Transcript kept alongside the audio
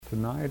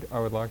Tonight I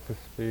would like to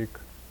speak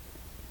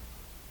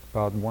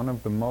about one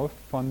of the most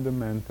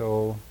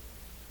fundamental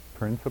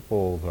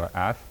principles or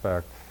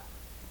aspects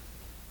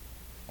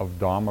of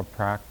Dharma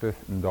practice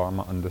and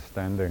Dharma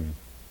understanding.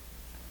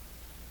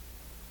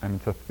 And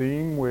it's a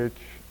theme which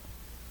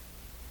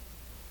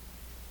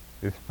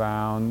is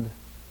found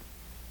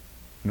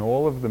in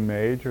all of the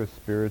major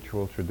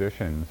spiritual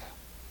traditions.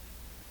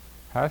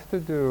 Has to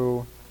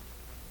do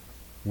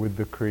with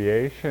the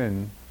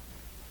creation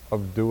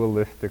of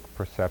dualistic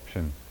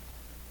perception.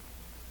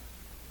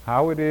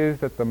 How it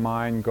is that the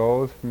mind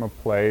goes from a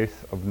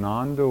place of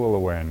non-dual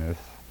awareness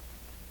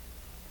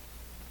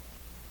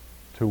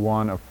to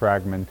one of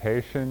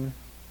fragmentation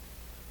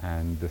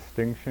and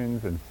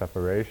distinctions and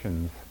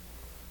separations.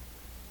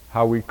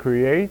 How we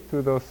create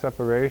through those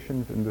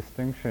separations and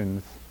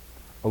distinctions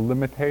a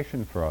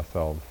limitation for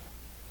ourselves.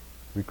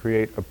 We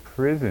create a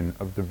prison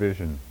of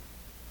division,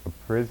 a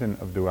prison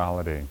of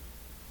duality.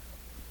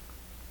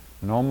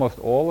 In almost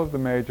all of the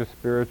major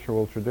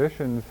spiritual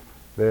traditions,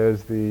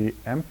 there's the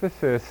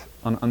emphasis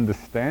on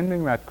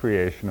understanding that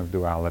creation of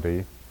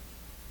duality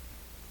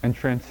and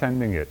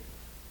transcending it,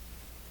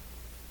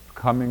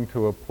 coming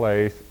to a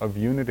place of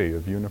unity,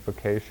 of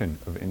unification,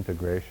 of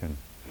integration.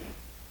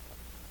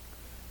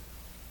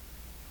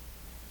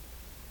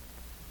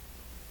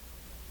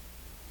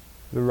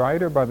 The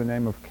writer by the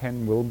name of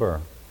Ken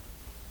Wilber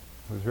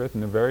has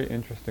written a very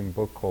interesting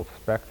book called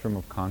Spectrum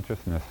of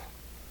Consciousness.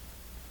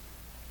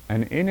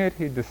 And in it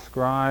he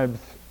describes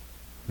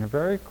in a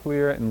very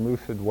clear and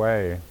lucid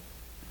way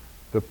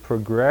the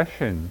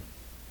progression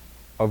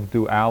of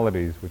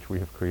dualities which we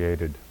have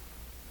created.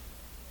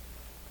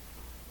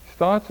 He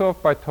starts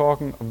off by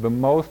talking of the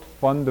most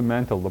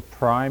fundamental, the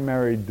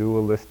primary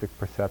dualistic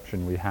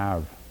perception we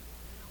have.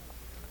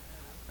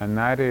 And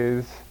that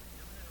is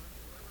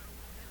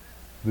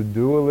the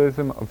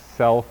dualism of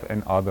self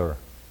and other.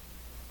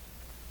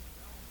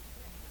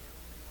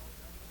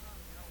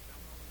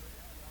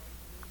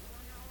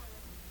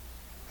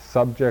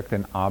 Subject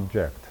and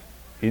object,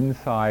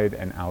 inside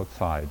and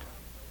outside.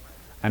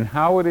 And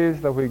how it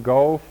is that we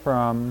go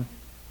from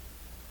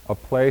a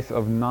place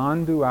of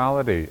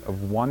non-duality,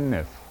 of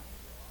oneness,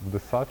 of the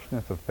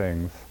suchness of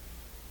things,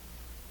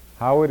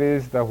 how it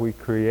is that we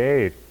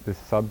create this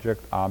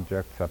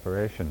subject-object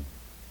separation.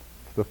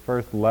 It's the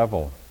first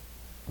level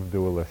of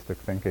dualistic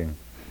thinking.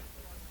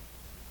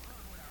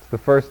 It's the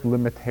first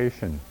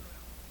limitation.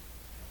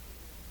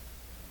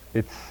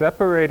 It's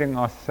separating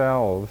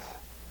ourselves,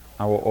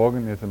 our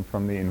organism,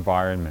 from the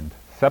environment,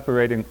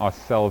 separating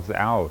ourselves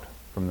out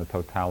from the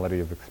totality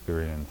of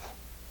experience.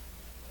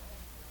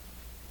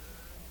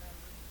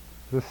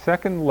 The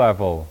second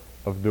level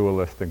of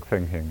dualistic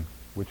thinking,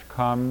 which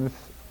comes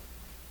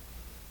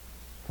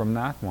from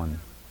that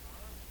one.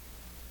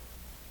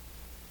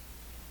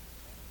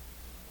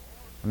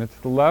 And it's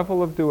the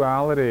level of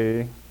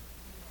duality,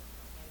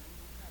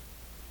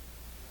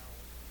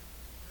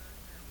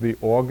 the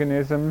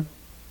organism,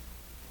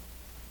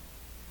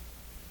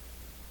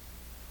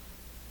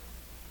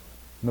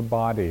 the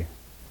body,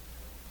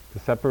 the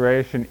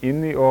separation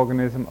in the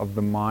organism of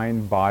the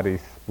mind-body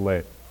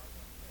split.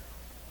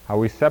 How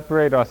we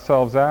separate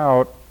ourselves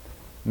out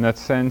in that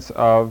sense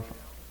of,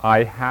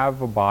 I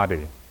have a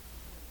body.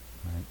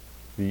 Right?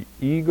 The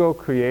ego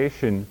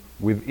creation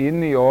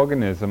within the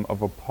organism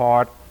of a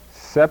part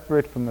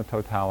separate from the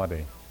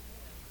totality.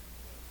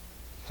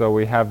 So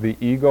we have the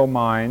ego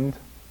mind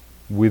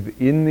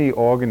within the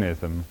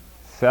organism,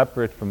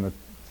 separate from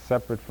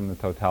the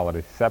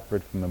totality,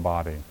 separate from the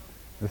body.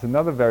 There's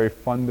another very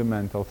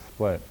fundamental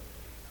split.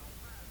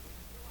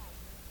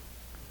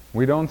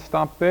 We don't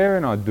stop there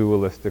in our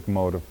dualistic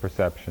mode of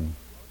perception.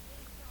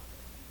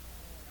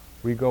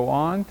 We go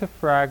on to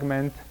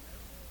fragment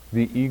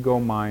the ego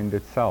mind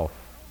itself.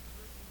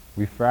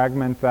 We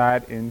fragment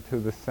that into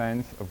the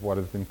sense of what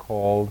has been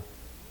called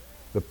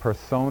the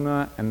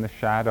persona and the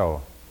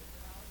shadow.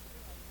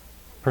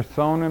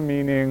 Persona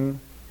meaning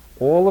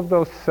all of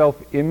those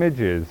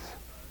self-images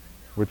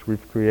which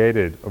we've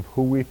created of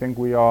who we think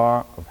we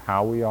are, of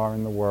how we are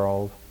in the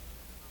world,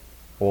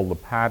 all the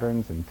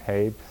patterns and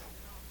tapes,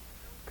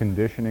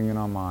 conditioning in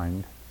our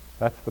mind.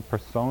 That's the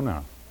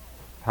persona,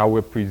 how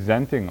we're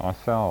presenting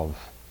ourselves,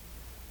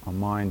 our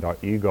mind, our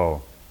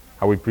ego,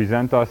 how we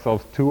present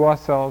ourselves to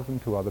ourselves and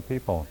to other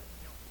people.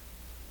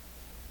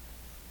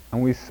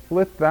 And we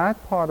split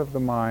that part of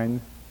the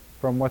mind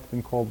from what's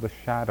been called the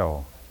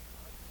shadow.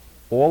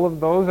 All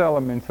of those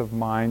elements of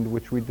mind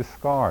which we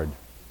discard,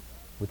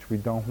 which we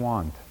don't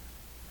want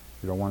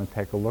to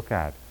take a look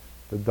at,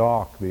 the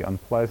dark, the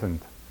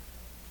unpleasant.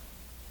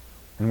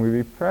 And we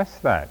repress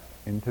that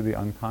into the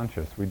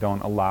unconscious. We don't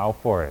allow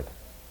for it.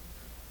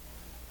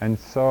 And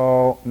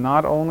so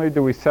not only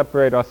do we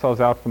separate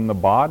ourselves out from the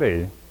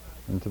body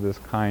into this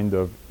kind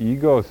of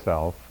ego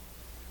self,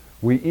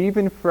 we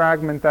even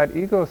fragment that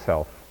ego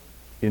self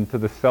into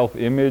the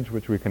self-image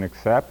which we can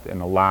accept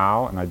and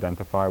allow and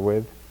identify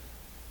with,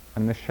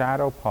 and the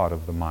shadow part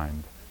of the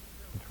mind,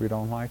 which we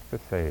don't like to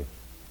see.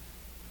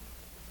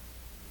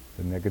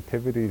 The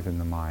negativities in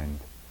the mind.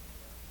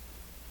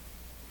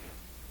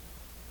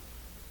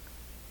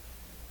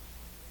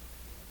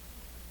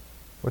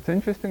 What's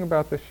interesting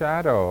about the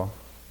shadow,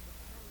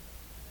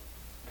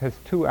 it has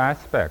two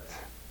aspects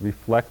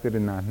reflected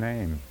in that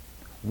name.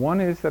 One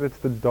is that it's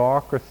the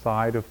darker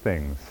side of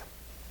things,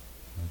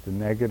 the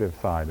negative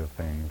side of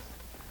things.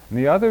 And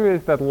the other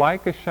is that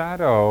like a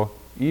shadow,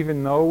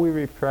 even though we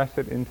repress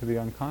it into the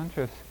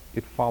unconscious,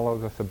 it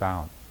follows us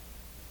about.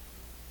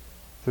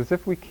 It's as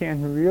if we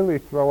can't really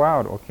throw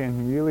out or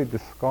can't really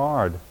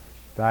discard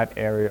that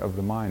area of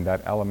the mind,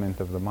 that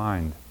element of the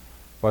mind.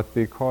 But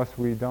because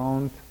we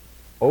don't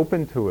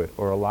open to it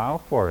or allow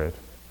for it,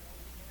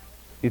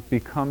 it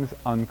becomes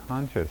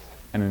unconscious,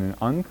 and in an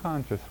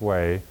unconscious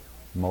way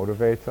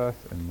motivates us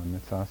and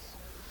limits us.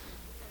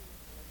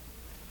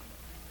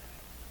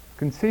 You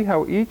can see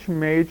how each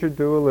major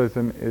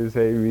dualism is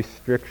a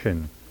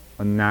restriction,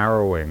 a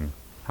narrowing.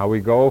 How we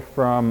go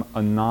from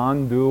a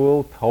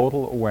non-dual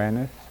total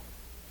awareness,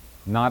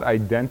 not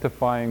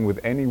identifying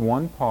with any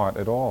one part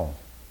at all.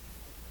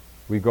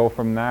 We go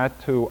from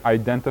that to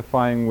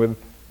identifying with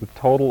the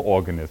total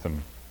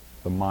organism,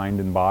 the mind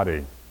and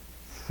body,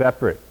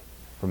 separate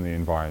from the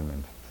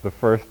environment. It's the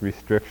first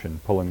restriction,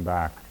 pulling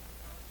back.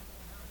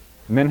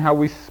 And then how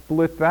we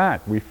split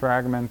that, we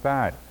fragment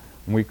that,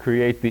 and we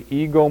create the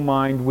ego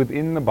mind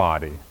within the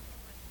body,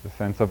 the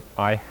sense of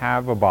I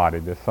have a body,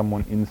 there's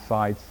someone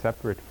inside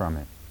separate from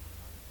it.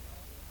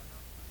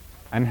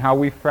 And how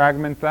we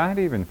fragment that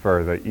even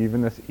further,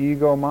 even this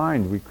ego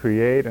mind, we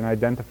create and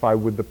identify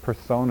with the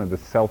persona, the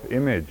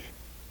self-image,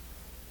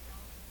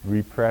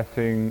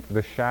 repressing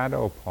the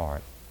shadow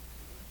part,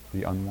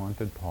 the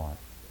unwanted part.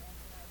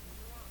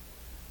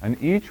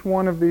 And each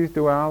one of these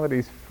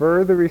dualities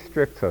further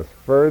restricts us,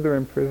 further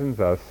imprisons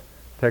us,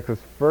 takes us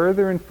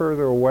further and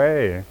further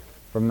away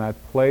from that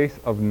place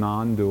of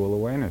non-dual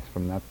awareness,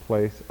 from that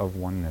place of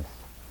oneness.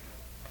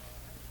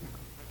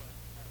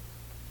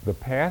 The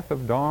path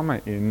of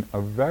Dharma, in a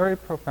very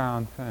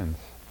profound sense,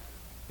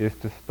 is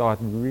to start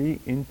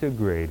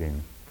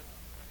reintegrating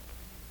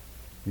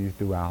these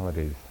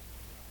dualities,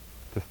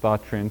 to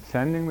start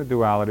transcending the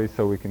dualities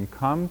so we can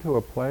come to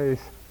a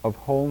place of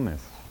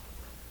wholeness.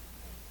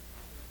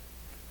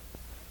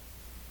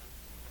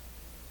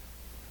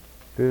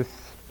 This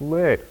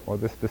split, or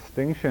this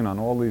distinction on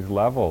all these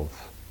levels,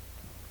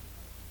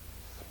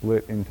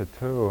 split into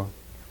two,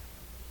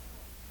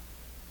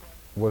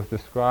 was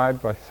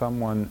described by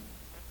someone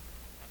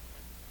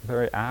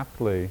very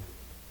aptly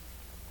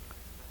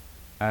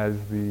as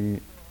the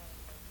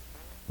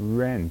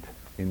rent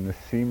in the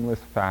seamless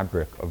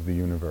fabric of the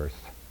universe.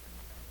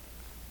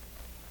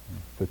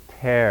 The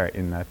tear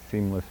in that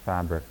seamless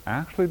fabric.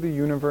 Actually, the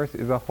universe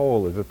is a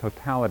whole, is a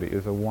totality,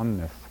 is a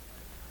oneness.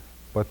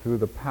 But through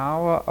the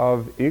power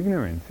of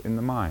ignorance in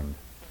the mind,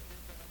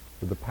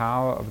 through the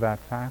power of that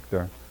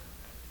factor,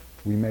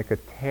 we make a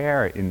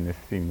tear in this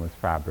seamless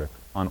fabric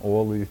on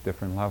all these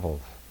different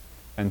levels.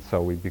 And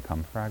so we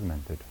become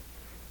fragmented.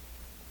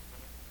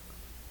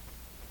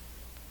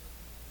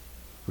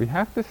 We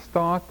have to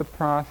start the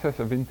process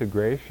of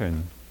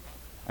integration,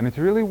 and it's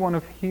really one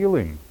of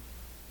healing,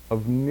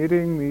 of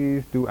knitting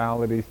these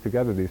dualities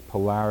together, these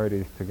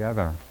polarities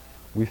together.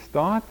 We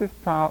start this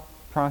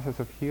process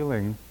of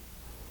healing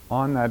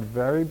on that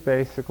very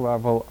basic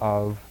level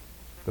of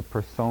the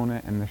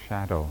persona and the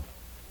shadow.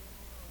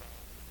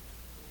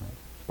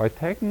 By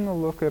taking a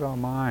look at our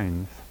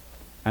minds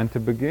and to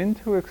begin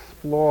to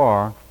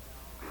explore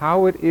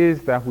how it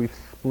is that we've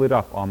split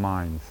up our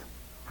minds,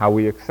 how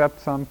we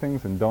accept some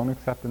things and don't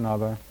accept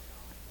another.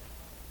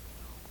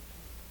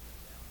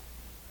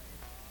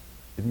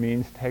 It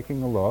means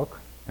taking a look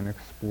and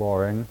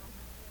exploring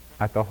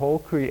at the whole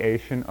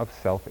creation of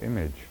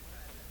self-image.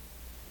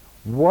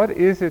 What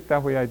is it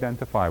that we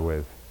identify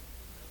with?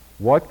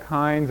 What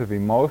kinds of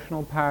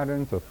emotional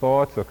patterns or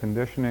thoughts or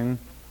conditioning,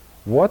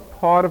 what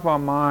part of our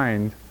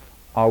mind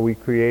are we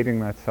creating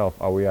that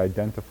self, are we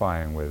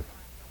identifying with?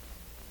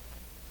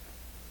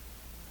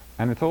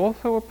 And it's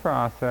also a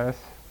process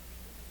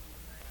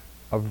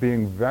of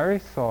being very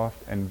soft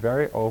and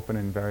very open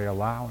and very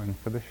allowing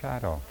for the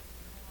shadow.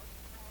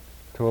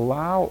 To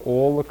allow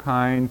all the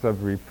kinds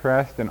of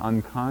repressed and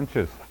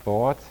unconscious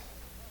thoughts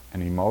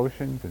and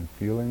emotions and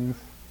feelings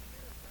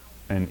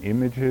and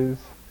images,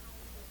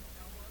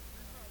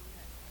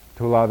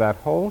 to allow that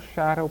whole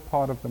shadow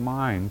part of the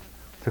mind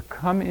to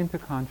come into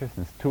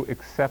consciousness, to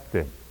accept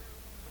it.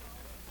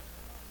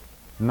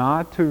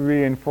 Not to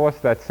reinforce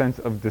that sense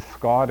of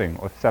discarding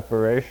or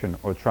separation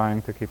or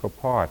trying to keep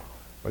apart,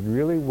 but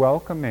really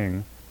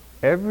welcoming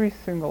every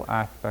single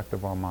aspect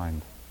of our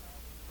mind.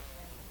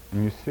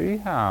 And you see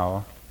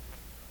how,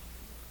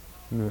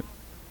 in the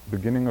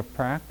beginning of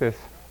practice,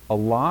 a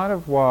lot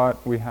of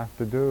what we have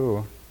to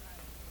do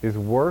is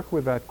work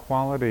with that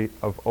quality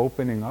of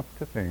opening up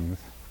to things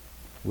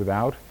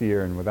without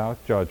fear and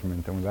without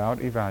judgment and without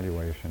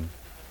evaluation.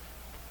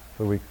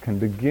 So we can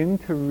begin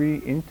to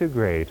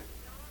reintegrate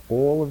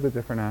all of the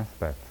different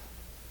aspects.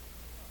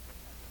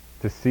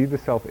 To see the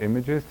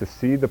self-images, to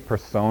see the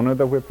persona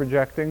that we're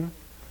projecting,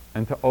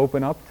 and to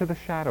open up to the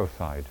shadow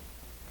side.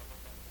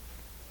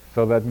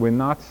 So that we're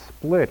not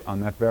split on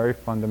that very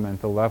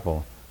fundamental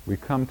level. We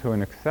come to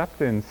an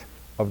acceptance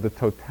of the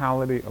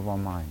totality of our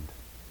mind.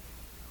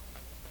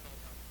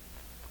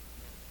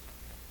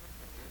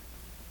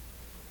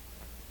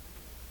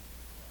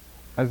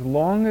 As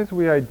long as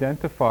we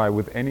identify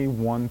with any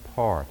one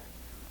part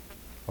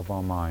of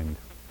our mind,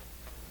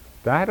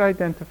 that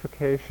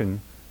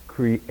identification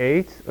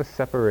creates a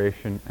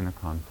separation and a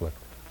conflict.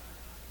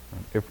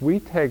 If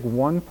we take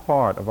one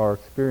part of our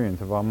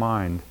experience, of our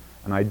mind,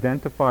 and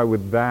identify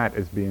with that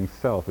as being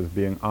self, as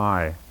being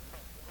I,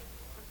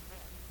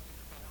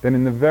 then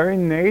in the very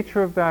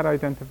nature of that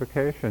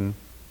identification,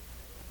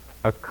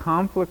 a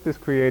conflict is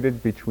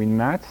created between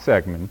that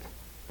segment,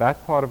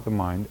 that part of the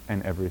mind,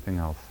 and everything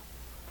else.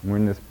 We're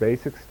in this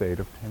basic state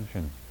of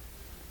tension.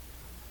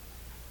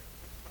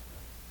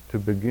 To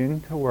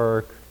begin to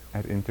work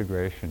at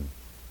integration,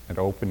 at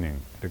opening,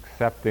 at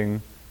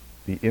accepting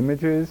the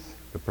images,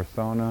 the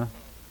persona,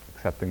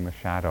 accepting the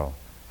shadow,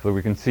 so that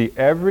we can see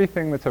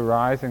everything that's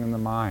arising in the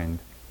mind,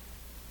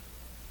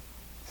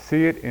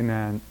 see it in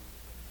an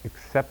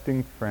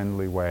accepting,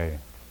 friendly way,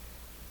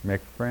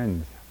 make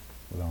friends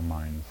with our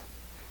minds.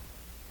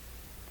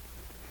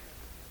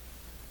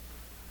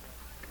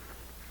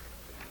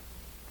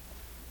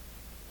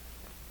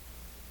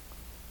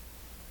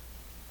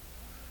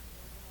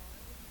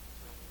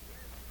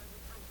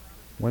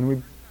 When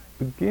we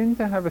begin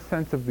to have a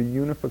sense of the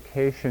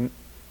unification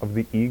of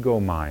the ego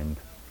mind,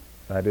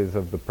 that is,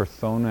 of the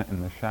persona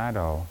and the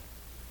shadow,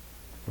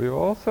 we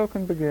also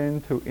can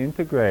begin to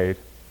integrate,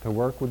 to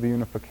work with the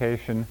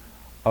unification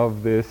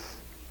of this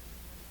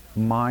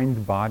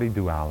mind-body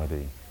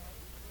duality.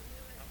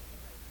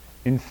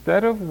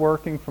 Instead of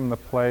working from the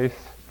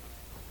place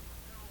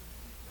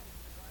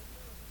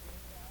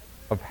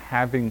of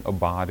having a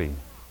body,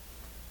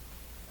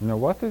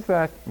 what does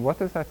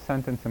that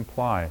sentence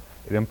imply?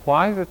 It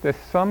implies that there's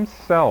some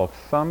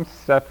self, some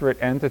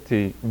separate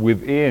entity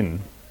within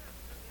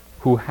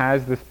who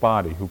has this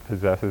body, who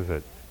possesses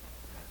it.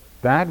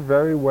 That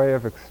very way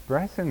of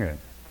expressing it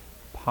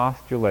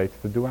postulates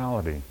the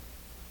duality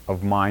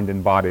of mind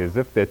and body, as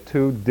if they're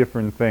two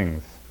different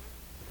things,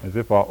 as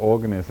if our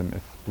organism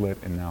is split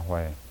in that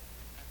way.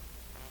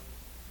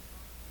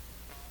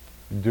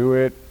 Do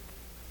it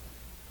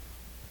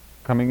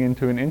coming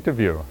into an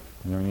interview.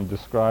 When you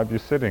describe you're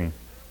sitting,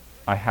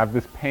 I have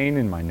this pain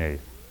in my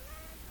nape.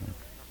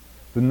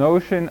 The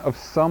notion of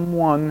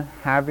someone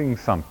having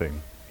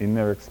something in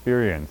their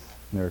experience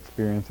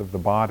of the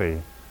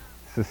body,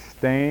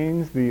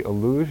 sustains the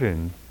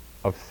illusion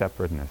of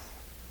separateness,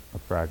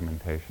 of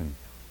fragmentation.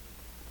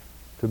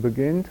 To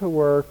begin to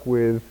work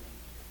with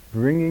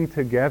bringing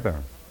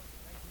together,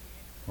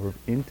 or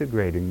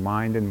integrating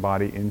mind and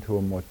body into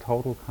a more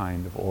total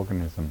kind of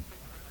organism.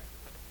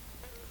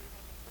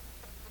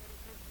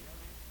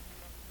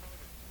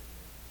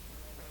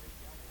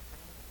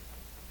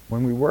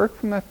 When we work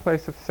from that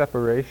place of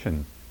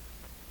separation,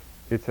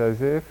 it's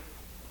as if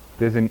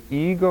there's an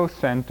ego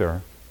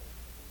center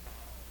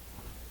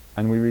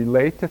and we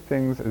relate to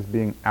things as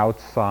being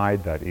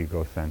outside that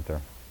ego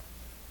center.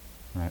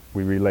 Right?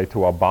 We relate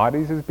to our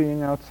bodies as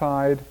being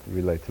outside, we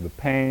relate to the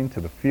pain,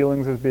 to the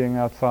feelings as being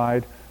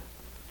outside.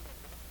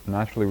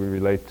 Naturally, we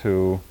relate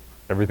to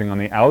everything on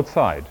the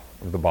outside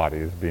of the body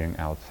as being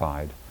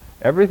outside.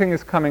 Everything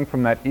is coming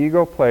from that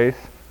ego place,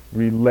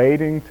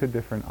 relating to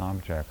different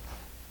objects.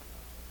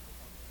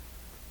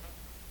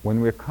 When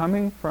we're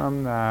coming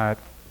from that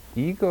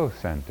ego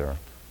center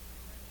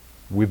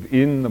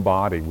within the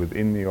body,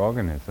 within the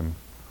organism,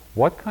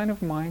 what kind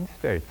of mind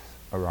states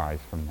arise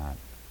from that?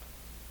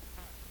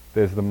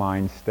 There's the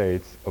mind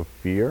states of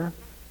fear.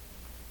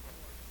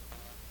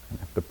 We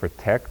have to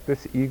protect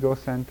this ego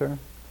center,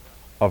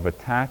 of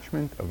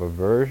attachment, of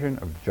aversion,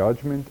 of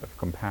judgment, of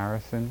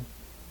comparison.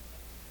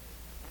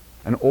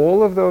 And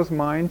all of those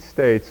mind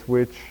states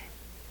which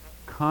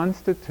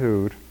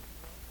constitute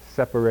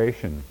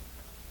separation,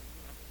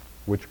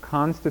 which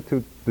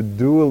constitute the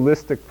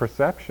dualistic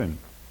perception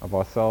of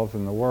ourselves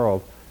in the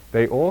world,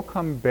 they all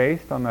come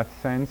based on that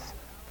sense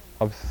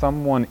of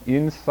someone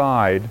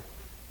inside,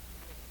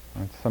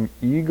 some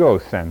ego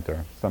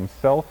center, some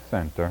self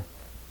center,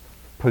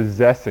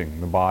 possessing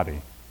the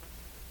body.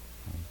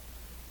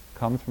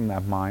 Comes from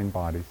that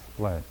mind-body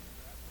split.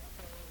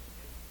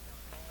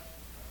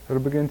 So to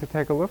begin to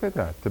take a look at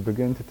that, to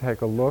begin to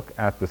take a look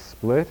at the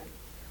split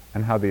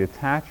and how the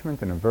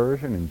attachment and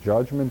aversion and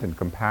judgment and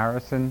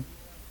comparison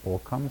all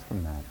comes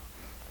from that.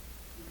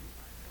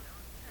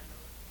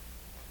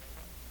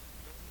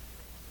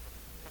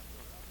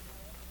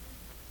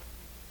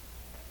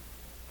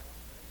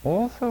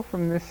 Also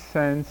from this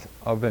sense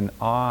of an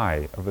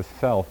I, of a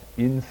self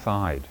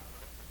inside,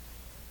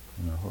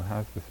 who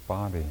has this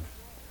body,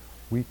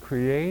 we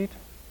create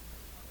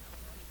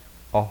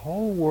a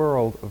whole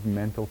world of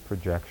mental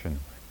projection.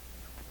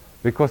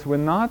 Because we're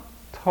not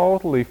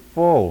totally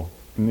full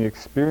in the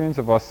experience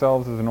of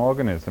ourselves as an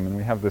organism, and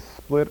we have this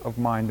split of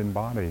mind and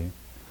body,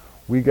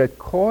 we get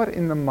caught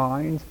in the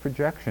mind's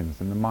projections,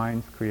 in the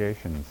mind's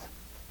creations.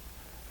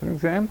 An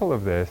example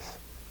of this,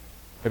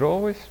 it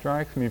always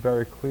strikes me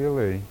very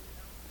clearly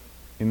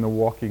in the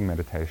walking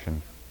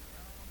meditation.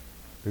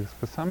 Because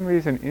for some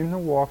reason in the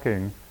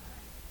walking,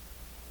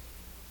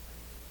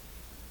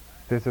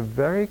 there's a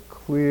very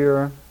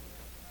clear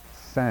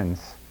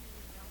sense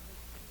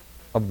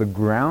of the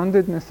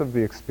groundedness of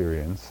the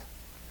experience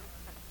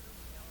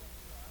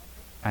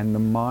and the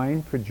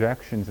mind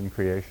projections and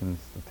creations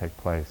that take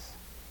place.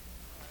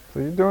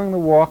 So you're doing the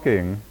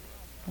walking,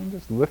 and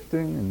just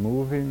lifting and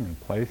moving and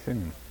placing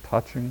and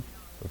touching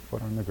the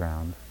foot on the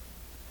ground.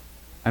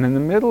 And in the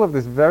middle of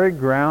this very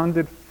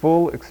grounded,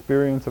 full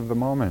experience of the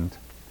moment,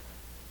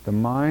 the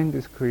mind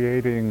is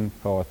creating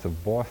thoughts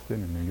of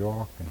Boston and New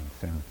York and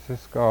San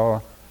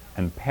Francisco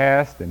and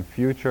past and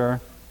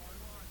future.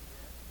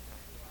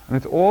 And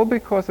it's all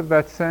because of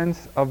that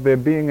sense of there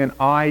being an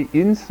I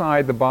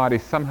inside the body,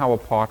 somehow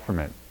apart from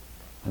it.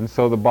 And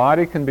so the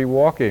body can be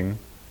walking,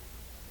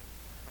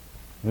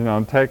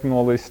 taking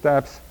all these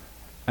steps,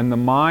 and the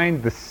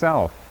mind, the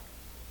self,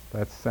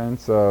 that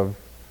sense of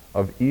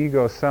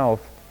ego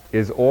self,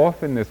 is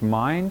off in this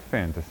mind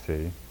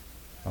fantasy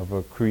of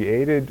a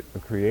created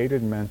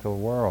mental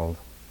world.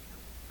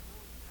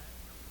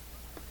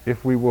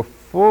 If we were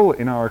full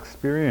in our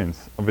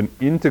experience of an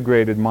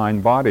integrated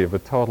mind-body, of a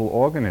total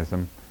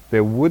organism,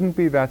 there wouldn't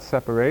be that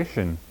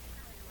separation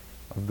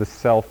of the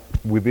self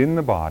within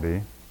the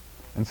body,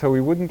 and so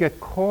we wouldn't get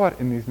caught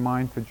in these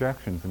mind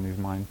projections and these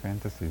mind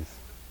fantasies.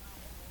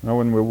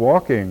 When we're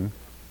walking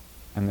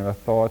and there are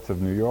thoughts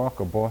of New York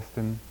or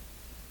Boston,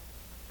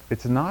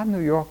 it's not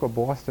New York or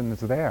Boston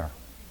that's there.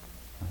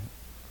 Right?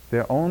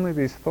 They're only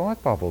these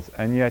thought bubbles,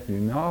 and yet you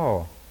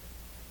know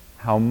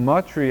how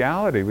much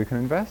reality we can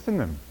invest in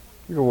them.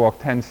 You can walk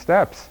 10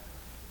 steps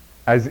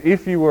as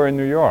if you were in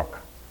New York,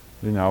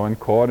 and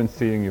caught in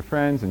seeing your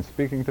friends and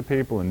speaking to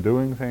people and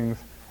doing things,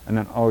 and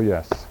then, oh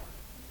yes,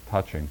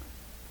 touching.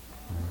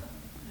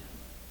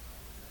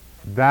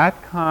 That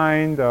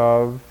kind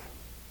of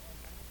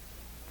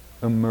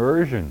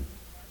immersion,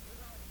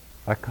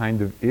 that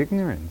kind of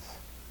ignorance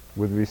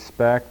with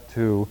respect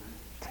to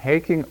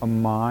taking a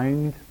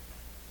mind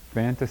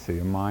fantasy,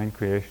 a mind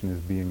creation as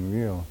being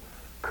real,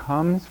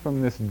 comes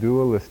from this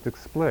dualistic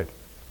split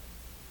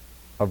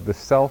of the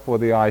self or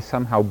the I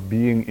somehow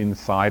being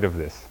inside of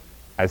this,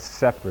 as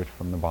separate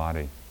from the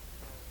body.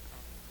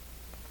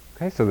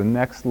 Okay, so the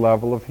next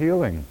level of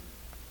healing,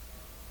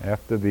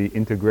 after the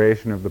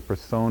integration of the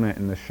persona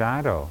in the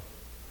shadow,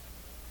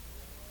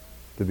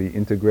 to the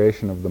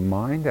integration of the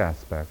mind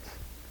aspects,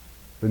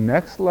 the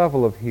next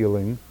level of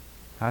healing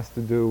has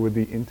to do with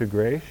the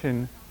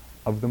integration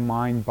of the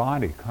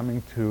mind-body,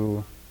 coming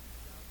to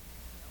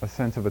a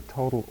sense of a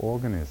total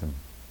organism,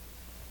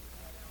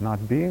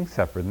 not being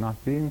separate, not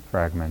being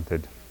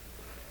fragmented.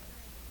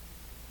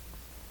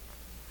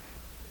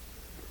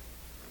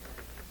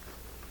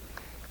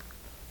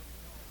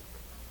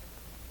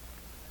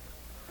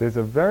 There's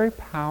a very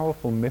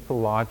powerful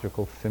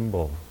mythological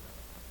symbol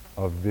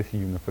of this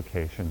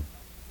unification.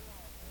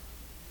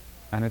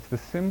 And it's the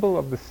symbol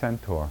of the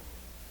centaur.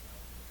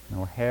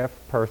 Half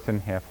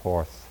person, half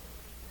horse.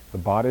 The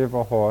body of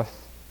a horse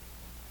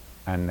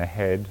and the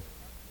head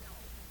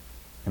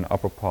and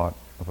upper part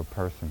of a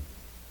person.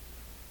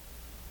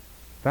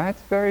 That's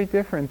very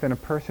different than a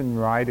person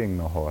riding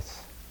the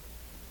horse.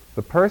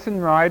 The person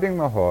riding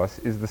the horse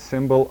is the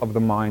symbol of the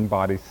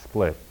mind-body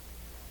split,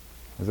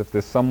 as if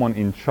there's someone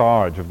in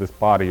charge of this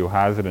body who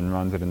has it and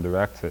runs it and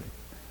directs it.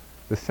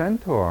 The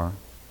centaur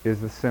is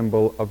the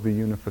symbol of the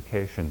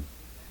unification,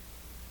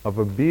 of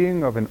a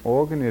being of an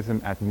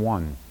organism at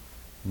one,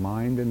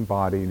 mind and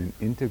body in an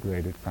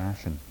integrated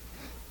fashion.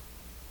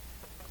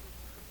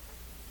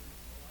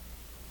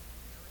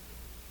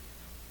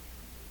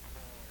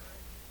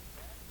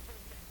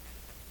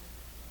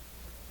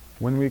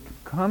 When we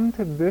come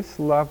to this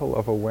level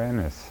of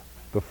awareness,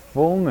 the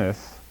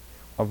fullness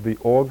of the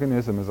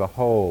organism as a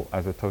whole,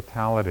 as a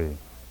totality,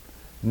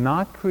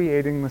 not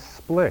creating the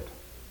split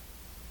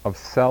of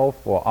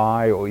self or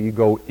I or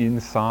ego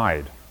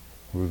inside,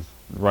 who's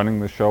running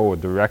the show or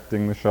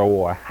directing the show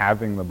or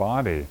having the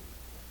body.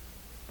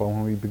 But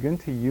when we begin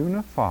to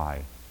unify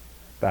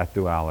that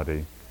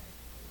duality,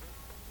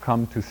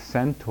 come to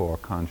centaur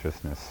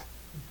consciousness,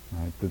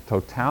 right? The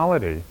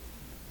totality,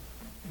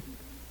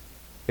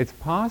 it's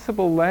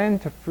possible then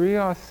to free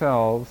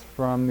ourselves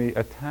from the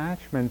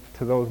attachment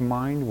to those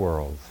mind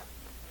worlds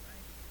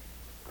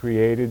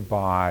created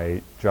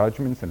by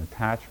judgments and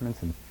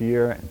attachments and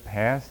fear and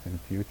past and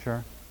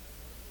future,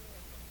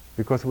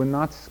 because we're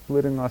not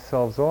splitting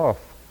ourselves off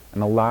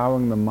and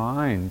allowing the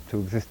mind to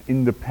exist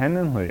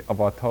independently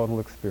of our total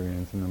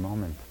experience in the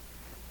moment.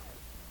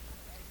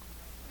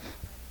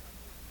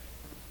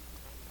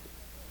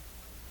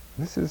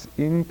 This is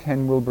in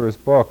Ken Wilber's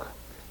book.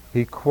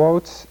 He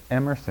quotes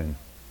Emerson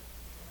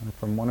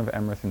from one of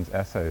Emerson's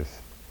essays.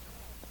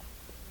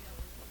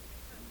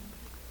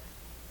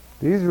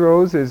 These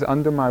roses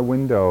under my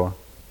window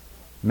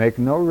make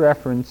no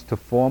reference to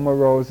former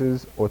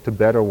roses or to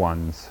better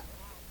ones.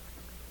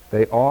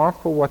 They are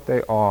for what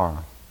they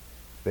are.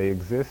 They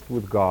exist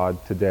with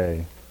God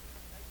today.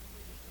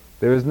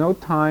 There is no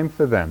time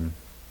for them.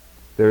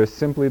 There is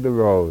simply the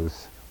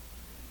rose.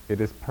 It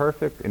is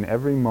perfect in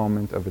every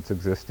moment of its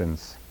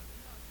existence.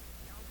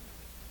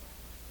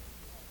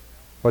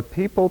 But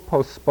people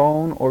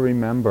postpone or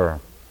remember.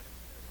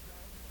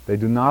 They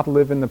do not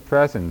live in the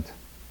present,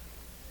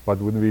 but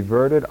with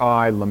reverted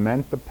eye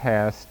lament the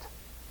past,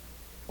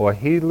 or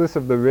heedless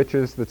of the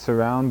riches that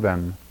surround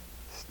them,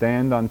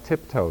 stand on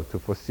tiptoe to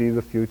foresee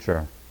the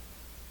future.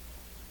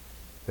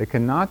 They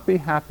cannot be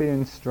happy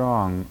and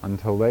strong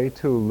until they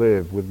too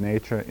live with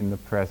nature in the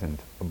present,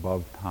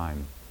 above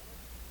time.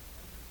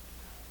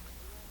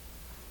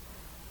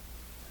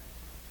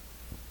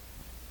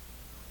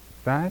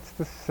 That's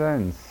the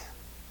sense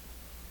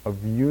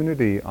of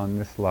unity on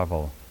this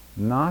level,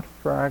 not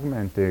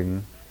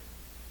fragmenting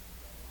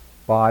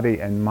body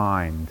and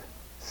mind,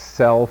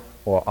 self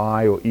or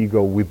I or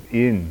ego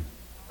within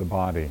the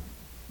body.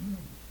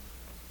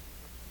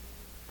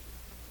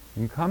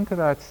 And come to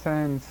that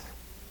sense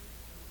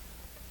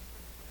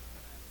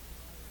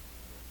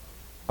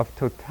of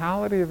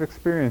totality of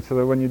experience, so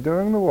that when you're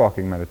doing the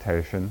walking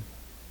meditation,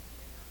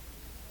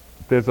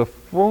 there's a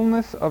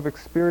fullness of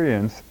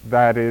experience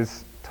that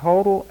is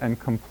total and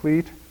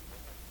complete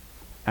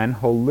and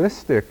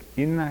holistic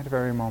in that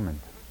very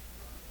moment.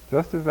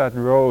 Just as that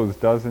rose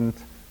doesn't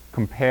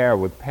compare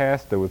with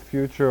past or with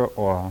future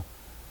or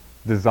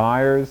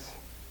desires,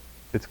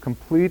 it's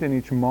complete in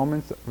each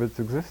moment of its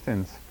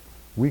existence.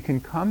 We can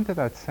come to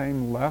that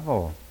same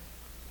level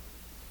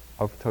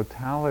of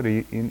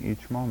totality in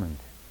each moment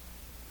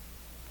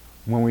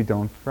when we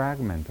don't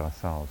fragment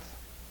ourselves.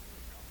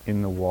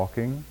 In the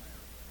walking,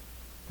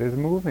 there's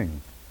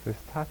moving,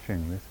 there's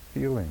touching, there's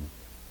feeling.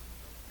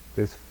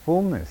 There's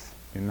fullness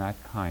in that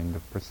kind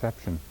of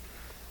perception.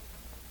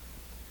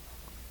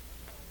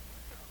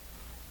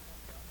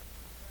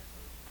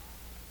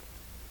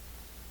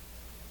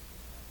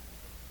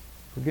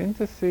 Begin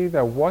to see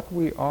that what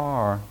we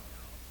are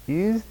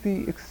is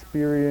the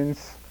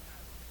experience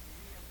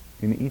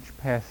in each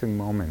passing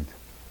moment.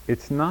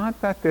 It's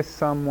not that there's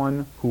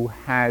someone who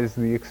has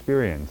the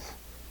experience.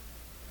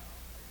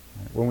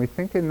 When we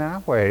think in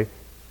that way,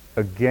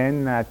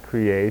 again that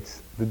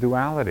creates the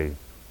duality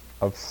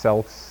of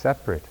self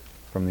separate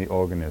from the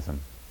organism.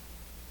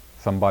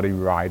 Somebody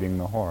riding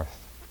the horse.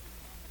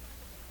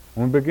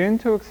 When we begin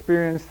to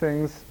experience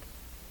things,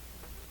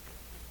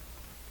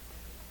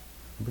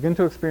 we begin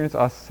to experience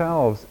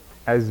ourselves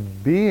as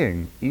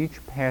being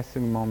each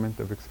passing moment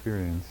of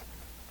experience,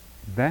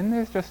 then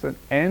there's just an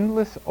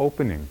endless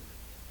opening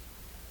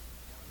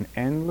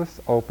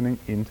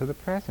into the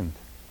present,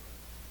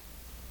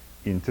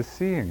 into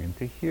seeing,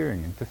 into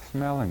hearing, into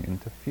smelling,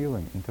 into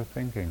feeling, into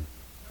thinking,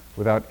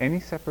 without any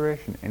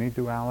separation, any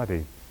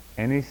duality,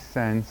 any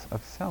sense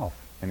of self,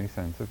 any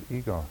sense of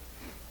ego.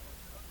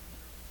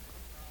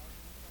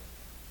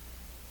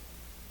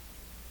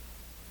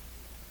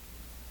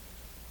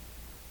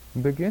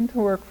 Begin to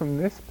work from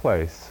this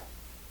place,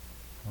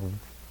 of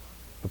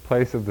the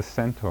place of the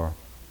centaur,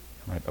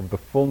 right, of the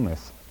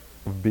fullness,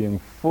 of being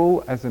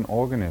full as an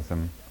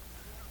organism.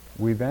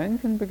 We then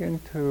can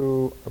begin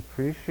to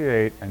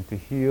appreciate and to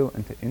heal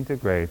and to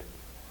integrate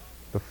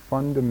the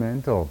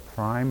fundamental,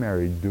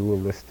 primary,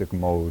 dualistic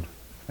mode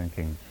of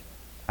thinking.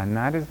 And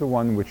that is the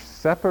one which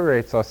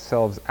separates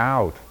ourselves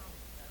out,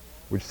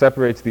 which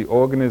separates the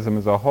organism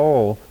as a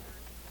whole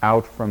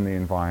out from the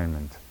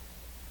environment.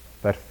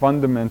 That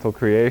fundamental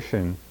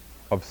creation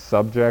of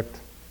subject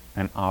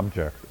and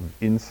object, of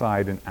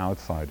inside and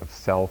outside, of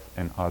self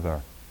and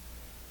other.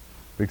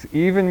 Because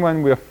even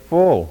when we're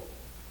full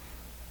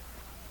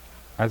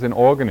as an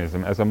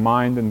organism, as a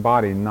mind and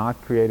body,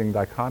 not creating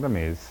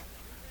dichotomies,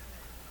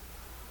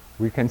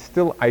 we can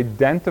still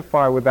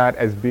identify with that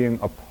as being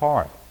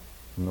apart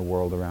from the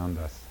world around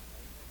us,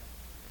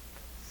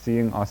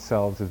 seeing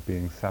ourselves as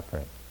being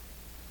separate.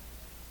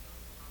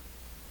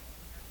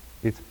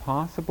 It's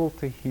possible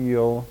to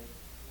heal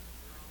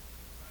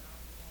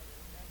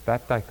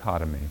that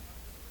dichotomy,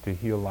 to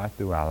heal that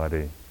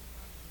duality.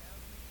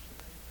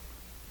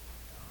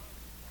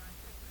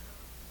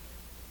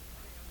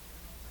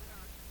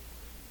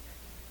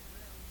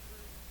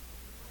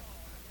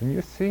 When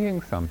you're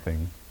seeing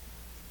something,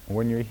 or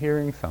when you're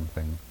hearing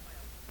something,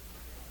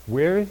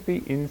 where is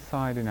the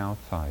inside and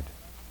outside?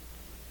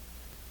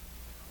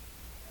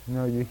 You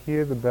know, you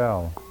hear the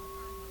bell.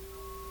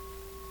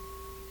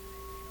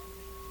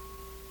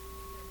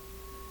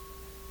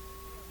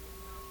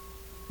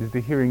 Is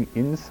the hearing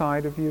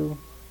inside of you?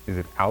 Is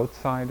it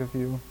outside of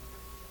you?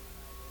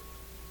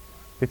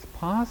 It's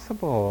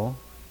possible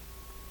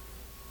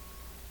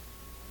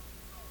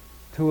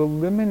to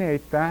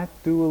eliminate that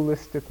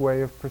dualistic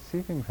way of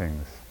perceiving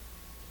things.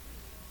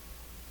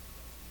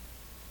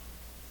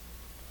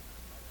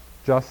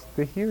 Just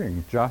the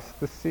hearing, just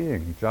the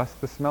seeing, just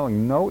the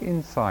smelling. No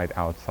inside,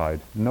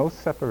 outside, no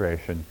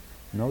separation,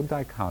 no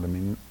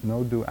dichotomy,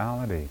 no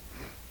duality.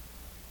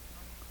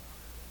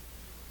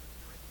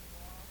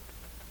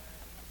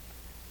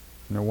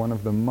 You know, one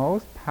of the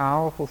most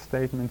powerful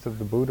statements of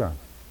the Buddha,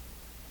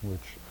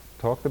 which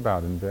talked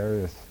about in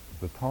various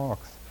of the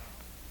talks,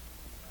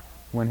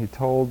 when he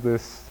told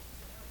this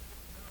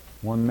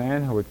one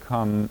man who had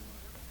come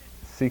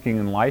seeking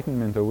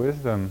enlightenment or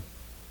wisdom,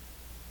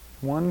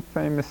 one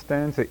famous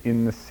stanza,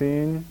 in the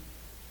scene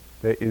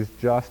there is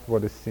just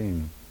what is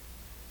seen.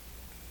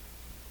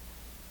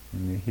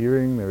 In the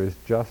hearing, there is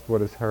just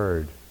what is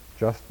heard,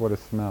 just what is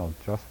smelled,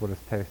 just what is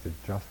tasted,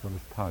 just what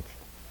is touched,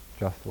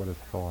 just what is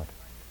thought.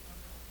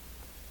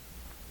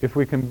 If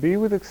we can be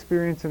with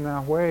experience in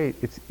that way,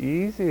 it's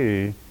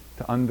easy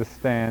to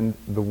understand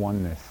the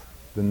oneness,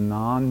 the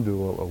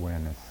non-dual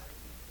awareness,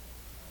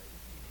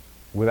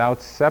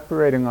 without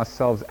separating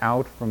ourselves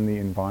out from the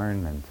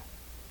environment.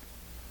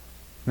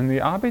 In the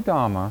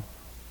Abhidhamma,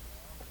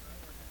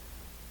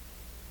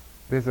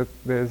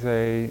 there's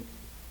a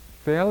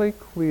fairly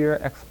clear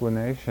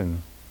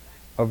explanation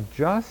of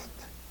just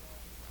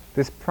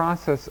this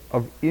process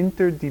of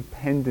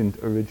interdependent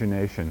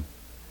origination.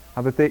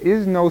 How that there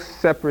is no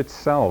separate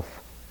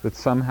self that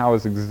somehow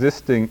is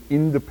existing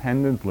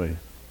independently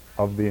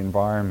of the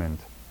environment.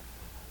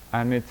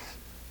 And it's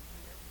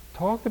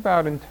talked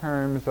about in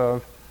terms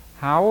of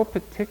how a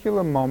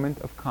particular moment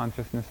of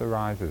consciousness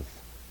arises.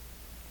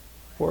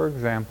 For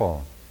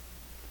example,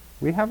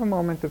 we have a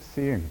moment of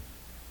seeing.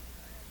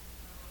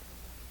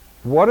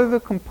 What are the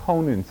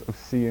components of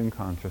seeing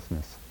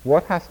consciousness?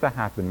 What has to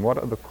happen? What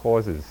are the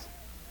causes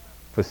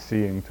for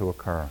seeing to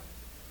occur?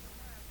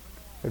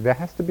 There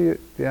has to be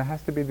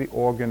the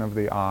organ of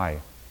the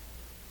eye.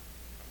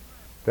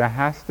 There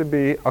has to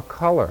be a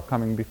color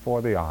coming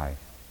before the eye.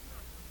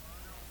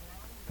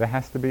 There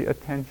has to be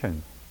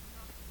attention.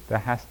 There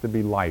has to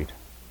be light.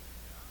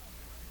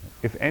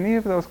 If any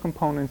of those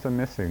components are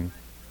missing,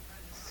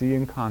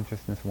 seeing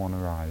consciousness won't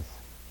arise.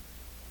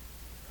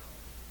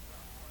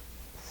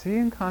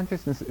 Seeing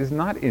consciousness is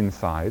not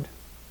inside.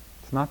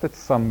 It's not that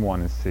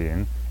someone is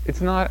seeing.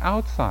 It's not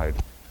outside.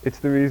 It's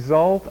the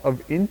result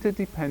of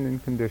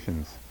interdependent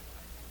conditions.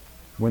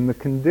 When the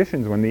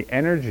conditions, when the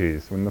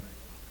energies, when the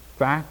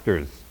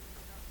factors,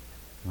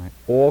 right,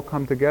 all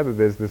come together,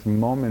 there's this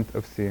moment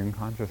of seeing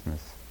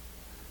consciousness.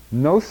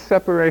 No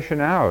separation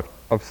out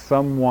of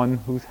someone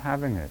who's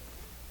having it.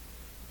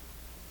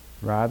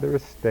 Rather a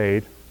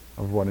state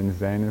of what in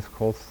Zen is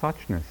called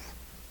suchness,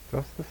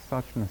 just the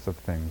suchness of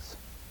things.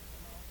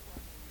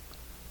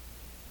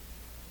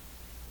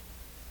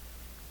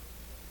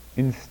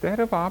 Instead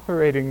of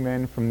operating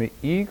then from the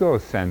ego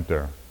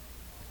center,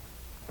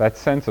 that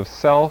sense of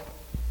self,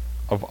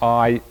 of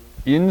I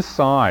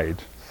inside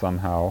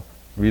somehow,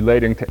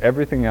 relating to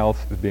everything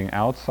else as being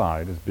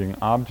outside, as being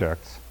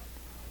objects,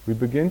 we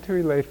begin to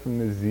relate from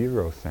the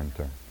zero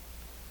center.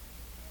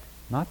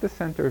 Not the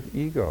center of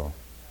ego,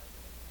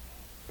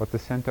 but the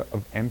center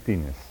of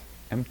emptiness,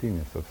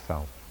 emptiness of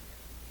self.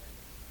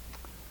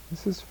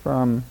 This is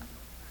from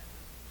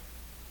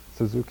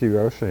Suzuki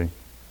Roshi.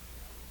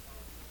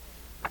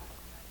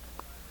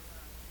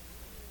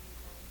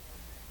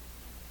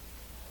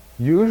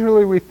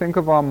 Usually we think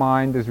of our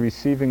mind as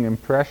receiving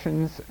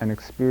impressions and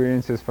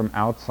experiences from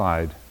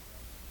outside,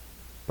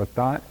 but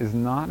that is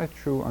not a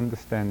true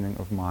understanding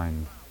of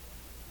mind.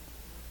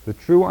 The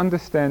true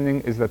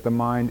understanding is that the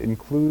mind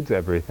includes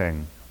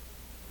everything.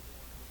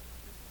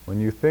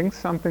 When you think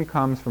something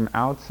comes from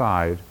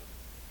outside,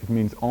 it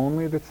means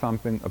only that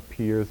something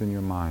appears in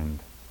your mind.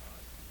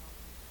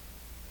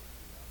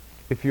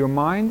 If your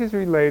mind is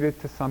related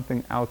to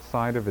something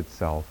outside of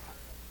itself,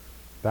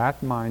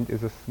 that mind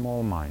is a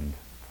small mind,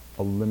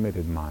 a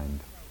limited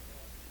mind.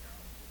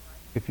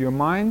 If your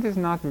mind is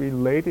not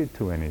related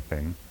to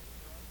anything,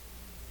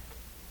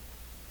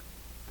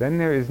 then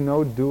there is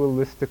no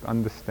dualistic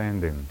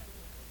understanding.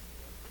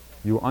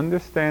 You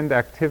understand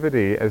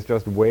activity as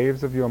just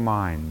waves of your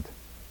mind.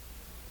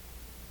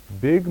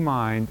 Big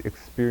mind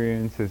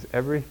experiences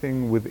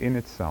everything within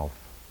itself.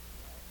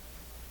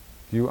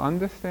 Do you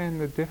understand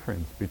the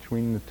difference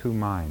between the two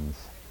minds?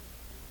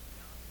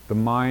 The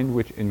mind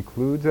which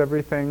includes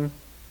everything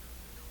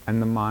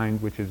and the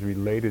mind which is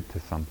related to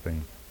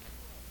something.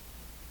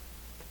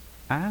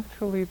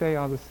 Actually, they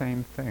are the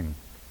same thing.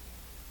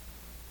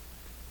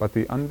 But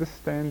the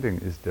understanding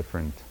is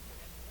different.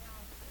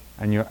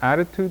 And your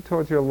attitude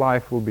towards your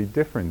life will be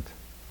different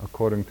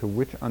according to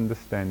which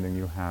understanding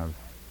you have.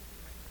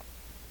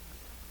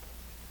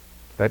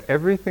 That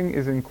everything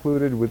is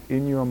included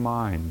within your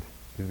mind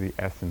is the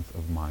essence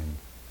of mind.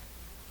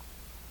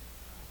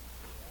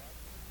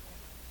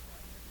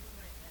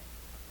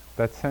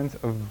 That sense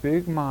of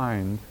big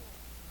mind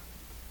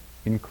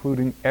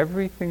including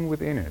everything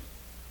within it.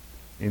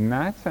 In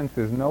that sense,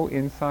 there's no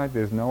inside,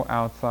 there's no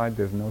outside,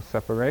 there's no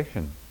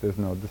separation, there's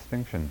no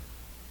distinction.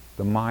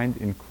 The mind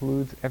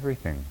includes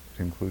everything.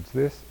 It includes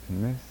this,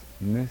 and this,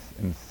 and this,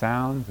 and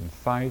sounds, and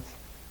sights,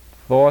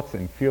 thoughts,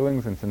 and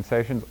feelings, and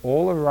sensations,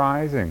 all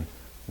arising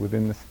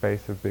within the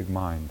space of big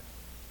mind.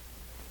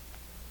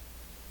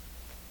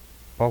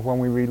 But when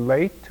we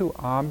relate to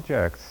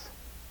objects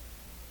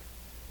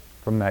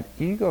from that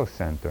ego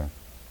center,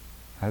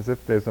 as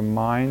if there's a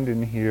mind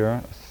in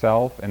here, a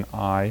self and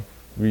I,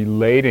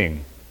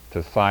 relating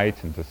to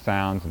sights and to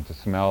sounds and to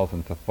smells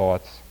and to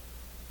thoughts,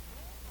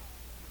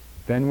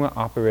 then we're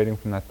operating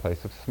from that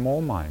place of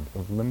small mind,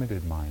 of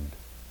limited mind.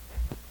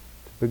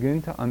 To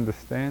begin to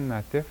understand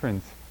that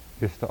difference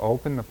is to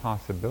open the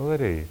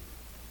possibility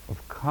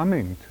of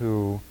coming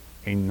to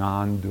a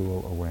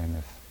non-dual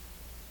awareness,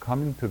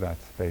 come into that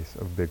space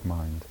of big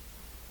mind.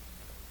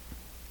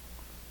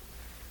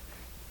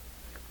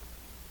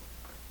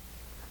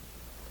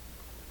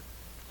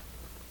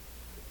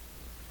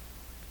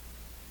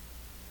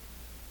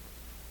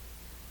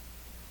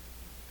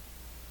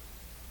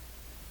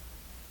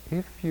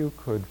 If you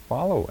could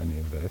follow any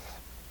of this,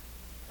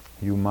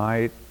 you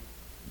might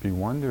be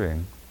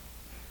wondering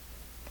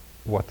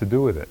what to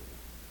do with it.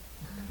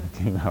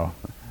 You know,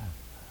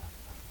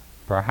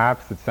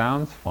 perhaps it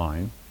sounds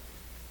fine,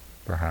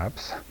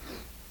 perhaps.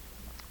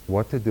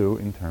 What to do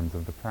in terms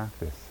of the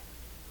practice.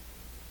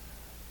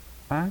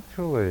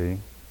 Actually,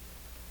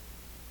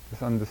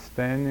 this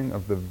understanding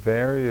of the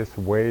various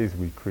ways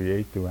we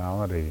create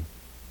duality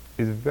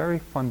is very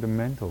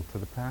fundamental to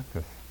the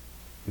practice.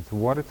 It's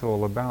what it's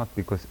all about,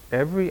 because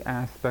every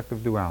aspect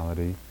of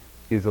duality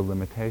is a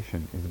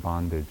limitation, is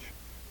bondage.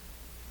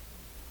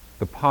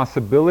 The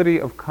possibility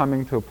of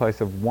coming to a place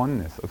of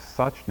oneness, of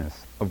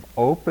suchness, of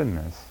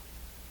openness,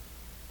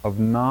 of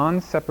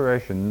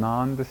non-separation,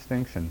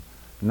 non-distinction,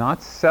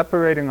 not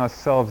separating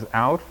ourselves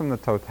out from the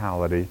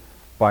totality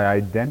by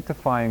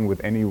identifying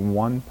with any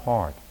one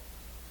part.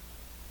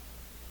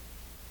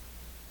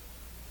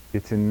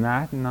 It's in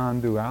that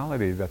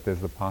non-duality that there's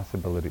the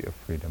possibility of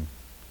freedom.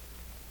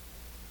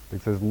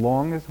 Because as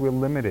long as we're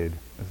limited,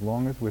 as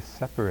long as we're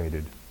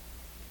separated,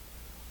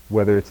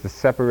 whether it's the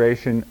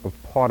separation of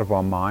part of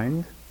our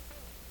mind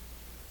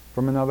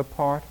from another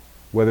part,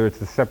 whether it's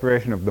the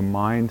separation of the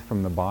mind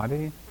from the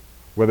body,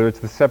 whether it's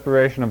the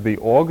separation of the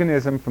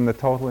organism from the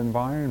total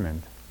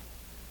environment,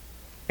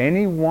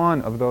 any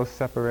one of those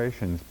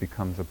separations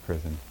becomes a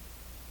prison.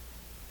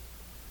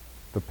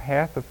 The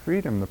path of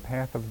freedom, the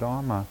path of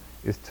Dharma,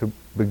 is to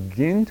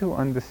begin to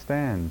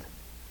understand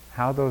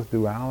how those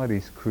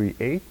dualities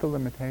create the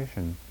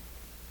limitation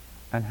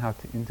and how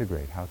to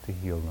integrate, how to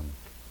heal them.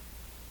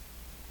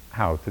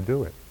 How to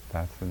do it?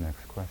 That's the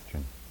next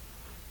question.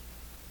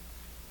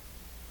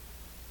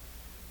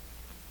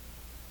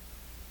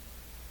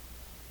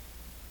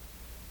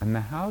 And the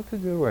how to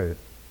do it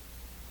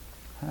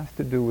has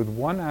to do with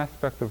one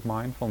aspect of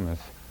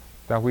mindfulness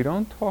that we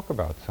don't talk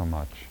about so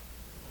much,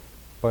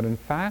 but in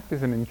fact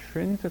is an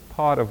intrinsic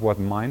part of what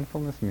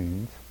mindfulness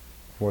means,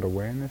 what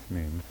awareness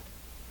means,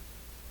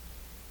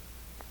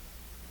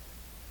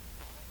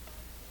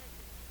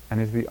 and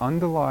is the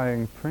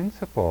underlying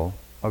principle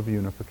of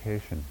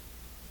unification.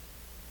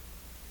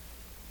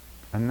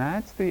 And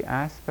that's the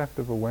aspect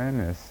of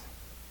awareness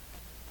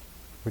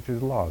which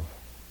is love.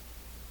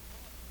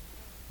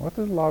 What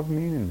does love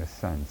mean in this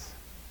sense?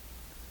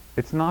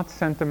 It's not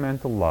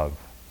sentimental love,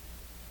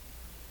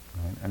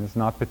 right? And it's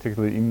not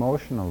particularly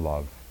emotional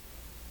love.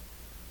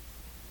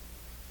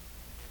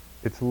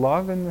 It's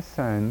love in the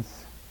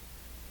sense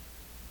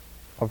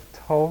of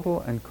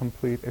total and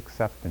complete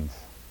acceptance,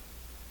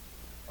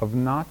 of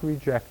not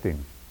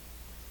rejecting.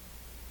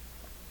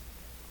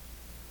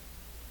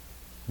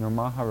 You know,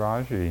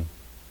 Maharaji,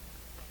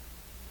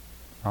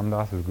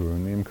 Ramdas's guru,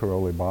 Neem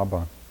Karoli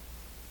Baba,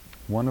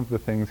 one of the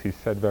things he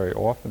said very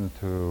often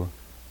to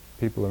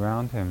people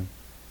around him,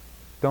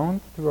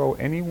 don't throw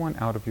anyone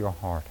out of your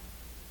heart.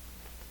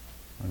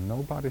 And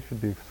nobody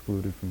should be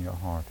excluded from your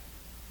heart.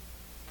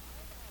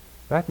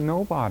 That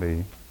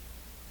nobody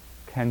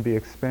can be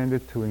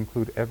expanded to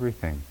include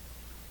everything.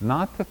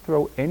 Not to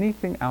throw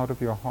anything out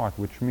of your heart,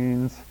 which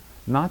means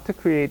not to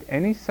create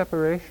any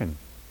separation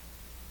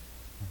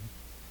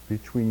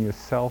between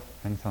yourself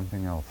and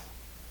something else.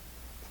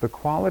 It's the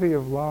quality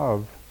of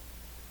love,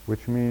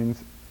 which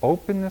means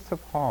openness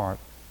of heart,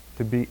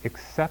 to be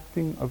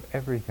accepting of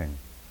everything,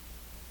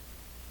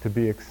 to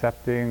be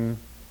accepting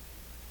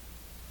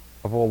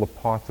of all the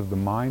parts of the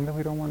mind that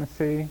we don't want to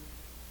see,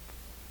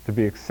 to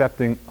be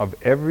accepting of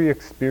every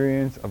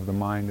experience of the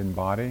mind and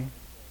body,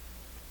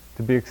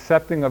 to be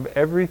accepting of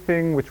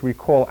everything which we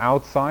call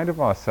outside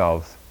of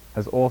ourselves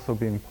as also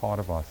being part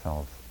of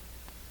ourselves.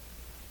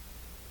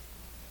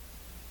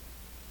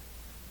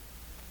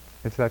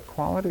 It's that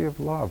quality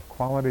of love,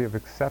 quality of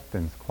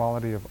acceptance,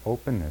 quality of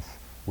openness,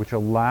 which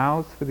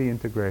allows for the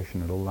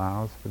integration, it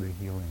allows for the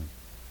healing.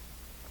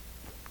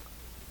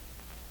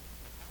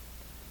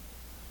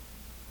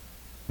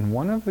 And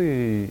one of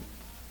the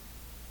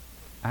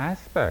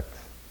aspects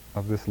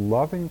of this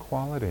loving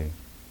quality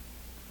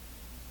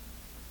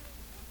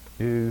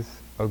is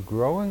a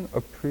growing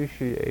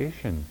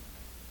appreciation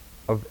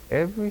of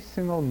every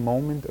single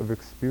moment of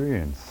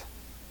experience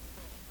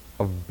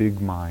of big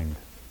mind.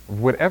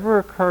 Whatever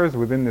occurs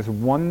within this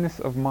oneness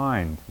of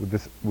mind,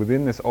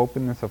 within this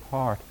openness of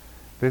heart,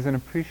 there's an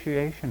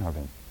appreciation of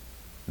it.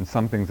 And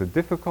some things are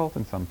difficult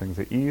and some things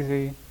are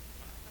easy.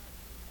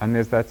 And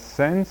there's that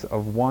sense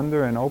of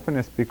wonder and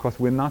openness because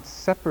we're not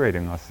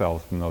separating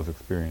ourselves from those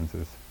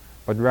experiences,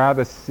 but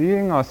rather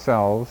seeing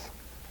ourselves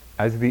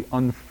as the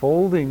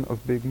unfolding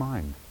of big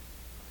mind.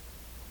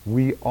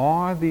 We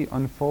are the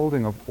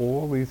unfolding of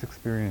all these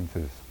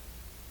experiences,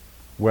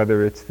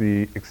 whether it's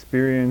the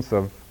experience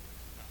of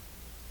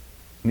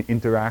an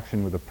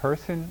interaction with a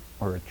person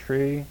or a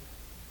tree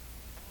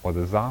or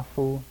the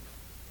zafu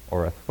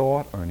or a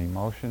thought or an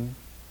emotion.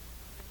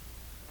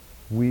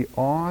 We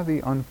are the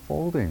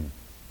unfolding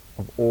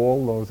of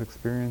all those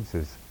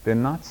experiences. They're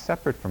not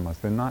separate from us.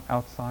 They're not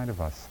outside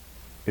of us.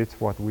 It's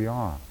what we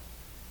are.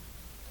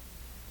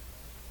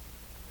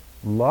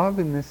 Love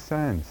in this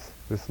sense,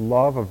 this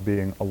love of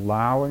being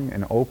allowing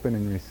and open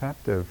and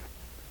receptive,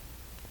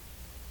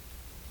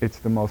 it's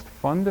the most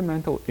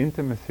fundamental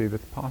intimacy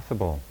that's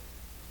possible,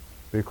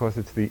 because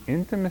it's the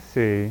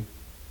intimacy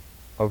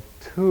of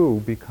two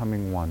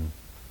becoming one.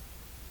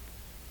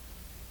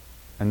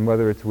 And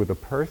whether it's with a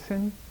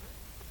person,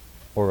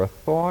 or a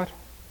thought,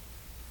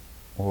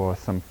 or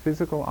some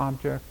physical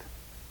object,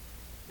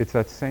 it's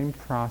that same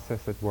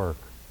process at work.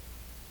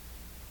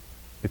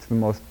 It's the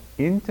most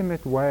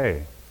intimate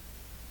way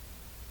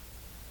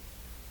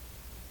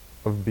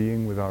of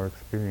being with our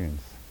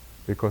experience,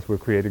 because we're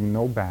creating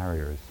no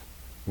barriers.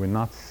 We're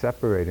not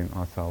separating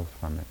ourselves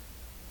from it.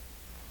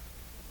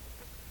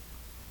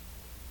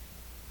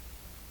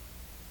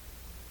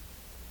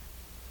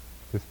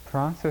 This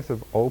process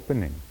of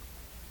opening,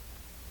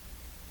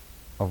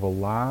 of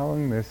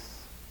allowing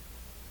this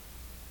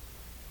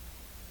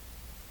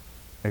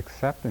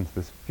acceptance,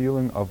 this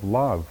feeling of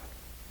love,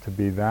 to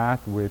be that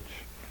which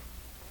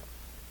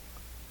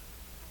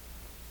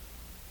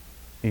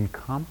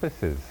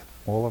encompasses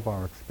all of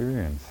our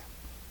experience,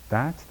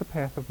 that's the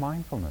path of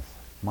mindfulness.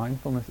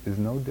 Mindfulness is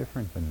no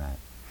different than that.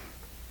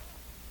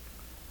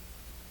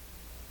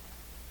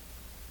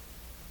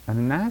 And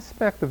an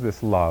aspect of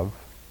this love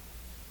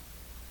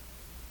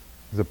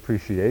is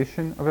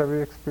appreciation of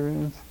every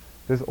experience.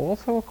 There's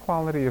also a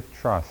quality of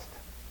trust,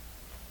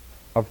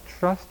 of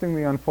trusting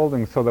the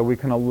unfolding so that we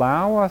can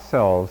allow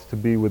ourselves to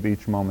be with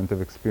each moment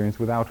of experience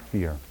without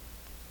fear.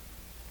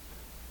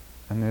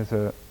 And there's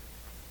a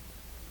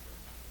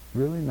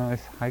really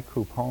nice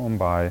haiku poem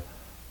by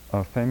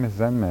a famous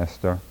Zen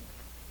master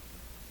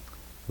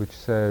which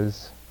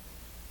says,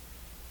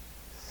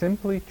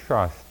 "Simply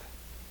trust.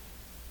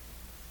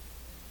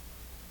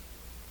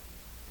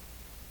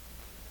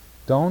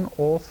 Don't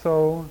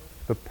also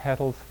the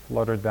petals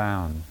flutter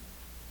down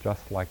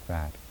just like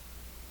that."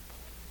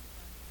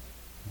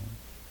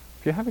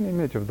 If you have an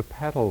image of the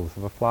petals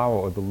of a flower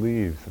or the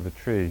leaves of a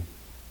tree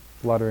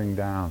fluttering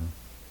down,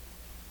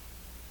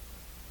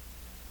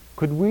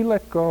 could we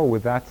let go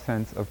with that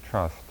sense of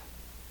trust?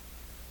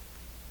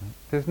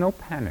 There's no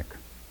panic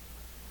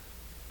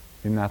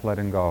in that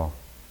letting go.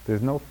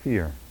 There's no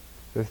fear.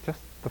 There's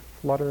just the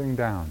fluttering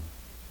down.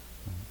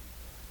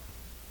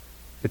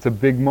 It's a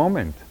big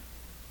moment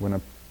when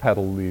a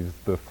petal leaves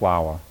the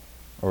flower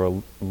or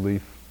a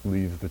leaf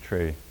leaves the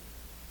tree.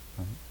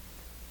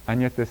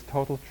 And yet there's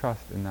total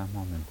trust in that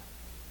moment.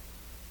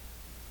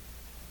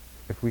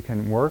 If we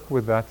can work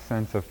with that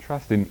sense of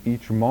trust in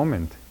each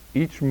moment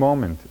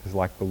is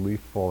like the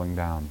leaf falling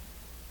down.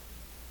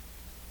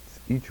 It's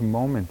each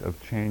moment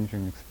of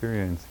changing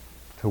experience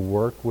to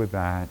work with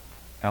that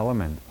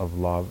element of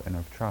love and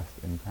of trust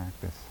in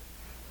practice.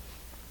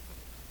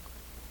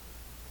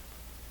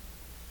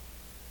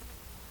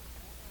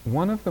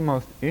 One of the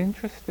most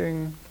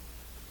interesting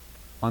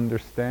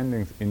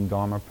understandings in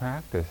Dharma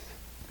practice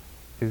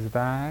is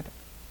that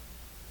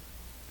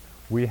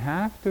we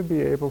have to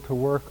be able to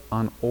work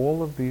on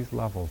all of these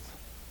levels.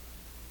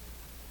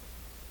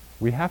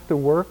 We have to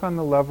work on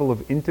the level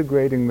of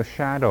integrating the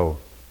shadow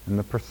and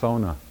the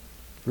persona,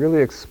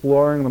 really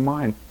exploring the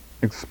mind,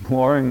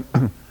 exploring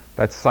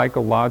that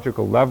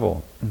psychological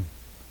level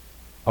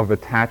of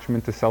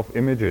attachment to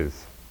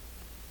self-images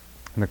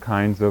and the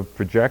kinds of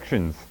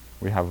projections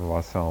we have of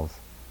ourselves,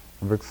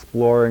 of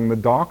exploring the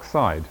dark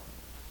side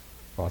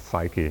of our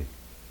psyche,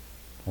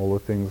 all the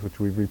things which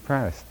we've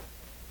repressed.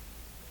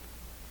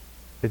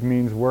 It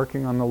means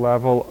working on the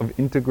level of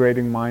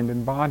integrating mind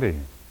and body.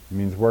 It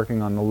means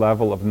working on the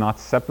level of not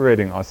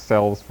separating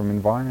ourselves from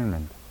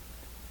environment.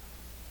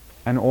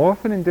 And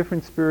often in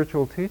different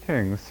spiritual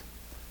teachings,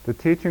 the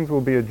teachings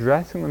will be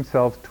addressing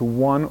themselves to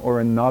one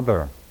or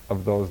another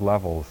of those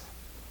levels.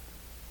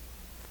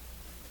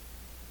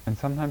 And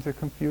sometimes it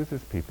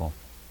confuses people.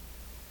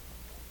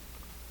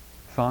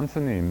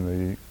 Sansanim,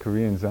 the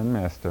Korean Zen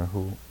master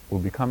who will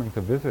be coming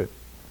to visit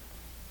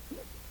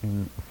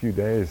in a few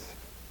days,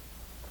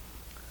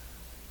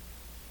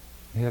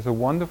 he has a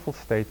wonderful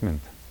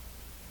statement.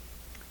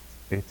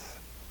 It's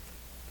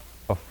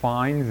a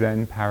fine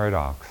Zen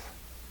paradox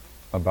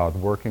about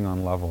working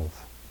on levels.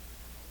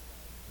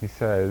 He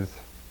says,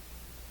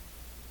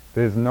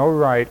 there's no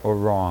right or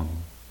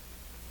wrong,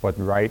 but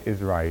right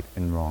is right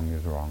and wrong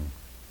is wrong.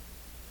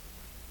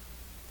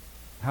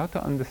 How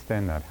to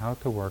understand that? How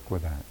to work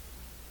with that?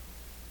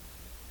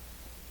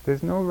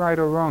 There's no right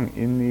or wrong.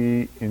 In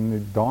the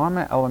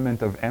Dharma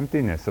element of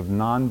emptiness, of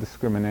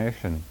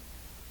non-discrimination,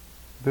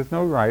 there's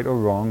no right or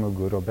wrong or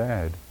good or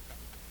bad.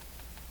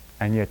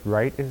 And yet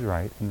right is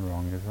right and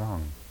wrong is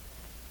wrong.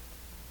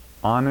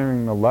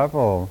 Honoring the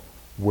level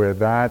where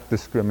that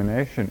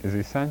discrimination is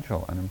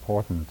essential and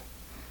important.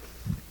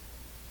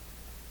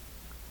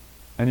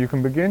 And you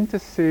can begin to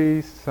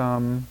see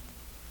some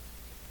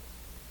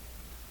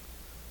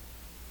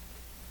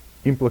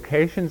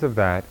implications of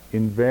that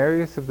in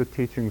various of the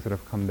teachings that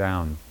have come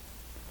down.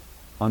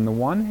 On the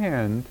one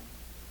hand,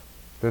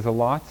 There's a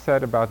lot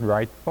said about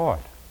right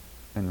thought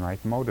and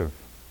right motive.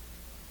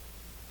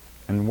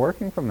 And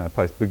working from that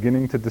place,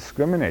 beginning to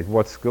discriminate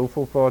what's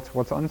skillful thoughts,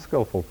 what's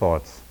unskillful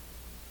thoughts.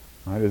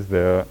 Right? Is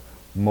there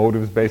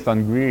motives based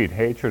on greed,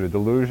 hatred, or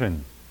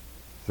delusion?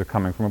 Is it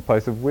coming from a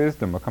place of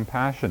wisdom or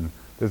compassion?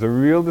 There's a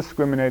real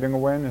discriminating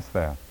awareness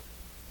there.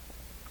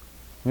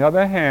 On the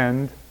other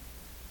hand,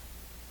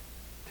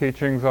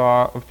 teachings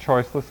are of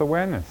choiceless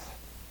awareness,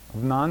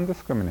 of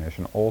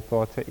non-discrimination. All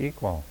thoughts are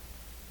equal.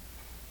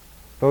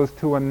 Those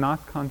two are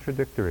not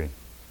contradictory.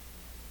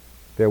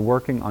 They're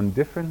working on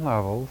different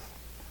levels,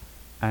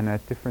 and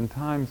at different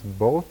times,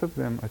 both of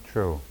them are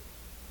true.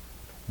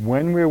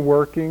 When we're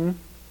working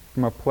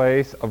from a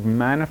place of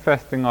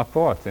manifesting our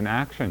thoughts in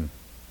action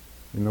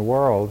in the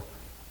world,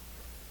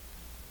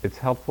 it's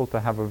helpful to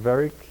have a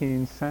very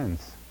keen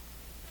sense,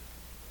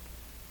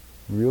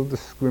 real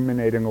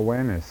discriminating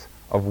awareness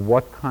of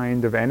what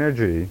kind of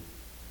energy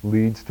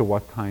leads to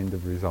what kind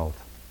of result.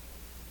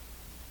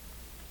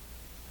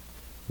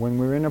 When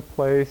we're in a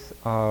place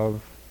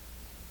of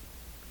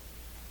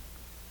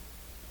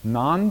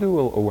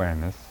non-dual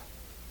awareness,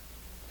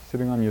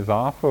 sitting on your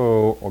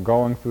zafu or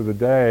going through the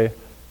day,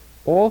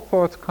 all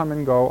thoughts come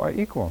and go are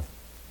equal.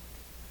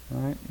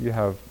 Right? You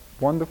have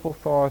wonderful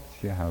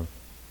thoughts, you have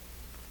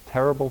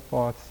terrible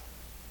thoughts,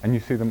 and you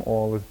see them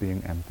all as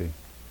being empty.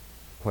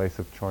 Place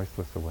of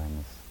choiceless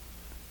awareness.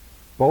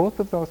 Both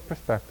of those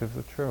perspectives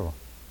are true.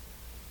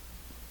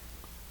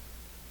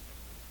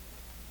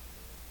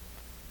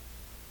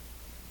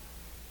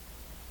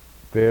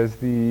 There's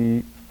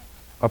the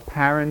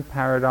apparent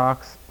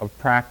paradox of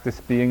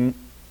practice being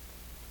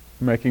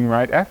making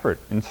right effort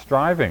and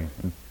striving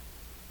and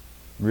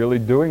really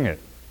doing it,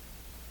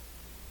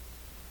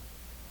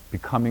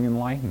 becoming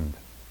enlightened.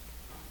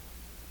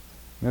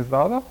 There's the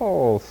other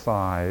whole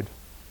side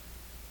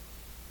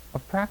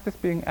of practice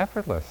being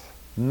effortless,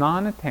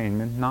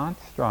 non-attainment, not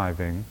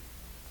striving.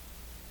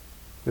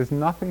 There's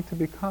nothing to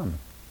become,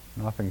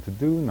 nothing to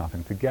do,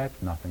 nothing to get,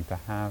 nothing to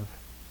have.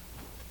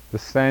 The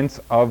sense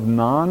of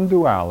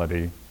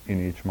non-duality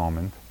in each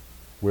moment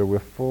where we're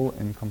full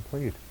and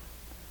complete.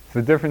 It's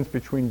the difference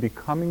between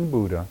becoming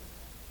Buddha,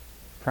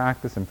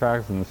 practice and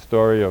the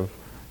story of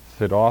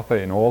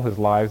Siddhartha in all his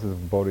lives as a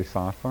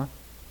bodhisattva,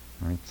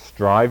 right,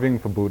 striving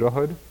for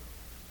Buddhahood,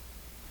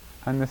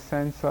 and the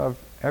sense of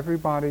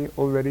everybody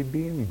already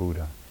being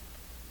Buddha.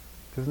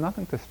 There's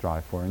nothing to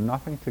strive for and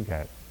nothing to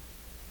get.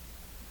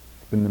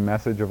 It's been the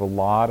message of a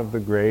lot of the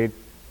great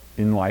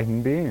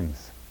enlightened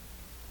beings,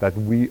 that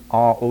we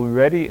are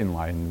already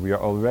enlightened, we are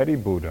already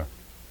Buddha.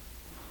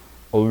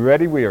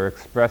 Already we are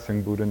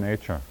expressing Buddha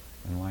nature,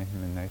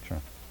 enlightenment nature.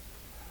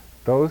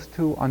 Those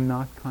two are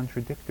not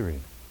contradictory.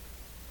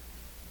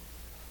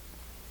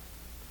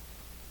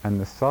 And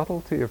the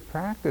subtlety of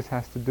practice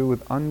has to do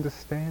with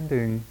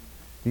understanding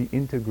the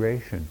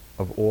integration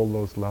of all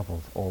those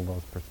levels, all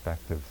those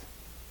perspectives.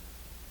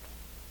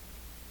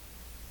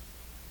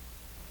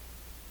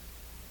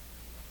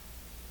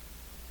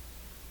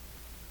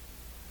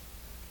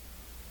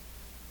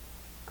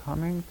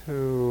 Coming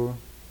to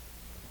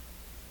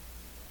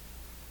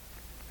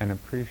an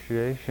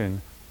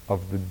appreciation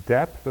of the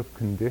depth of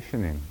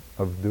conditioning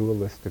of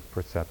dualistic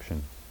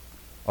perception,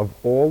 of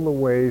all the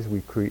ways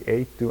we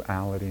create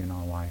duality in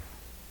our life.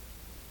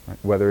 Right?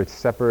 Whether it's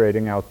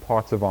separating out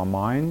parts of our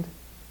mind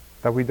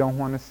that we don't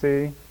want to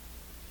see,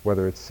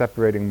 whether it's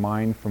separating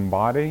mind from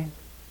body,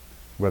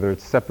 whether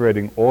it's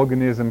separating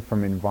organism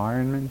from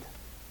environment,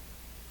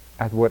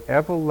 at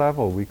whatever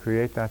level we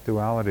create that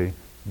duality,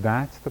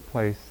 that's the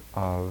place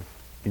of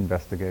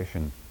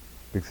investigation.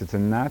 Because it's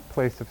in that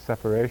place of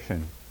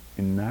separation,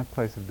 in that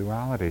place of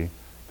duality,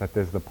 that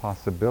there's the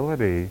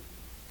possibility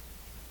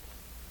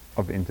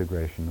of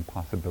integration, the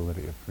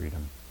possibility of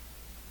freedom.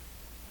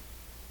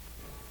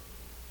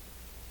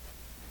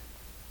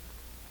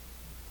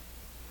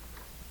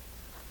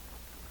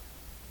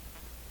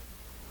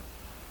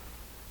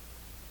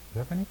 Do you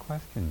have any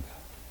questions?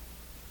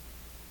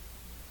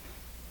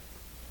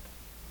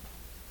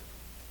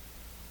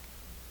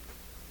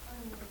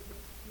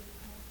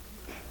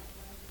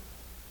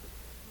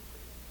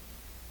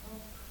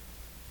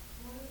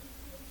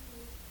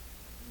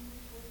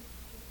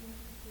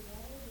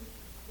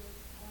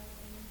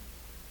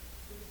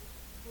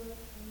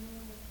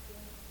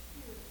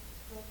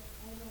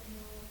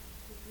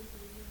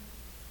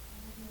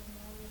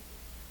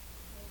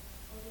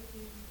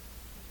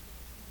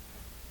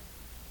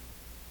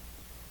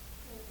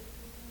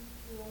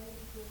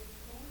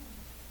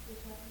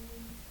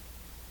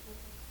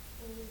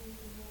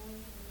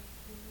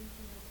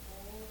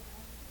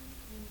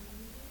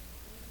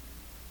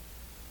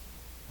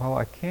 Well,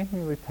 I can't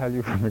really tell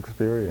you from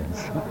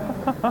experience,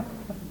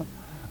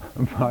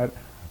 but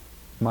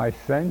my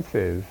sense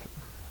is,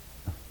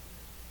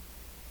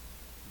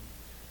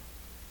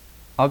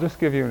 I'll just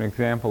give you an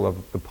example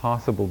of the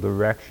possible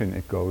direction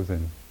it goes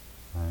in,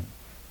 right?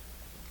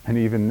 And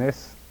even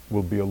this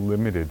will be a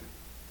limited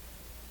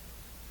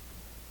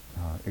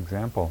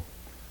example.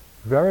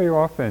 Very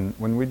often,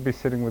 when we'd be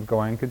sitting with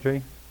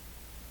Goenkaji,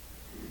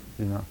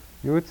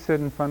 you would sit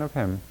in front of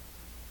him,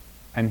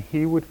 and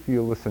he would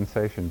feel the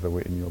sensations that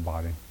were in your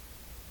body.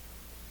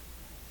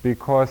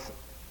 Because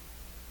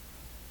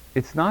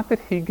it's not that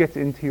he gets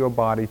into your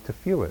body to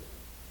feel it.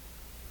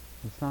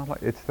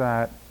 It's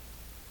that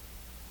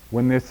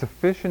when there's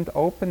sufficient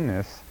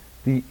openness,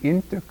 the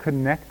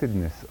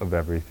interconnectedness of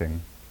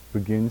everything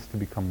begins to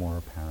become more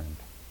apparent.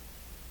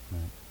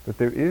 Right? That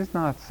there is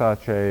not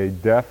such a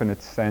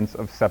definite sense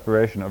of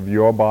separation of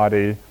your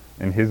body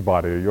and his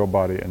body, or your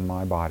body and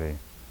my body.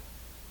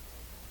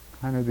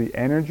 Kind of the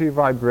energy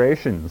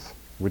vibrations,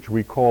 which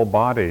we call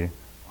body,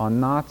 are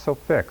not so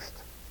fixed.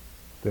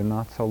 They're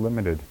not so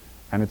limited.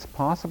 And it's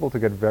possible to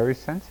get very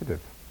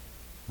sensitive,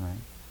 right?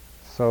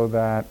 So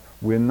that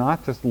we're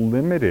not just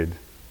limited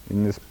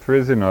in this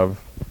prison of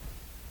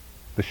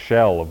the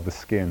shell of the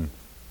skin,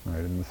 right,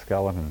 in the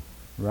skeleton.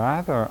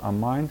 Rather, our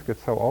minds get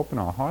so open,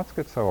 our hearts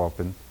get so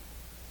open,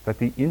 that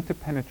the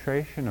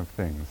interpenetration of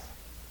things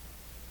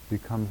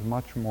becomes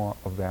much more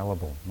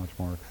available, much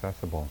more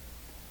accessible.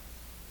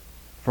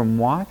 From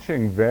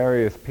watching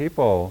various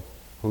people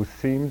who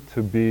seem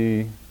to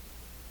be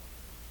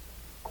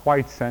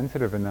quite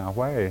sensitive in that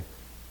way,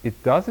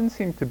 it doesn't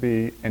seem to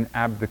be an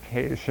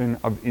abdication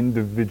of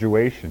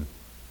individuation,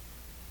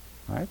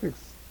 right?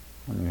 Because,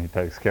 he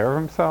takes care of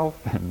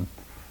himself, and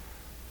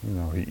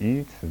he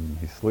eats and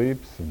he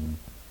sleeps and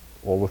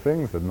all the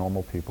things that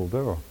normal people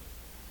do.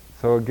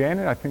 So again,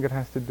 I think it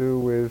has to do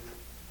with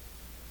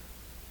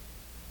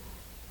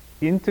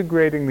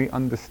integrating the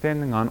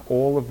understanding on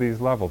all of these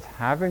levels,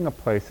 having a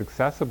place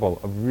accessible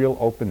of real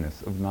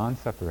openness, of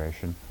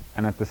non-separation,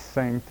 and at the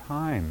same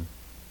time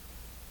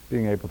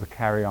being able to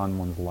carry on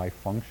one's life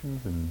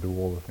functions and do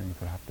all the things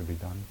that have to be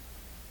done.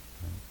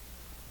 Right?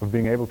 Of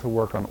being able to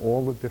work on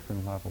all the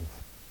different levels.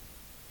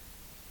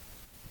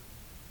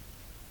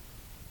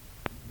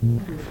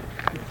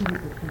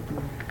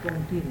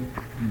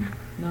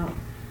 Now,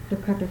 the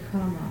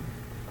katakama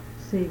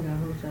sega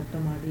hosa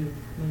tamadi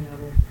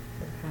mayabo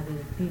kade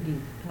didi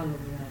thalo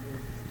mayabo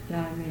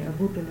la me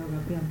abutalo ga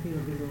pyan piro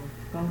bilo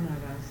kauna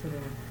ga so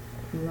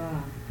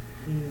duwa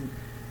di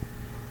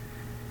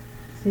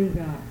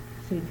sega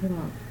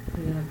seithema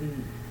di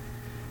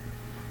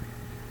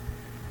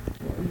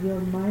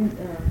your mind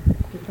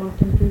the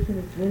concentration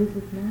is very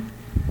good now,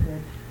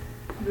 that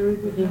very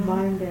good the now.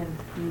 Mind and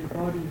the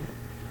body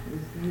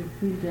is, you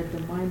feel that the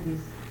mind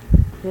is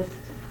just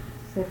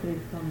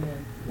separate from the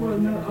well,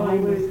 not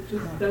always,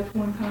 just that's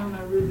one time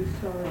I really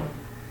saw it.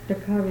 The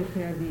carry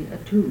the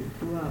two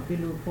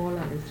below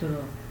Paula is sort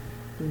of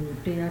to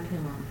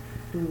Teatema,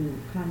 to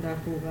Kanda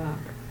Koga,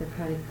 the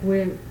carry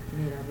Kwe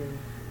Nirabe,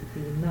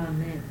 the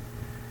Nane,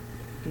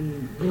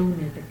 the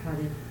Yone, the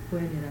carry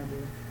Kwe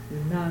Nirabe, the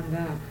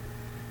Nanga,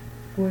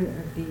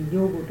 the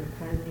Yogo, the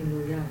carry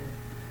Niloya,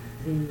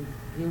 the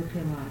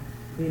Yotema,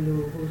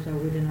 below Hosa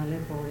within a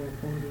lepo,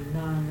 the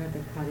Nanga,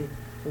 the carry.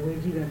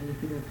 Ojiga ni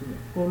piro tu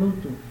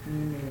kolontu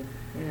ni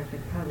era te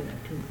kare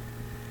atu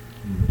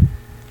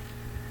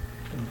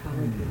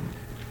kare tu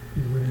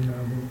iwena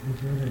bo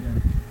bozore da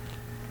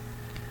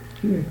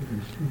kiye ku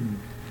shi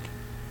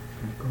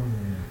ka ko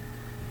ya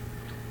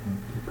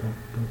tuka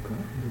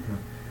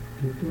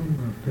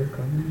tutunga pe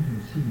ka ni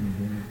shi ni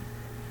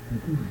de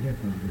tu ya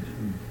pa de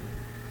shi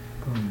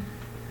come.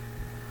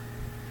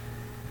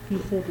 He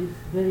said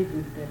it's very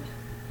good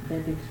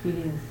that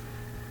experience,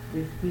 the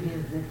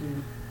experience that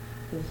you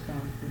just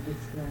to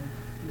describe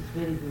is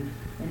very good.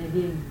 And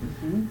again, you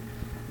see,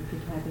 if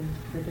it happens,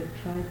 better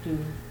try to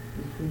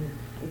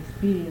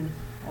experience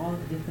all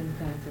different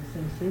kinds of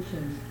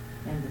sensations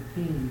and the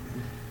feelings.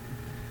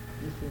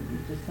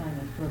 It's a sign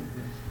of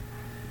progress.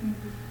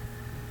 Mm-hmm.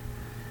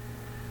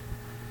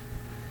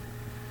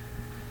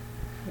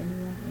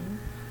 Anyone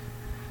else?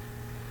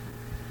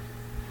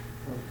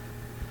 Well,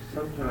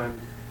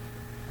 sometimes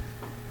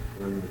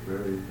when in a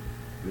very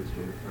good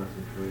state of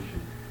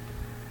concentration,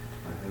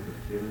 I have a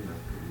feeling I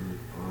could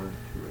move on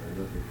to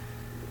another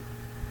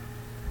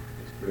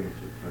experience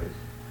or place.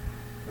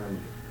 I'm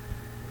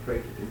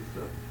afraid to do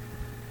so.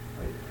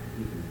 I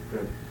even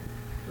regret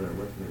that I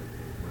wasn't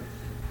meditating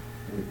once.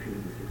 I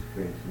repeated this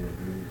experience in a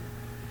dream.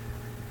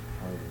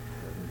 I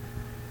haven't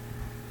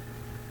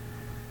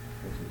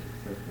had some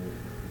success in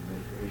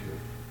meditation.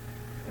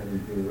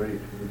 Haven't been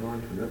ready to move on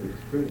to another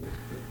experience,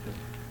 but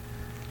just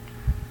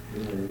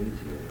being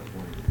uneasy and not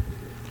wanting to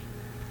do it.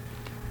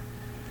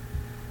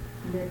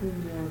 That in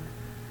your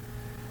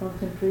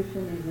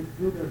concentration, is it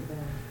good or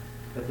bad?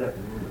 At that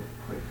moment,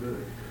 quite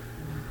good.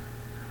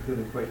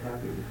 Feeling quite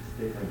happy with the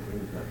state I'm in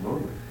at that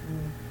moment.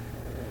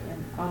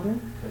 And other?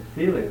 That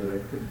feeling that I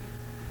could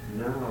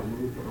now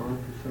move on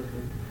to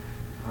something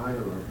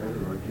higher or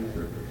better or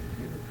deeper, but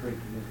afraid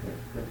to make that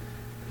step.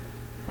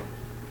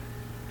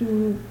 To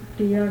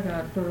Tiaga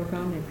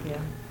Torokane Pia,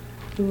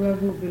 to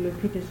Agu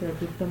Bilopitisa,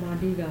 to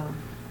Tamadiga,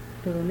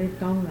 to Lake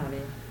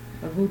Kaunare,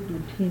 a good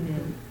to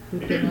Tine. To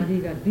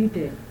Tamadiga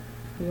dite,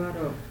 to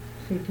Aro,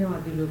 Sitema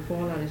di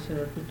Lupola,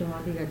 to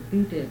Tamadiga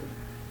dite,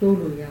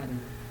 Dolo Yari.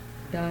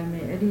 Dime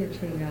Eddie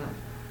Chenga,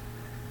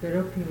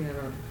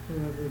 Veropimero, who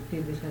would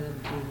take the Salam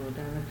Tivo,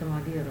 Dime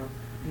Tamadiro,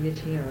 the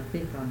Chenga,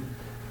 Picon.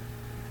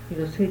 ပြီး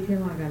တော့စိတ်ထဲ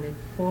မှာကလည်း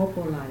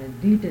ပေါ်လာတယ်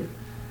ဒီတဲ့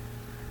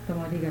တ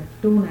မာတိက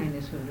တိုးနိုင်တ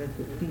ယ်ဆိုတော့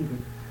သူသိတ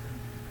ယ်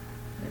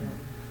အဲ့ဒါ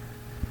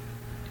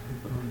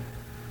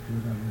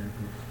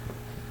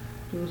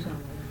ကျိုးဆောင်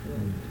တယ်ဆို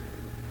တော့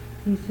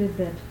he said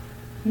that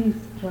please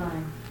try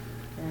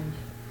and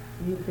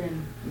you can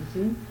you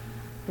see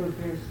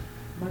progress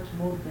much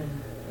more than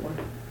what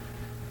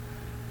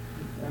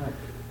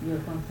your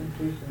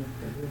concentration is.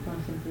 Your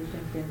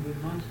concentration can be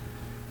much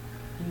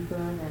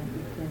deeper and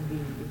it can be,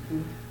 you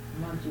see,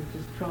 much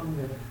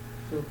stronger.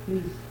 So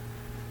please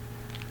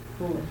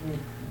go ahead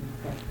and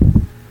practice.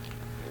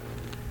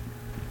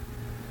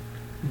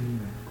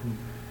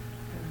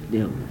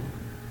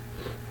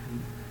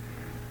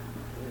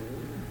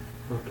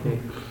 Okay,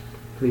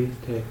 please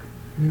take.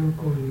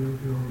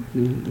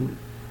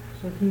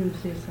 So he will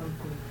say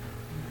something.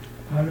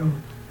 Hello.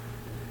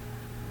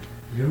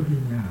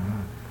 Yoginya.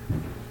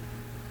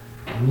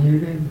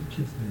 Miren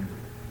Chisna.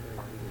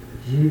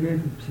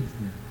 Jiren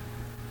Chisna.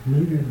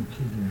 Miren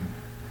Chisna.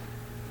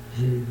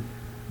 Ji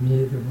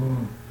Midabo.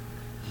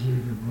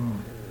 Jidabo.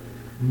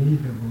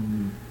 Midabo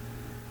mi.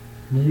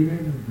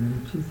 Miren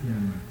Chisna.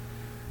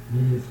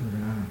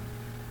 Misura.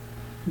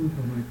 Tu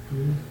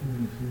Pamati,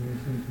 tu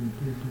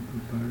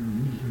Paru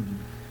Mishodi.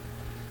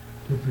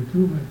 Tu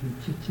Petuma to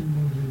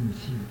Chichimoji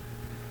Mishi.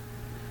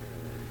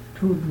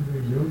 Told the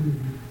yogi,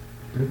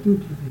 Petu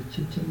to the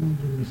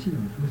Chichimoji Mishi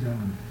of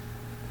Tuzan.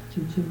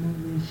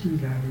 Chichimoji Mishi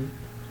Rai,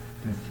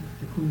 the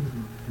 60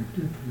 the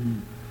 50,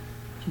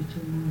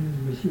 Chichimoji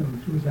Mishi of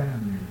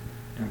Tuzan,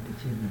 Dr.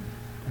 Children,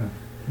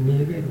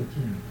 Nigel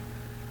Jim.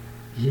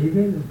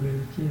 Jigel of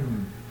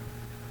Belgium,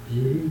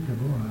 Jay the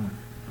Boa,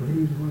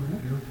 Breed Water,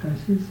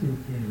 Rotasisi,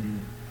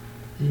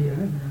 Jia,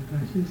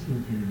 Rotasisi,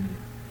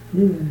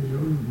 even the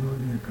old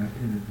modern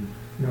capacity,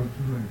 not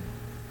right.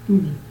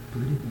 Tutti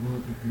breed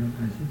water,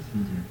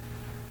 Rotasisi,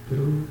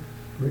 through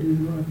breed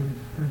water,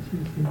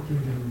 Rotasisi,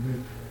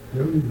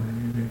 Yogi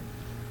Man,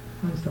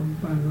 and some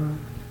power,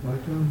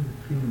 water,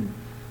 film,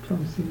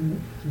 Chomsing,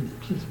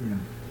 Chisra,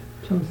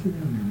 Chomsing,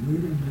 and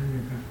William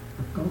America,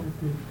 a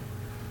couple,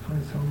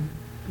 and some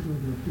through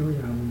the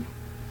Pyoyao.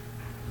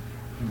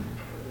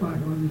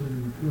 Part on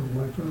the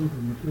water of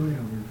the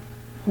Pyoyao,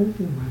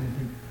 hoping my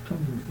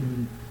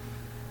Chomsing.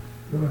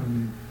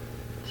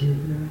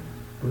 Jina,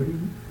 Buri,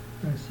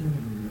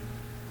 Tashin,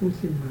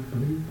 Pusima,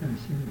 Buri,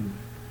 Tashin,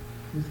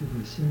 Pusi,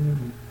 Shin,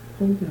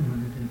 hold them on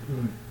the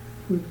floor.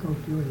 We go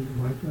to it,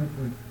 what was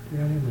the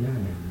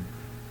Yaman.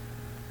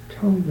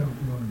 Told of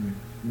Lord,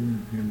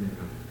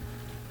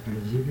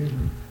 as you get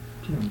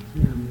Pian,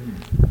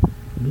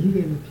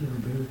 Megan Pian,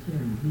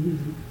 Belgian,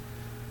 Measy,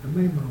 a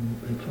memo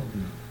of petrol.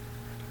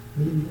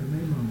 Meaning a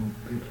memo of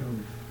petrol.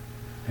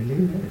 A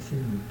lena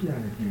sin,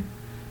 Pian,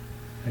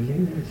 a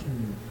lena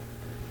sin.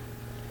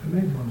 A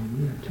memo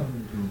near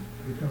Toledo,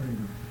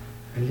 Victoria,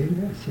 a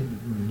lena sin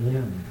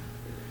near me.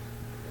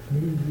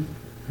 Maybe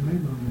a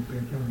memo of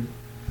Victoria,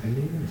 a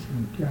lena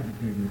sin Piana,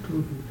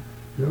 Toby,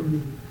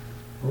 Yogi,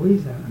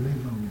 Oisa, a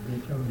memo of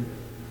Victoria,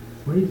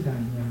 Oisa,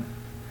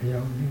 a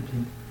young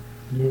native,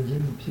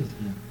 Yajim of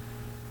Sicily,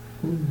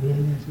 who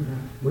made us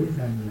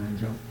Oisa,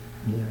 Job,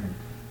 near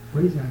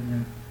Oisa,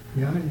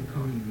 Yali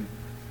calling it.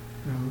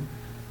 Now,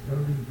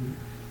 Yogi,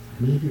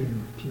 medium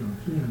of pure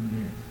here and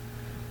there.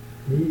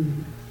 Maybe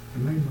a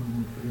memo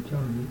of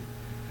Victoria,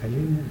 a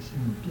lena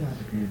sin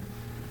Piana,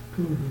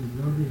 Toby,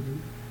 Yogi,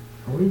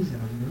 Oisa,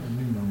 a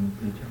memo of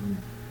Victoria,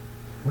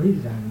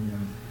 Oisa,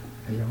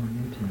 a young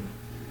native,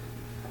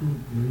 who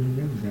made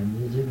us a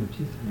medium of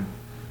Sicily.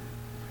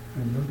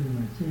 And Yogi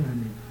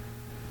Machiani,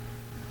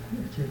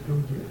 a check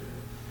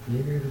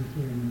Jigger the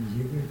chairman,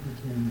 Jigger the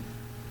chairman,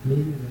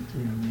 Migger the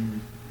chairman,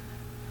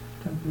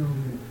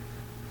 Taproman,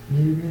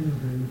 Migger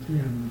the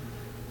chairman,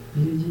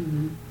 Migi,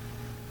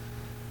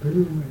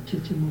 Peruma,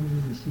 Chichimoni,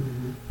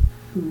 Mississippi,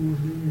 who will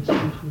be a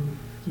social,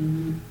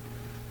 Jimmy,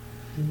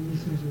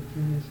 social,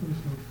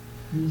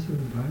 Miso,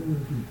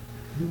 Biology,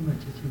 Luma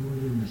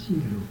Chichimoni,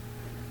 Mississippi,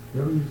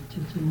 Yogi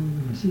Chichimoni,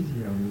 Mississippi,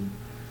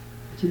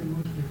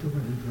 Chichimoni, took a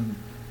different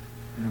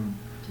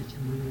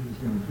Chichimoni,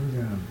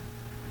 Mississippi,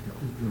 the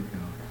Kuku.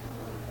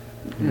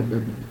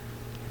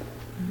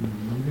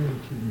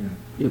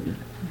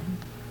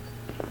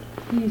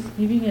 He is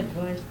giving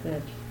advice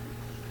that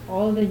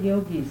all the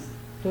yogis,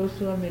 those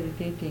who are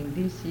meditating,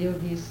 these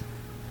yogis,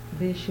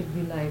 they should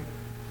be like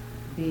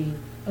the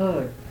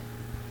earth.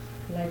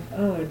 Like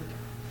earth,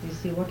 you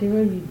see,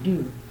 whatever you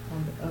do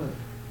on the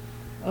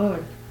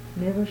earth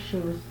never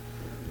shows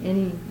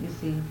any, you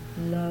see,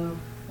 love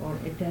or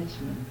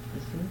attachment,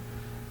 you see.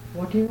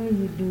 Whatever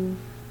you do,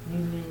 you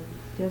may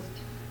just,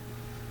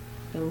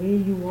 the way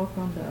you walk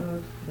on the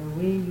earth, the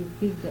way you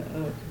pick the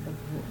earth,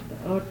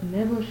 the earth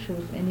never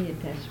shows any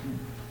attachment.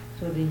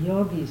 So the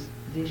yogis,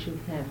 they should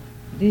have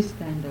this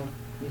kind of,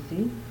 you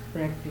see,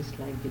 practice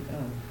like the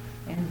earth.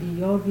 And the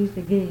yogis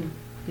again,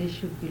 they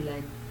should be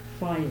like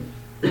fire.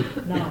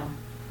 Now,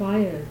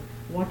 fire,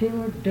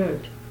 whatever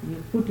dirt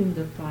you put in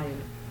the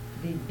fire,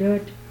 the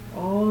dirt,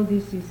 all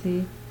this you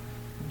see,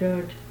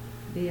 dirt,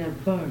 they are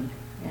burned.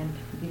 And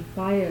the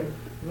fire,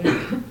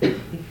 when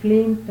the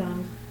flame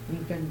comes,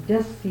 we can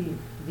just see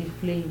the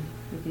flame,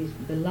 it is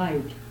the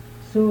light.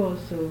 So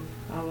also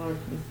our,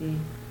 you see,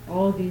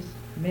 all this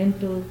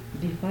mental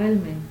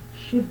defilement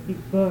should be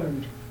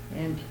burned,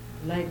 and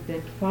like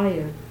that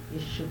fire,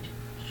 it should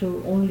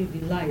show only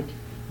the light,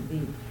 the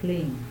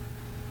flame.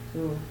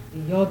 So the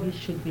yogis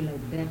should be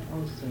like that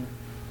also.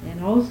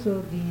 And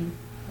also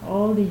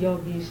all the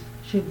yogis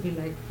should be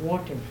like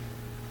water,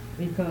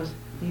 because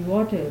the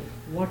water,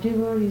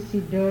 whatever you see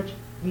dirt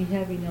we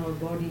have in our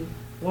body,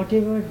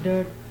 whatever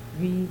dirt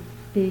we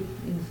take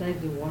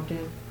inside the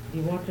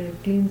water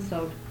cleans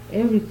out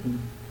everything.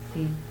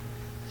 See,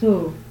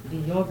 so the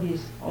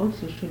yogis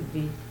also should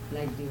be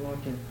like the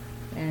water,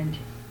 and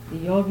the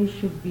yogis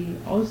should be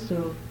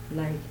also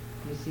like,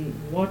 you see,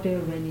 water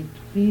when it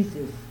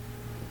freezes.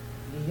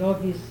 The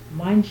yogi's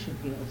mind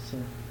should be also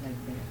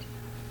like that.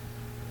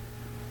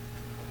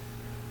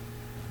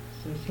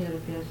 So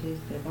Sharapya says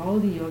that all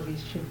the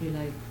yogis should be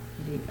like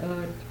the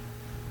earth,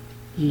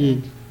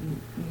 Ye,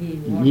 ye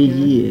water,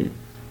 ye,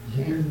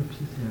 얘는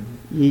비슷해요.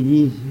 ye,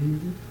 ye,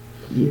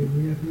 얘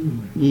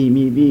얘는 ye,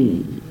 me,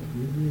 be.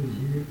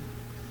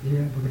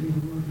 얘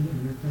버리고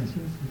그냥 다시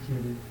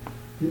시절에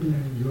그냥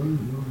요는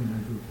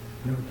요는아도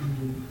여기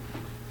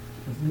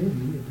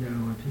선생님이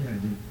대화와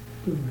피하지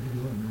또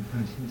버리고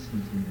다시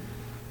시절에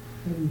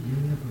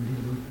얘는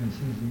버리고 다시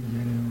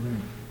시절에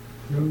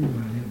여기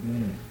말에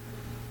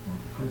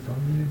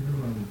성민의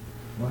누구하고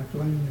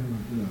와줘하냐고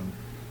그러고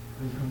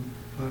항상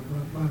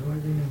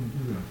봐줘하냐고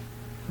그러고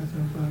항상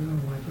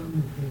와줘하면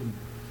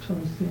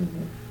처음에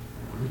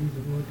우리도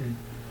못해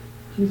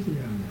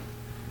시시하면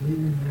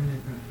내는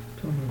내가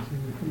처음에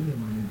크게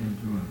많이 된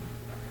좋아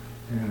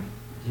내가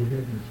집에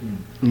대신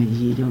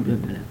Ye, don't be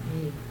better.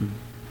 ye.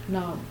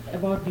 Now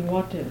about the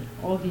water,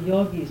 all the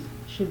yogis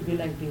should be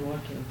like the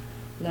water.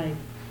 Like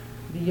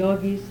the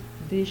yogis,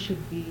 they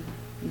should be,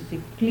 you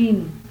see,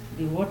 clean.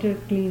 The water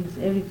cleans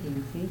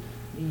everything, see.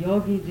 The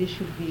yogi, they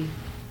should be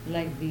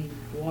like the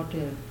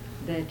water,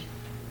 that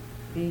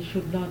they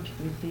should not,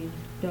 you see,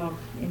 talk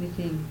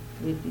anything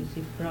with, you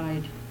see,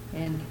 pride,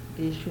 and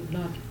they should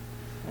not,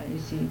 you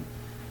see,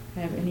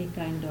 have any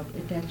kind of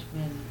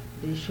attachment.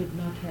 They should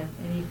not have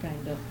any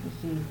kind of, you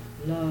see,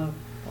 love,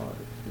 or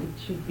it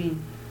should be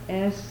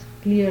as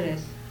clear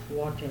as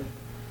water,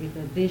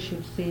 because they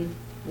should say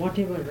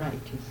whatever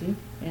right, you see,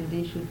 and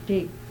they should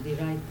take the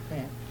right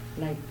path,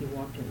 like the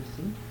water, you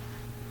see.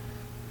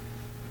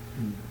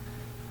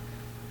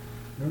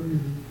 여기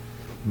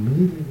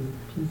미래를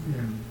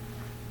피시하는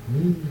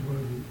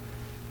미래를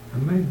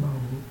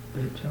아마이마고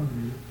배차를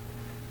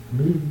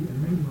미래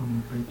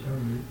아마이마고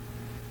배차를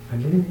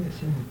알레네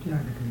생을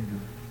피하게 되는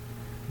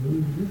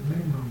미래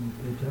아마이마고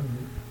배차를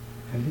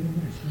알레네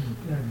생을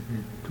피하게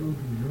되는 또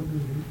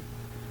여기를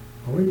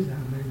어디서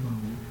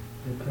아마이마고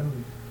배차를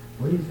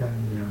어디서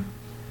하냐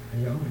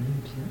영원히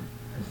피하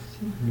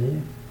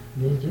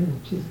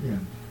내제는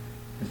피시하는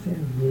생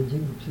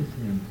내제는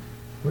피시하는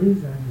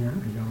어디서 하냐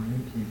영원히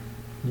피하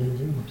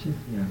내제는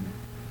피시하는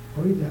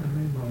어디서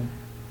아마이마고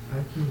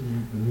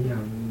아침에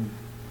미하고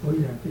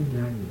어디서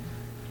빼냐니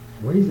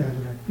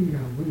어디서나 띠가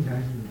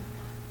어디서니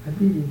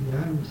아띠이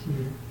미하고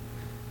시에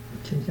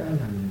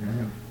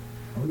천사라는가요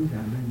어디서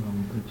아마이마고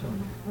그쵸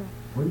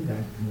어디서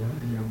미하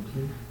영피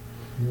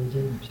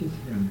내제는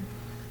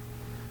피시하는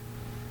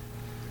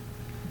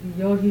The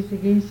yogis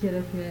against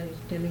Sharapya is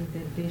telling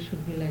that they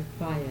should be like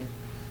fire.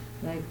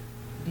 Like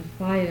the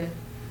fire,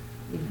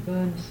 it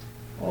burns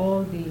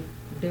all the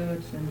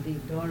dirts and the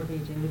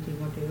garbage, everything,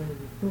 whatever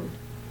we put.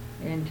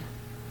 And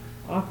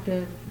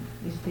after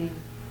you see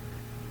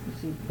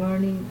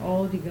burning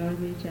all the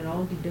garbage and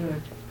all the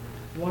dirt,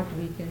 what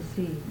we can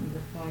see in the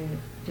fire,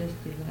 just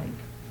the light.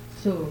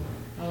 So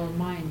our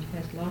mind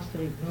has lost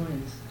their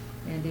ignorance,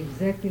 and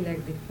exactly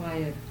like the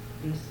fire,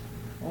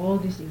 all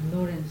this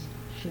ignorance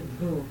should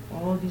go,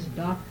 all this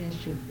darkness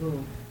should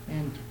go,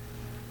 and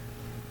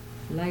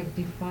like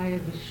the fire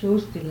which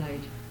shows the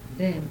light,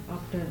 then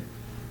after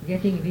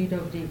getting rid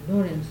of the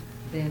ignorance,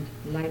 then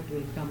light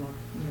will come up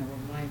in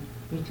our mind,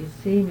 which is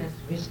same as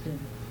wisdom,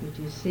 which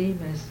is same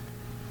as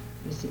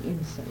is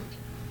insight,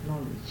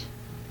 knowledge.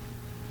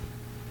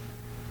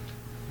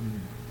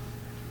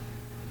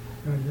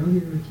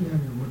 여기를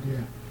지하면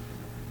어디야?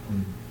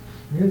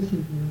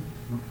 열심히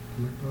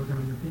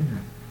도장을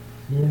피나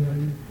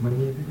얘는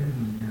만약에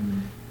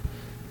되면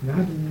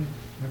나중에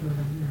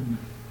나도는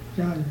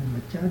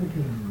짜르면 짜르게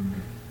하는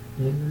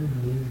게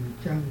얘는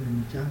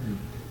짜르면 짜르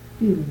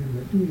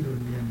띠르면 띠르로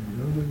되면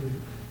여기를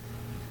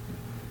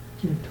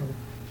진토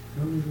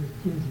여기를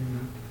진생아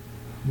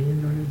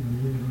민노는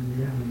민노는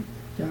되면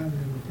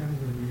짜르면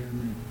짜르로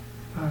되면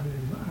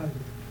아르면 아르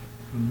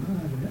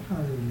아르면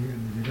아르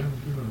되면 이런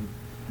식으로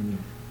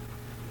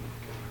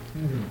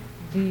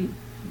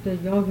The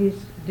yogis,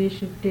 they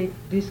should take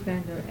this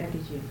kind of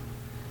attitude.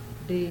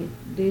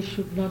 They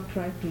should not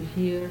try to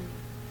hear,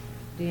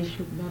 they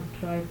should not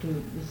try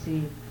to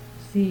see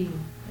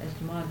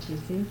as much,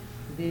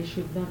 they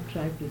should not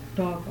try to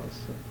talk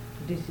also.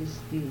 This is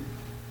the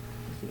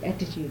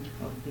attitude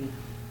of the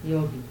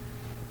yogi.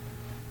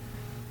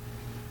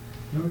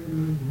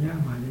 여기는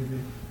냐말이래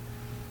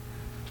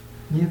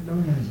ညက်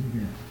300ရှိတ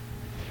ယ်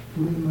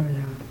ပုရိမာ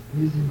ယာ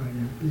မေဇိမာ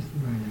ယာပစ္စ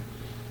ည်းမာယာ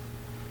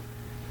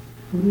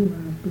ပုရိမာ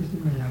ပစ္စ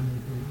ည်းမာယာမြေ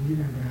ကိုနိ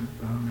ရဒ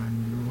ဘာဝနာ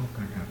နုလောက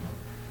တာပေါ့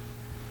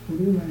ပု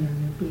ရိမာယာ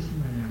နဲ့ပစ္စည်း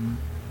မာယာမှာ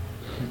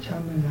အ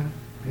ခြားမလား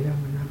ဘယ်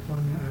မနာ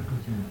ပေါ်နေအထု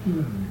ချင်ပြု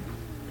ရမယ်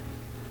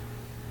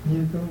ည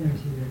က်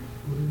300ရှိတယ်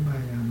ပုရိမာ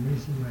ယာမေ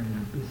ဇိမာယာ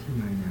ပစ္စည်း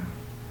မာယာ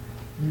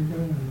ညက်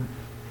300မှာ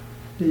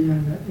တ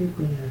ရားနဲ့အိပ်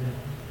ခွင့်ရတယ်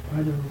ဘာ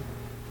ကြောင့်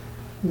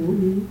ကိုယ်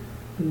ဤ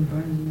သင်္ပ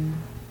န်းကြီး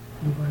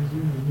ဒီပန်း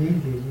ကြီးနဲ့ငြိမ့်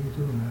စေခြင်း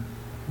ဆိုတာ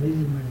မေ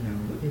ဇိမာယာ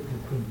ကိုအိပ်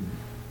ဖို့ခွင့်ပြု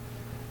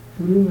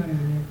ပုရိမာယာ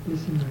နဲ့ပစ္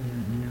စည်းမာယာ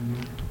နေရာမှာ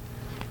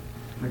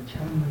အ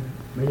ခြားမလား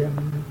ဘယ်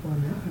မှာပေါ်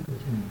နေအထု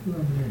ချင်ပြုရ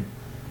မယ်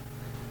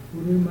ပု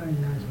ရိမာ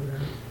ယာဆိုတာ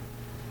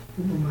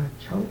ဥပမာ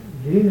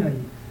4နာ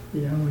ရီတ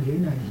ရားကို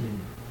4နာရီရှိတ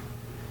ယ်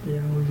တ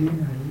ရားကို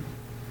4နာရီ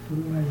ပု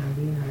ရိမာယာ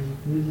4နာရီ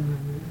မေဇိမာ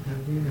ယာ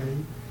4နာရီ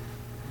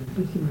ပ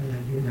စ္စည်းမာယာ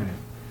4နာရီ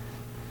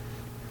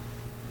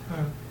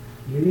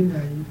4နာ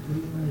ရီပု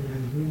ရိမာယာ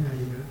4နာ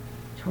ရီက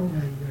6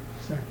နာရီက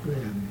စတွေ့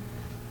ရမယ်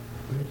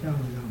ဘယ်ကြောင့်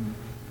လဲအ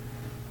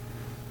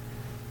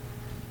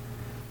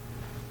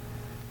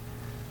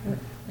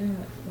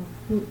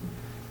ခု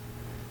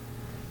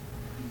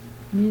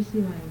မေစီ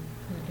မိုင်း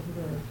တကူ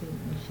တော့ဖြစ်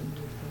နေရှိတ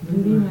ယ်ပု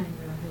ရိမာ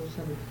ယာဟို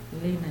စား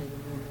4နိုင်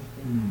လို့ပြော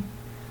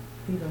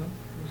ပြီးတော့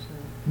ဟို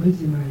စားမေ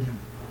ဇိမာယာ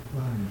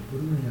ဘာလဲပု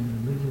ရိမာယာနဲ့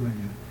မေဇိမာ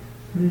ယာ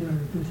မေဇိမာ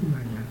ယာပစ္စည်း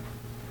မာယာ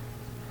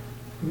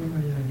ပုရိမာ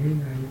ယာ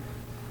4နာရီ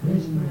မေ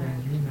ဇိမာယာ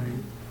4နာရီ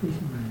ပစ္စ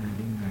ည်းမာယာ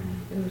4နာရီ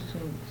အဲ့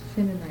ဆို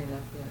7နိုင်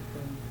လားပြော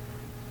တော့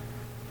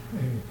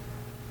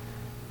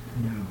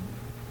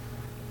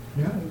ည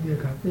အဒီ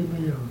ကသိမ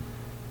ရော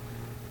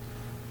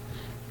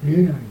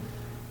4နာရီ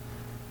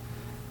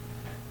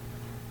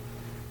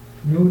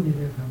ညိုးနေ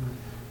တဲ့ခါမှာ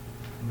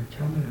မချ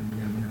မ်းမလားမ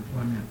ရမလား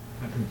ပေါ်နေ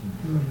အထုချင်း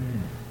ပြုရမယ်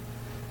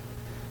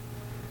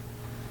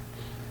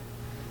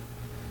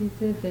He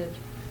said that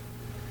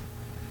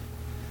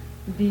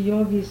the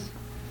yogis,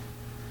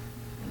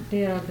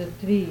 there are the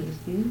three, you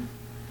see,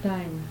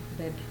 time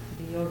that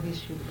the yogis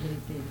should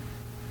meditate.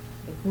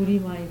 The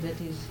Purimai, that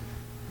is,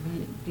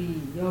 the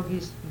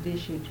yogis, they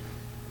should,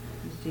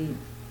 you see,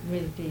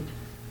 meditate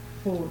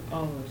 4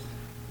 hours.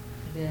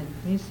 Then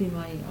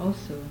Nisimai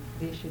also,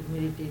 they should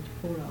meditate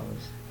 4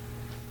 hours.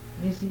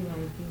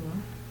 Nisimai,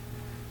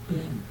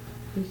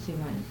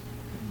 Nisimai.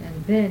 And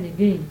then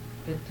again,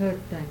 the third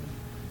time,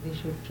 they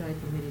should try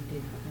to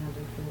meditate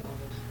another 4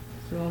 hours.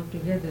 So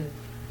altogether,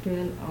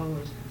 12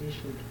 hours they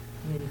should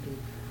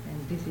meditate. And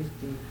this is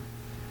the,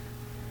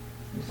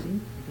 you see,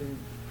 the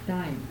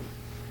time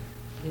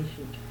they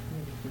should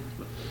meditate.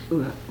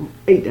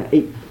 အိတ်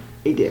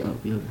တယ်အောင်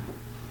ပြောတာ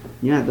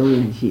ည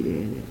300ရှိတ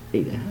ယ်တဲ့အိ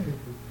တ်တယ်ဒါ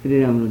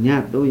ကြောင့်မလို့ည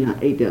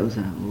300အိတ်တဲ့ဥစ္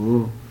စာကို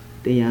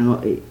တရားတော့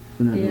အိတ်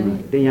ခုနက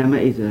တရား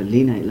မဲ့အိတ်ဆိုတာ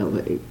4နိုင်လောက်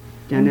ပဲအိတ်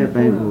ကျန်တဲ့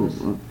ဘိုင်း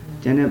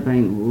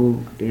ကို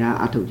တရား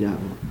အထုတ်ကြ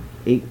ဖို့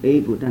အိတ်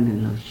ကိုတန်းတယ်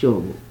လောက်လျှော့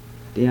ဖို့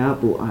တရား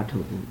ပို့အထု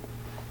တ်ဖို့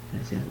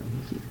ဆရာတော်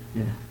ကြီးရှိတ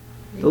ယ်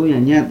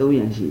300ည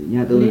300ရှိည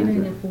300ဆို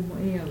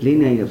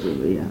4နိုင်တဲ့ပုံ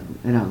မရ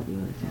အဲ့ဒါကို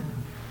ပြောတယ်ဆရာ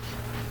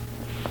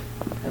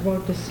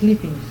About the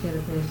sleeping,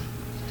 Sarah was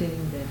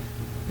saying that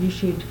you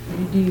should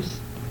reduce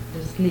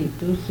the sleep.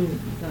 Those who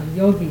are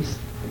yogis,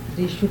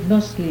 they should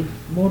not sleep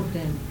more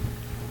than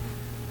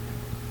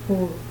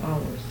 4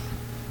 hours.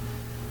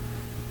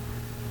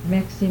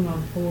 Maximum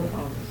 4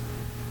 hours.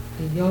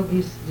 The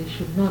yogis, they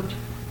should not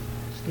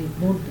sleep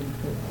more than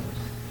 4 hours.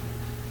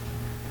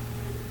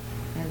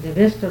 And the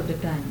rest of the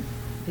time,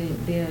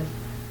 their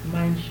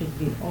mind should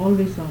be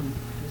always on,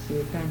 you see,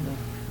 a kind of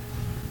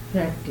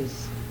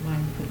practice,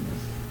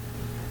 mindfulness.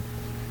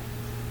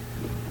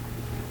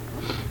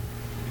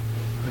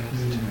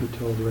 Be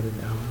told what an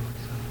hour or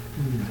so.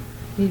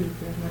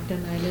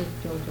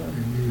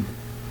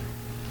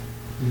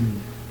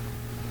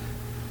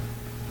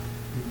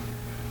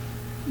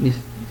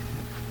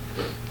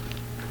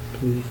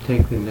 Please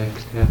take the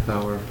next half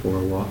hour for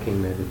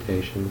walking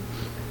meditation,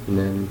 and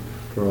then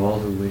for all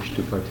who wish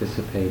to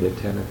participate at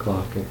 10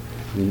 o'clock,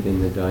 meet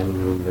in the dining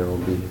room. There will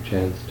be a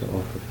chance to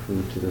offer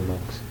food to the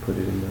monks, put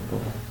it in their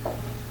bowl.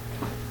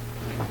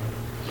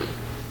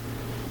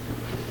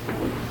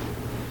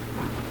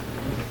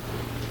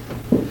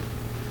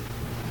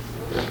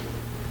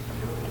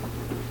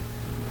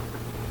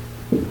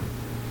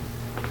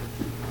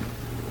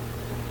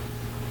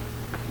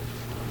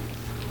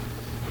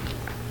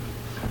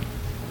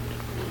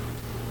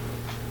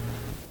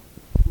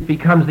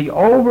 Becomes the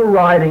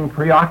overriding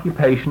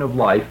preoccupation of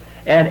life,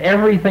 and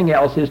everything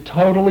else is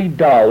totally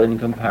dull in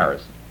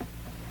comparison.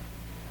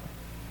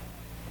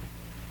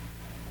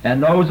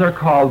 And those are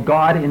called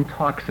God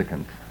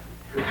intoxicants.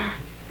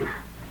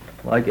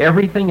 Like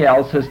everything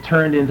else has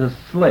turned into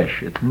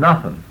slish. It's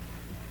nothing.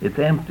 It's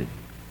empty.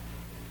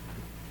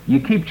 You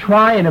keep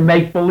trying to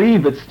make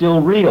believe it's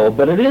still real,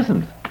 but it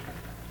isn't.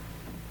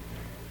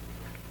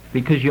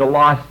 Because you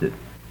lost it.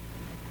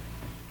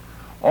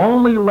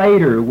 Only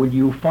later would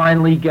you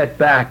finally get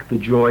back the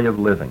joy of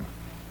living.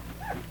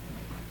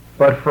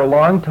 But for a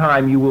long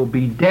time you will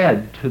be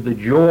dead to the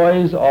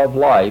joys of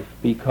life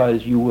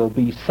because you will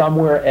be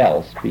somewhere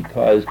else,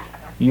 because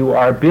you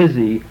are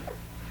busy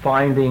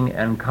finding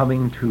and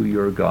coming to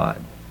your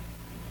God.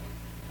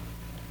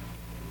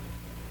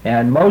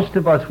 And most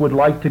of us would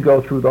like to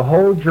go through the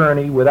whole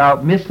journey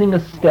without missing a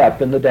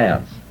step in the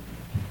dance,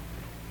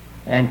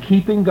 and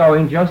keeping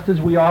going just as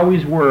we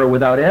always were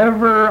without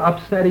ever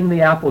upsetting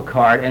the apple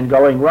cart and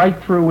going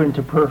right through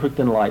into perfect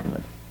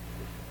enlightenment.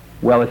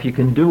 Well, if you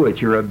can do it,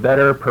 you're a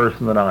better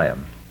person than I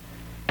am.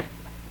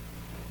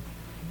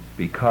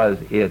 Because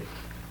it's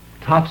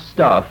tough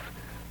stuff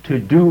to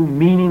do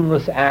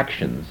meaningless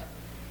actions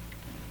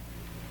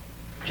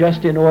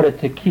just in order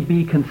to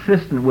be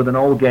consistent with an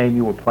old game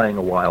you were playing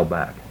a while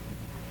back.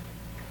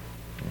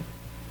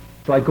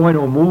 It's like going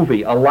to a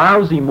movie, a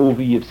lousy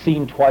movie you've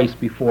seen twice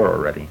before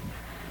already.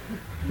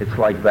 It's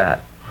like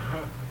that.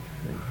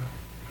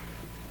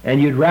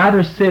 And you'd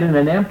rather sit in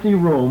an empty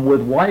room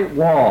with white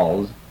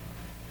walls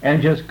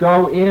and just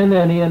go in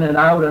and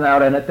out,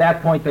 and at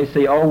that point they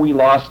say, oh, we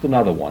lost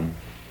another one.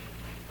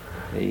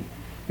 See?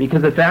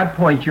 Because at that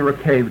point you're a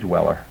cave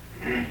dweller.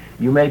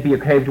 You may be a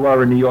cave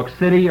dweller in New York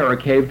City or a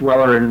cave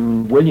dweller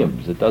in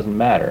Williams, it doesn't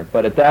matter.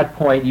 But at that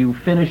point you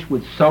finished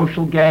with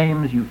social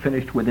games, you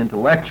finished with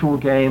intellectual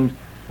games.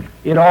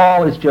 It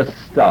all is just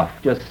stuff.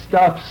 Just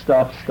stuff.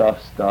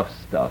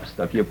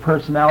 Your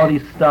personality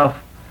stuff.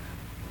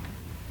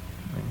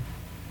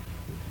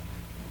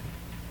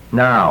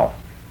 Now,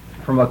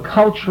 from a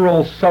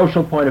cultural,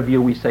 social point of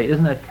view, we say,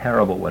 isn't it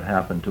terrible what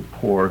happened to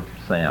poor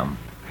Sam?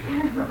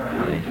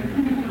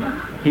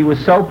 He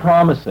was so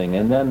promising,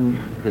 and then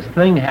this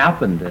thing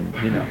happened, and,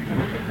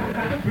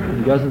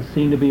 he doesn't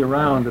seem to be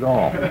around at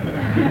all.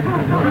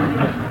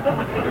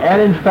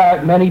 And in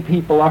fact, many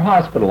people are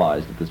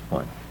hospitalized at this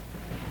point.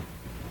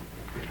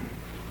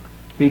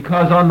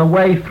 Because on the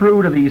way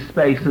through to these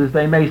spaces,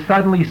 they may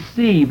suddenly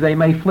see, they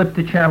may flip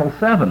to channel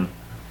 7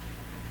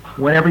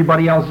 when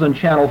everybody else is on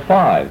channel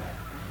 5.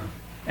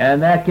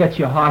 And that gets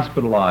you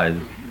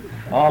hospitalized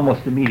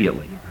almost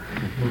immediately.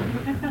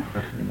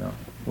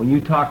 When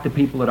you talk to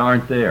people that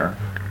aren't there,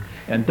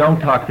 and don't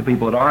talk to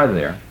people that are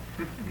there.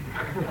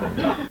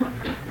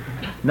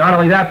 Not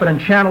only that, but in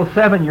channel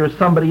 7 you're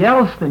somebody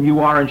else than you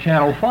are in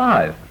channel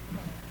 5.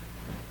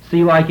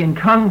 See, like in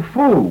Kung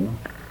Fu,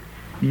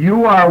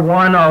 you are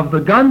one of the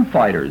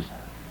gunfighters,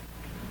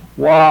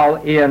 while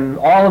in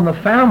All in the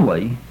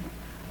Family,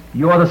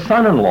 you're the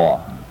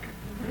son-in-law.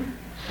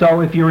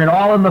 So if you're in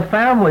All in the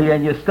Family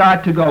and you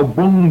start to go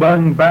boom,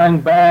 bang, bang,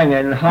 bang,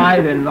 and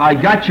hide, and I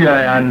got you,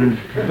 and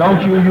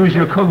don't you use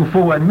your Kung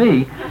Fu on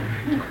me,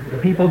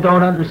 people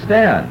don't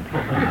understand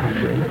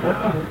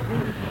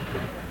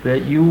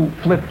that you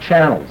flip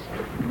channels,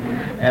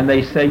 and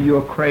they say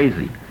you're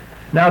crazy.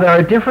 Now, there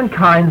are different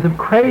kinds of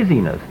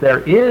craziness. There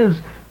is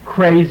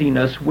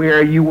craziness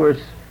where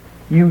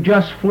you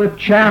just flip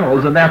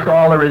channels and that's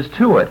all there is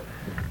to it.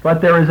 But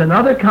there is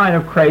another kind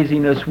of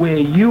craziness where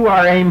you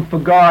are aimed for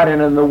God,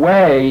 and in the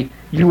way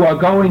you are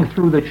going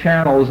through the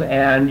channels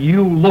and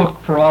you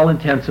look, for all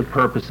intents and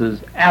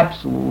purposes,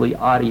 absolutely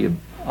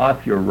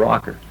off your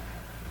rocker.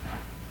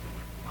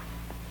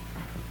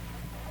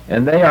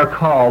 And they are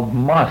called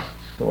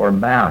musts or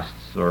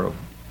masts or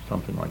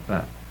something like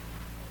that.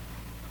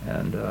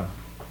 And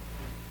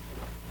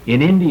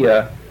in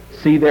India,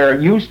 see, they're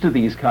used to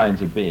these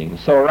kinds of beings.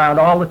 So around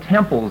all the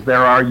temples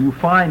you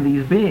find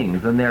these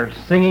beings, and they're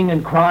singing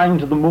and crying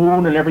to the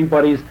moon, and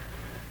everybody's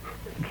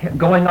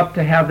going up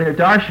to have their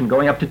darshan,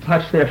 going up to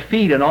touch their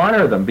feet and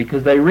honor them,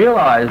 because they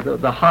realize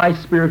the high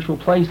spiritual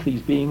place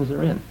these beings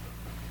are in.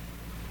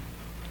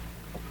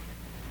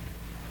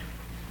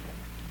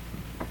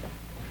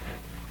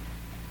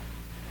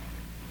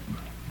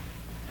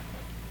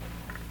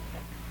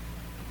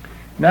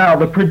 Now,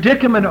 the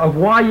predicament of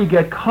why you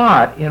get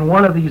caught in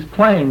one of these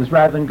planes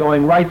rather than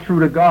going right through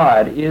to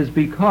God is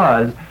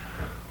because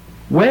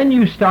when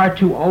you start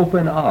to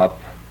open up,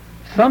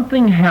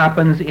 something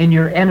happens in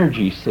your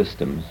energy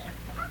systems.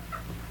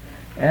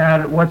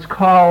 And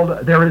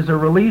there is a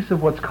release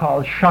of what's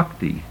called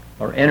Shakti,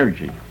 or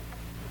energy.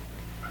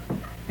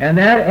 And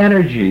that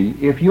energy,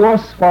 if your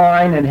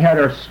spine and head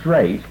are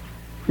straight,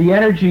 the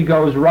energy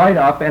goes right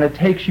up and it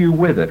takes you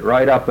with it,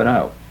 right up and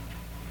out.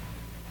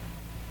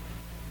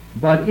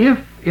 But if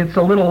it's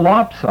a little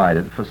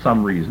lopsided for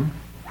some reason,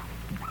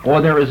 or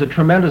there is a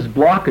tremendous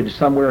blockage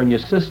somewhere in your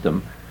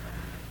system,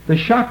 the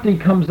Shakti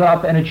comes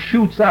up and it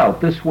shoots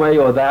out this way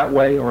or that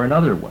way or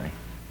another way.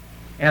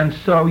 And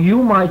so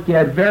you might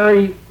get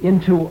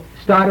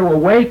start to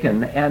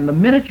awaken, and the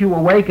minute you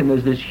awaken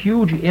there's this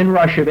huge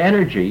inrush of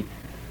energy,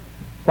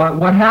 but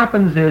what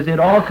happens is it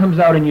all comes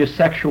out in your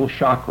sexual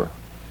chakra.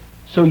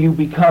 So you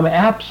become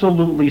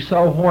absolutely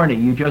so horny,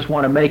 you just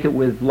want to make it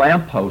with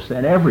lampposts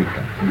and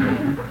everything.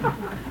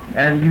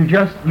 And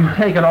you've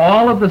taken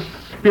all of the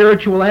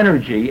spiritual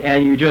energy,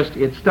 and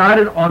it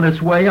started on its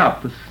way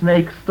up. The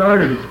snake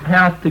started its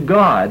path to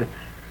God,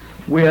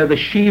 where the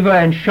Shiva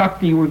and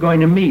Shakti were going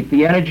to meet.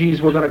 The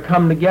energies were going to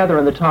come together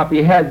on the top of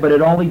your head, but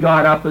it only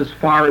got up as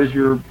far as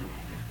your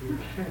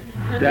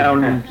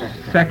down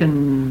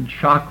second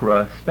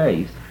chakra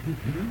space.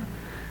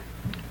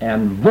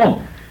 And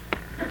boom!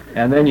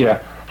 And then you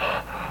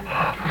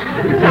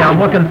You see, I'm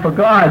looking for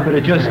God, but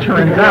it just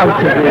turns out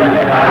to be...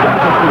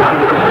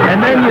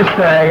 and then you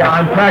say,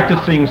 I'm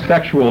practicing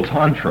sexual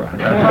tantra.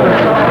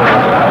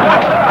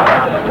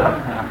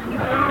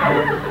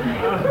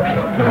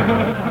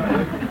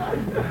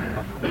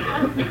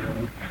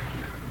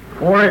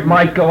 Or it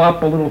might go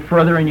up a little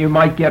further and you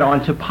might get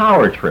onto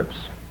power trips.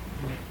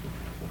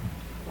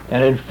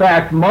 And in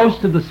fact,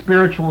 most of the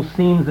spiritual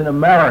scenes in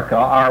America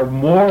are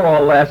more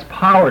or less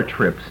power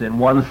trips in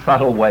one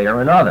subtle way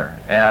or another.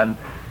 And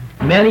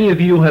many of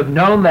you have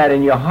known that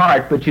in your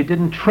heart, but you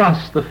didn't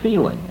trust the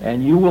feeling.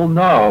 And you will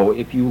know,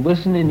 if you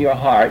listen in your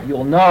heart,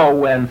 you'll know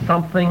when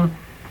something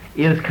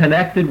is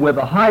connected with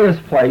the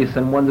highest place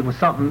and when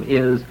something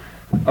is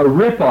a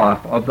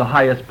rip-off of the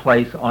highest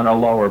place on a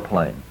lower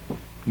plane.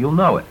 You'll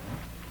know it.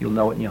 You'll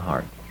know it in your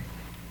heart.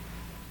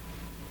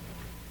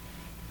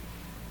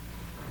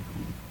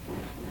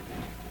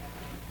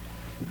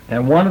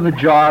 And one of the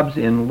jobs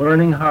in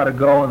learning how to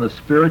go on the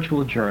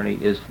spiritual journey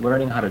is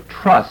learning how to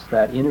trust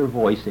that inner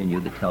voice in you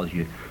that tells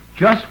you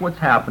just what's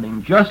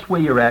happening, just where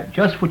you're at,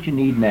 just what you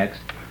need next.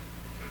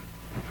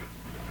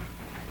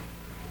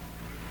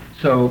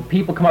 So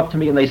people come up to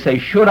me and they say,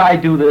 should I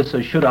do this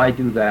or should I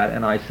do that?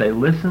 And I say,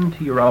 listen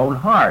to your own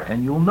heart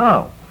and you'll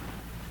know.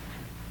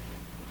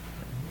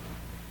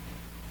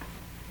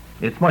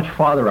 It's much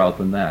farther out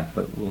than that,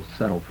 but we'll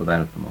settle for that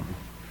at the moment.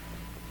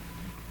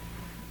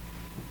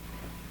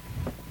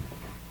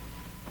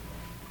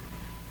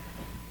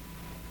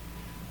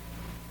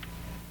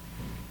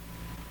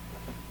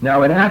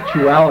 Now, in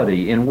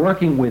actuality, in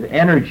working with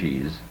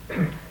energies,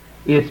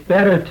 it's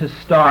better to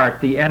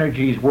start the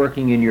energies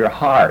working in your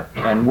heart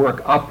and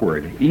work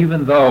upward,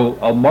 even though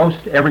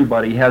most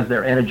everybody has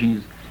their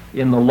energies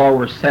in the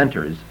lower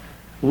centers.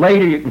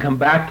 Later you can come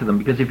back to them,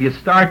 because if you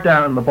start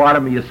down in the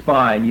bottom of your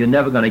spine, you're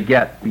never going to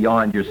get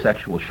beyond your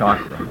sexual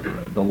chakra.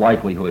 The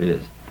likelihood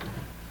is.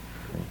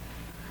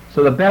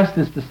 So the best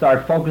is to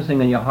start focusing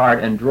on your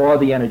heart and draw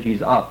the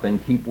energies up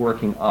and keep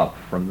working up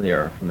from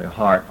there, from the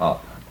heart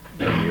up.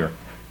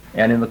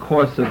 And in the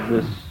course of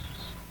this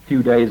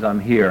few days I'm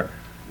here,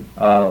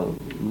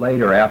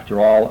 later, after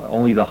all,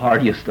 only the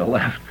hardiest are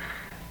left,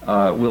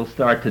 we'll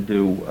start to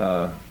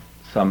do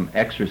some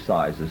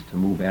exercises to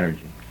move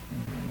energy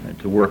and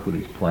to work with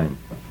these planes.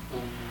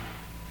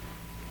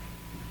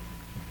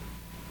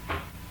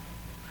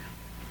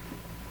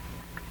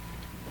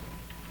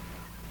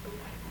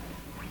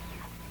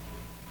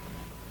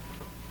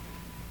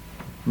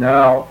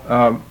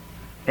 Now,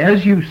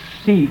 as you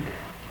seek,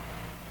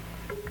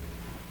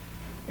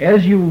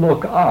 as you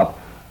look up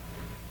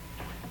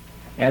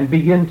and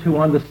begin to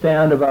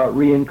understand about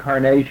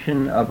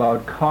reincarnation,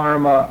 about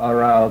karma,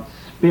 about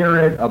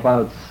spirit,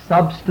 about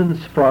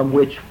substance from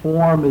which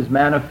form is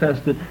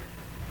manifested,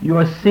 you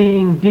are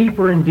seeing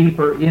deeper and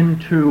deeper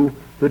into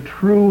the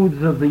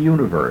truths of the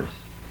universe.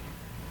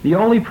 The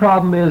only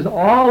problem is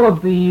all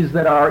of these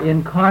that are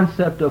in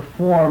concept of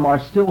form are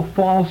still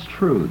false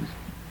truths.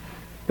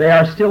 They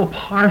are still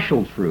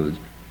partial truths,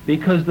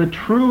 because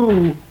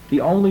the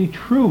only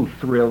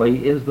truth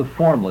really is the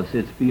formless.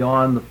 It's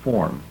beyond the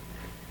form.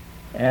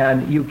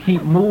 And you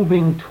keep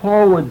moving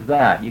towards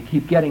that. You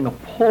keep getting a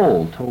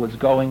pull towards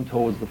going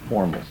towards the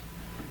formless,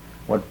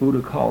 what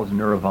Buddha calls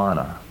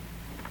nirvana.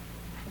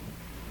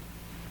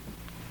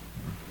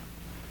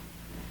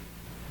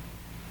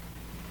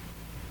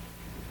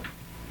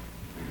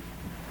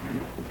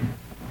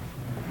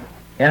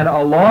 And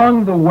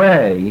along the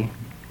way,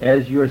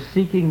 as you're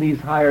seeking these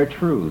higher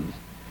truths,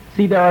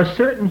 see, there are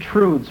certain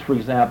truths, for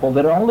example,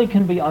 that only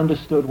can be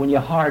understood when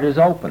your heart is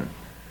open.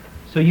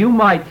 So you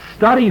might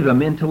study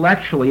them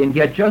intellectually and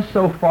get just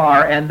so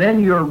far, and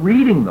then you're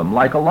reading them.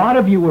 Like a lot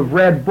of you have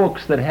read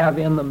books that have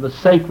in them the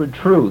sacred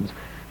truths,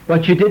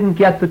 but you didn't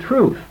get the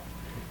truth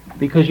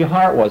because your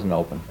heart wasn't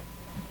open.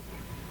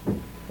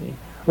 See?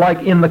 Like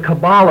in the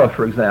Kabbalah,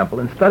 for example,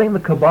 in studying the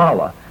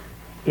Kabbalah,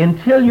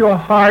 until your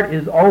heart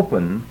is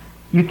open,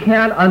 you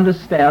can't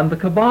understand the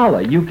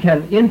Kabbalah. You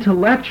can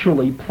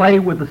intellectually play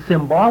with the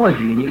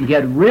symbology, and you can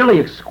get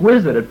really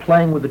exquisite at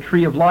playing with the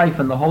tree of life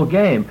and the whole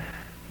game.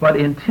 But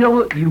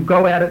until you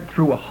go at it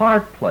through a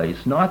heart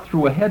place, not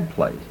through a head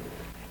place,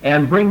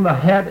 and bring the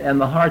head and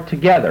the heart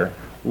together,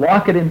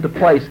 lock it into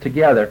place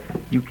together,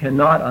 you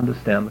cannot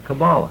understand the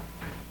Kabbalah.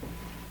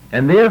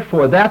 And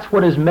therefore, that's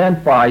what is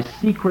meant by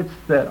secrets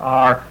that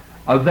are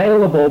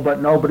available,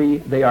 but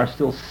they are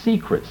still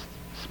secrets.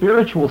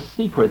 Spiritual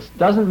secrets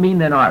doesn't mean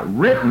they're not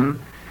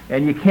written,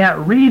 and you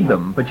can't read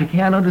them, but you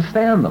can't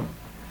understand them,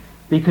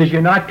 because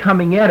you're not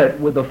coming at it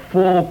with a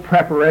full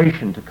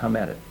preparation to come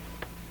at it.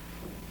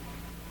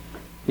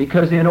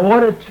 Because in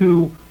order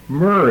to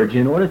merge,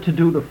 in order to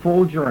do the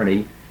full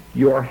journey,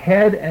 your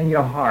head and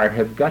your heart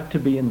have got to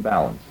be in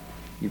balance.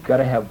 You've got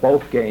to have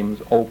both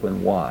games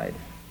open wide.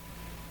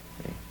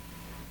 Okay?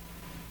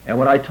 And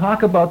when I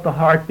talk about the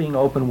heart being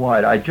open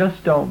wide, I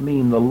just don't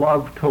mean the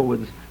love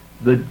towards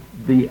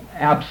the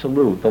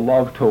absolute, the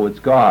love towards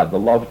God, the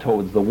love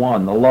towards the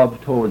one, the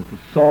love towards the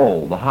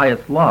soul, the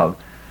highest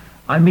love.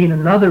 I mean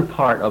another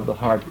part of the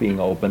heart being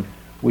open,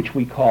 which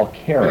we call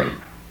caring.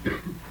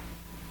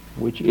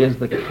 which is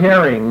the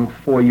caring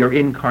for your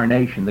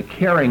incarnation, the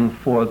caring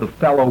for the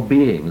fellow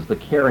beings, the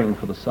caring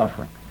for the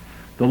suffering,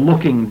 the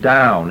looking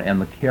down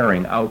and the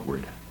caring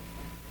outward.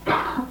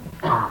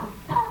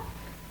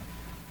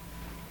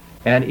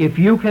 And if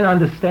you can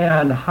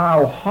understand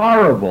how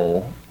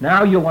horrible,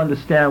 now you'll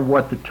understand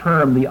what the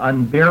term the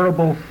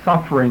unbearable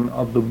suffering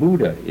of the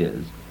Buddha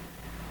is,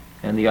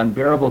 and the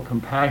unbearable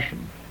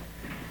compassion,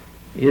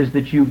 is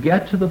that you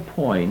get to the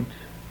point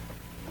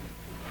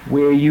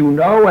where you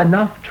know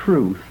enough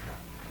truth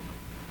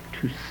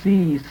to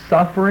see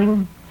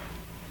suffering,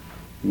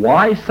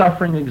 why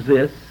suffering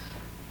exists,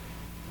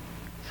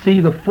 see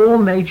the full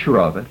nature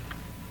of it.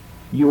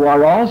 You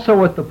are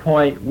also at the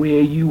point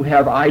where you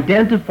have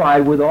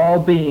identified with all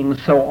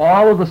beings, so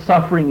all of the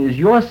suffering is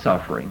your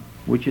suffering,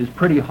 which is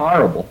pretty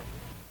horrible.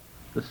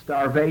 The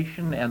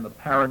starvation and the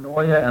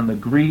paranoia and the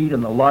greed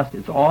and the lust,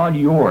 it's all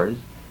yours.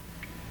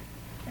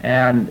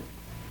 And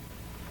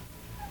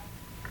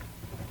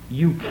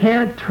you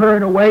can't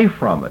turn away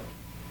from it.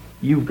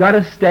 You've got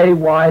to stay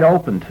wide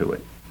open to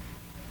it.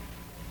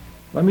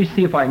 Let me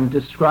see if I can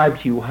describe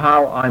to you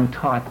how I'm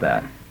taught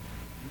that.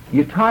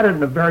 You're taught it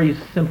in a very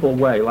simple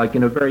way, like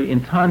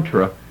in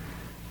Tantra.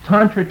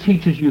 Tantra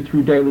teaches you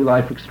through daily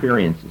life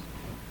experiences.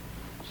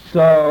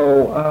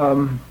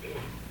 So,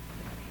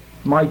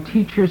 my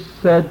teacher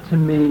said to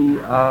me,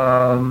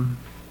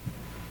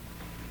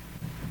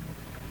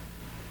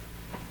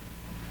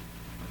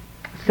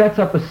 sets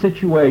up a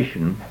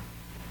situation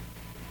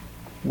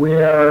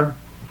where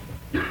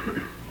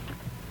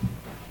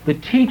the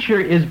teacher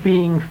is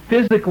being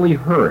physically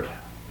hurt.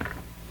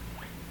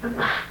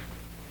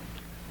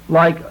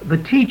 Like the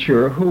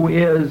teacher, who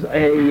is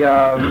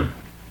the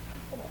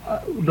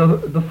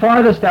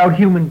farthest out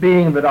human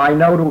being that I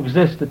know to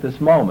exist at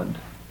this moment,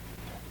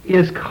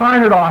 is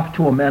carted off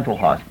to a mental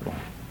hospital.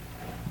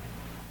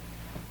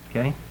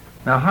 Okay?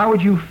 Now, how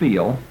would you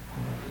feel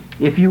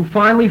if you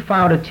finally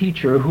found a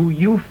teacher who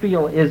you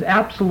feel is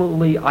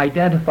absolutely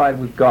identified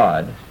with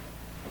God,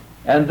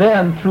 and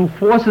then through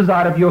forces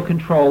out of your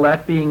control,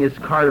 that being is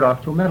carted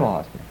off to a mental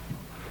hospital?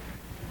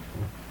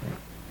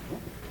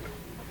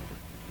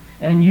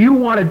 And you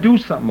want to do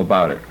something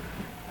about it.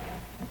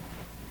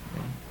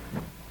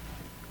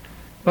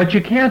 But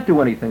you can't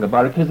do anything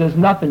about it because there's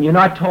nothing. You're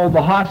not told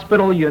the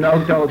hospital, you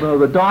don't know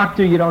the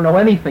doctor, you don't know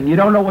anything. You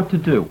don't know what to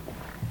do.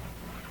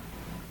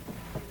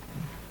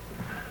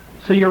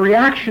 So your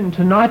reaction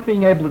to not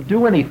being able to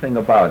do anything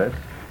about it,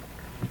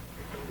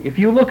 if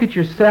you look at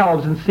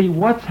yourselves and see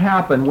what's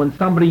happened when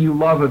somebody you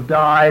love have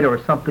died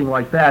or something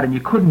like that and you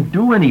couldn't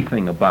do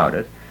anything about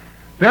it,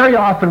 very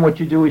often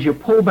what you do is you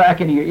pull back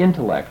into your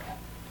intellect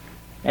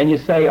and you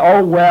say,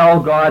 oh, well,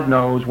 God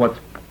knows what's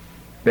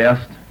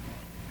best,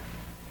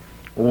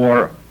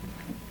 or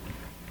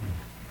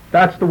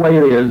that's the way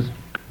it is,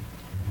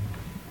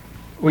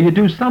 or you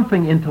do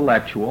something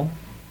intellectual,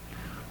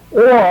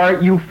 or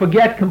you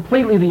forget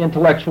completely the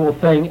intellectual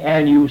thing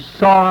and you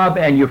sob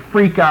and you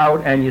freak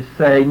out and you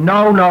say,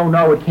 no, no,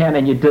 no, it can't,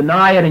 and you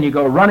deny it and you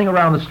go running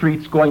around the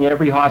streets going to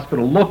every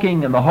hospital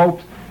looking in the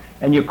hopes,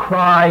 and you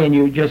cry and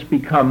you just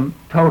become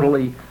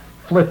totally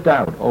flipped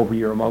out over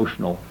your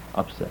emotional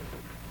upset.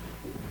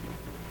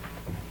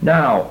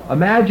 Now,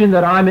 imagine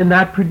that I'm in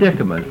that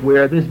predicament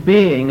where this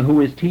being who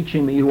is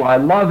teaching me, who I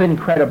love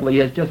incredibly,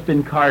 has just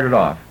been carted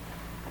off,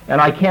 and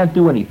I can't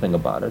do anything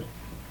about it.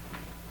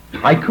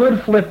 I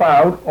could flip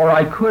out, or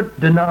I could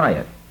deny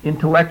it,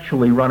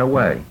 intellectually run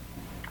away.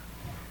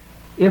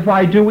 If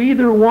I do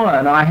either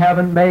one, I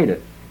haven't made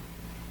it.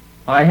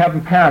 I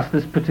haven't passed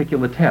this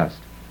particular test.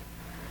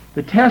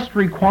 The test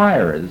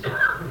requires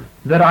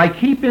that I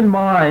keep in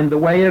mind the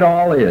way it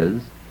all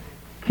is,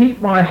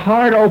 keep my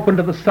heart open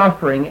to the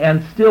suffering,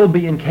 and still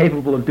be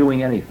incapable of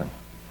doing anything.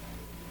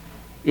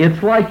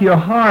 It's like your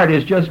heart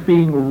is just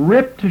being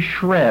ripped to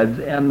shreds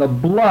and the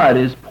blood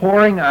is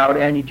pouring out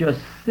and you just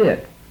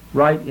sit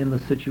right in the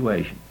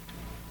situation.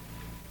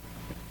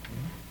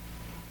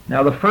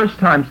 Now, the first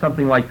time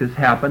something like this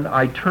happened,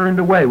 I turned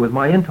away with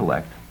my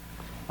intellect.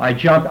 I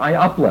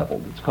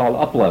up-leveled. It's called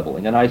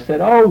up-leveling. And I said,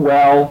 oh,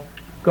 well,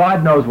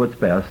 God knows what's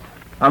best.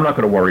 I'm not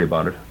going to worry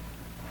about it.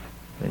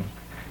 See?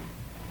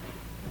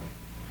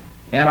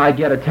 And I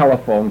get a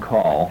telephone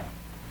call.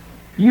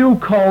 You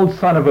cold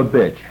son of a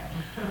bitch.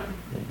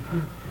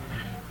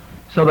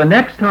 So the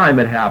next time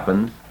it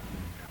happens,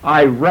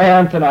 I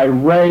rant and I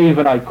rave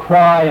and I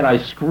cry and I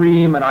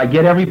scream and I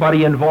get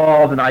everybody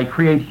involved and I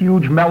create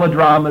huge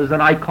melodramas and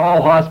I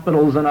call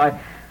hospitals and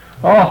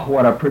oh,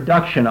 what a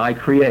production I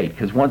create.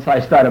 Because once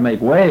I start to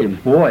make waves,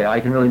 boy,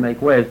 I can really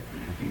make waves.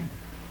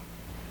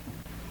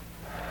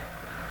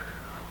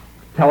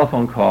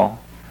 Telephone call.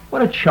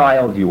 What a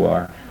child you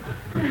are.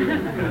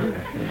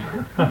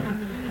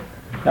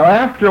 Now,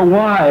 after a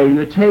while,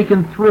 you're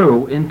taken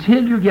through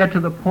until you get to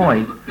the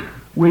point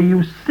where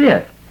you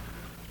sit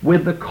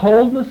with the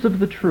coldness of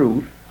the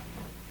truth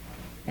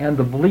and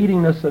the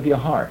bleedingness of your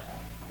heart.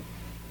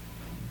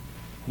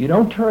 You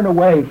don't turn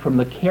away from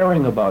the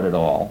caring about it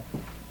all,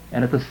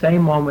 and at the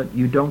same moment,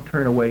 you don't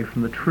turn away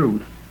from the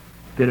truth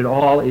that it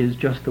all is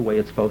just the way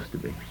it's supposed to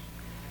be.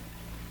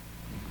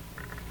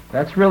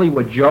 That's really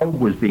what Job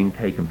was being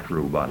taken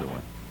through, by the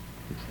way.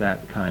 It's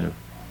that kind of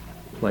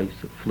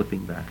place of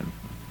flipping back and forth.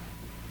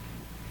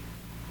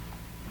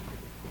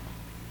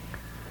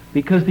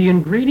 Because the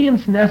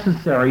ingredients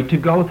necessary to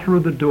go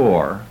through the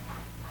door,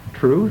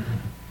 truth,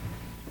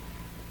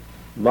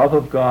 love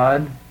of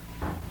God,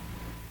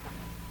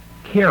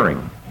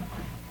 caring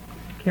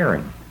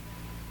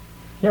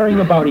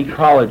about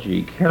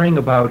ecology, caring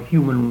about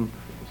human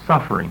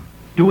suffering,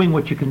 doing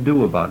what you can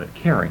do about it,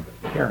 caring,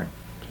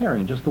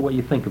 just the way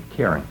you think of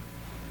caring.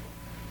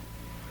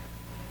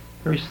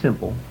 Very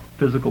simple,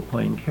 physical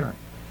plane caring.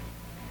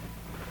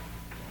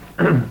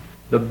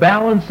 The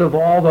balance of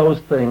all those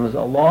things,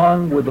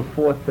 along with the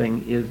fourth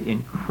thing, is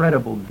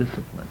incredible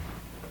discipline.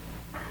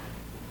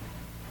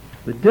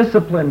 The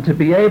discipline to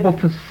be able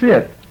to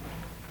sit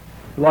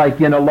like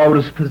in a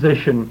lotus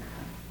position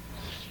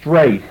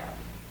straight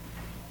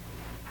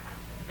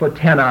for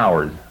 10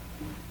 hours.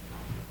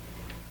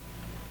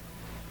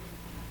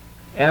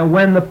 And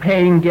when the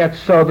pain gets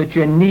so that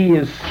your knee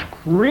is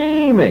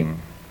screaming,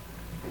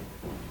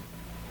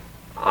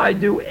 I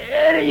do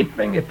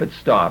anything if it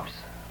stops.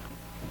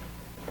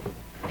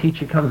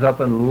 Teacher comes up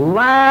and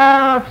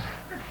laughs.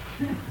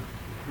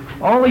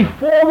 Only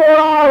 4 more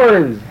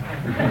hours.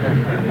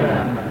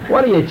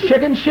 What are you,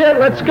 chicken shit?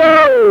 Let's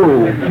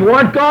go. You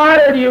want God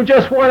or do you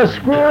just want to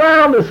screw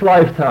around this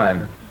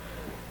lifetime?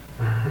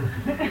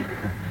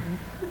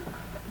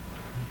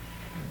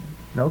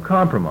 No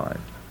compromise.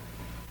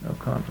 No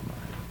compromise.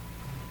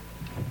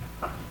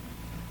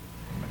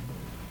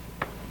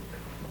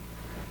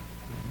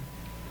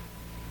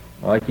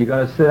 Like you're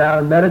going to sit down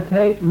and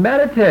meditate?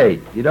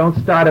 Meditate. You don't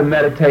start to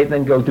meditate and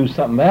then go do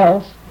something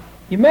else.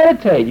 You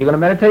meditate. You're going to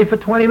meditate for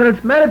 20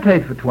 minutes?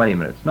 Meditate for 20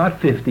 minutes, not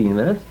 15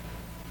 minutes.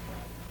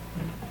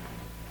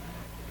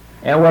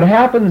 And what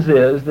happens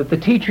is that the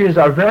teachers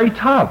are very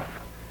tough.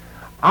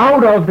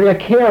 Out of their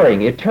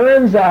caring, it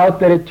turns out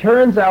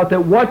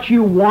that what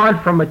you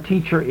want from a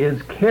teacher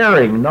is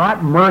caring,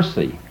 not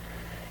mercy.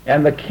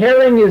 And the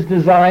caring is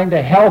designed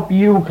to help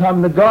you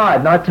come to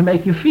God, not to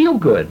make you feel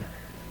good.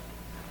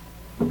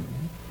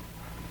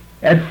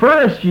 At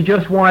first, you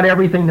just want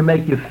everything to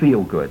make you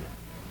feel good.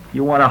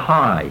 You want a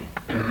high.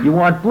 You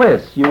want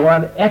bliss. You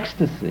want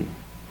ecstasy.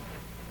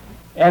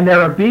 And there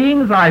are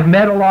beings I've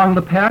met along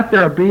the path,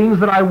 there are beings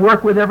that I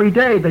work with every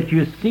day, that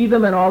you see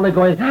them and all they're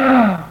going,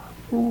 ah,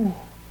 ooh.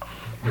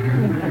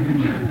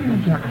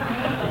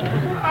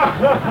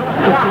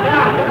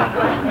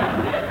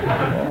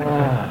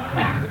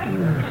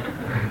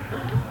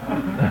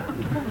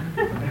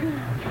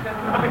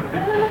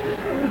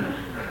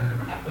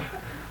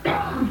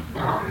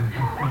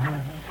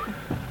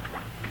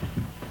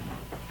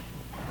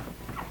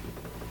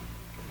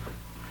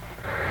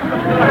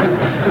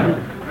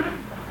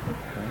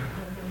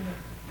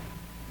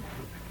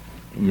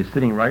 And you're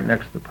sitting right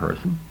next to the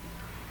person.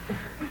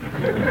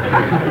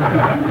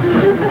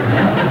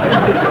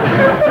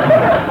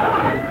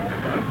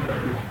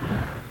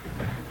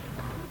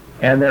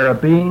 And there are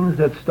beings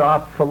that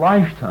stop for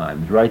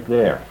lifetimes right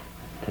there,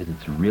 because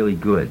it's really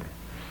good.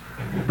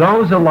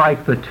 Those are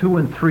like the 2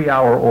 and 3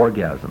 hour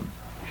orgasms,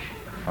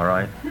 all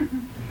right?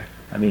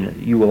 I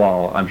mean, you will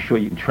all, I'm sure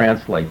you can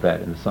translate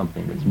that into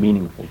something that's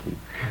meaningful to you.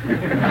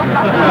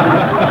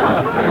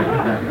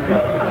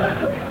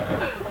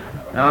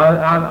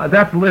 Now,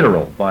 that's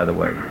literal, by the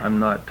way. I'm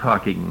not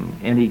talking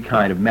any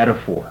kind of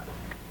metaphor.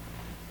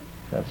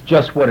 That's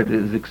just what it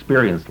is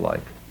experienced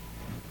like.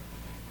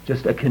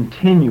 Just a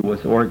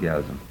continuous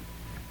orgasm.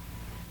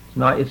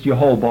 It's your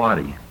whole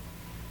body.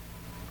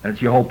 And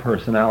it's your whole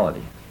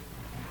personality.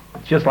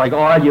 It's just like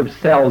all your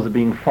cells are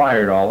being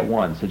fired all at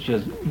once. It's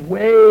just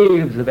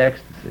waves of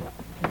ecstasy.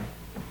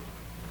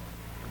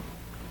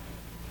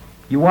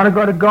 You want to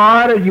go to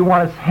God, or you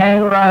want to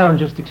hang around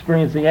just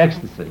experiencing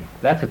ecstasy?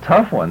 That's a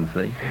tough one,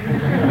 see?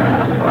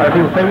 A lot of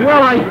people say,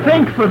 well, I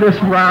think for this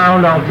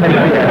round I'll take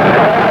the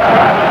ecstasy.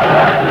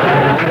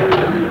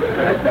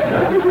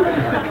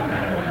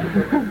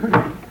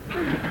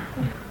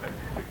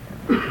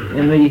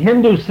 In the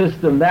Hindu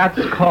system,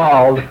 that's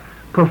called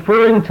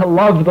preferring to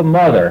love the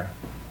mother.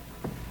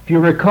 If you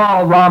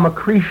recall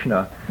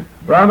Ramakrishna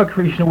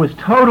was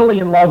totally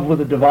in love with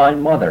the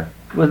Divine Mother.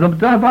 Well, the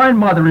Divine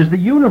Mother is the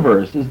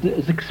universe,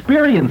 is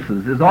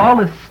experiences, is all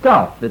this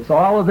stuff, it's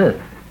all of this.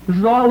 This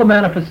is all the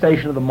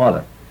manifestation of the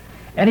Mother.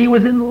 And he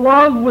was in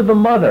love with the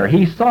Mother.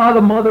 He saw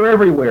the Mother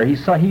everywhere. He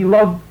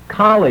loved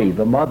Kali,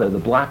 the Mother, the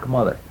Black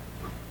Mother.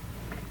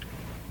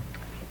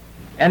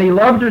 And he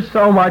loved her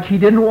so much he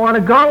didn't want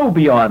to go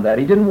beyond that.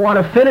 He didn't want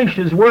to finish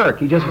his work.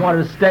 He just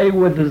wanted to stay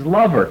with his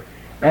lover.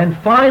 And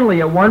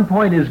finally, at one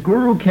point, his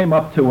guru came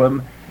up to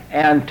him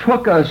and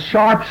took a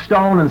sharp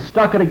stone and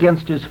stuck it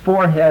against his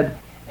forehead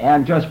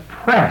and just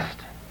pressed.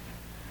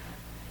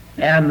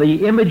 And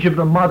the image of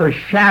the mother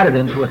shattered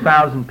into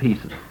 1,000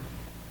 pieces.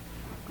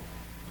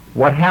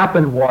 What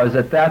happened was,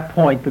 at that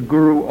point, the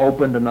guru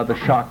opened another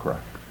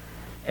chakra.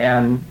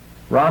 And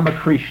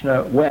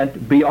Ramakrishna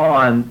went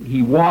beyond,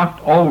 he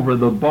walked over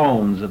the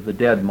bones of the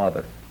dead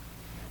mother.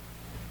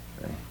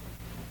 Okay.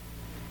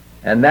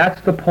 And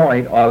that's the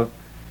point of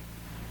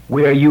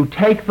where you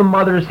take the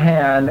mother's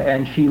hand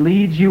and she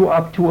leads you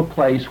up to a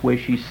place where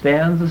she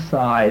stands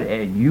aside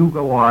and you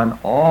go on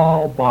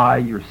all by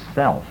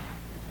yourself.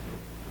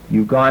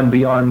 You've gone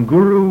beyond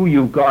Guru,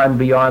 you've gone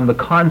beyond the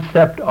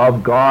concept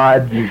of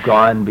God, you've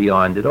gone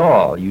beyond it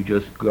all. You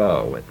just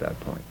go at that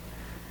point.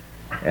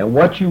 And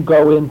what you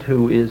go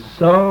into is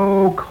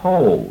so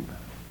cold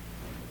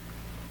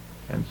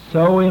and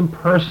so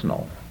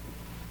impersonal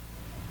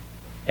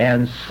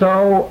and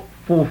so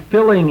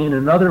fulfilling in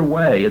another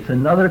way. It's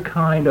another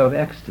kind of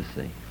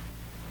ecstasy.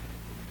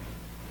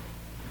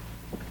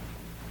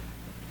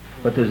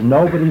 But there's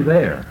nobody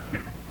there.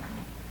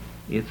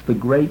 It's the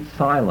great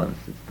silence.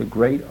 It's the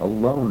great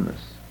aloneness.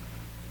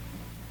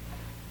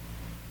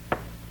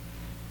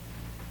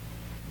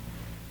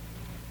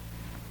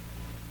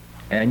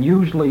 And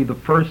usually the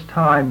first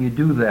time you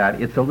do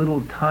that, it's a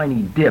little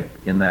tiny dip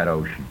in that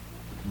ocean.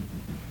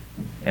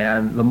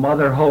 And the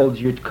mother holds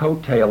your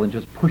coattail and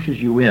just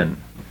pushes you in.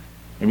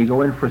 And you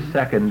go in for a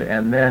second,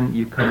 and then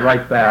you come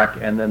right back,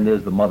 and then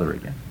there's the mother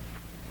again.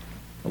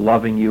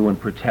 Loving you and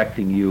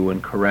protecting you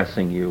and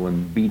caressing you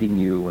and beating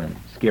you and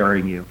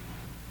scaring you.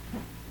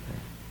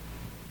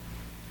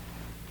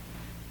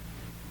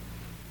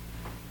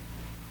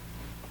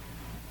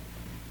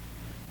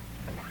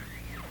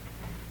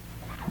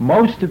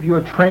 Most of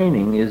your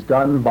training is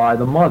done by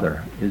the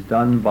mother, is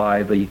done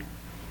by the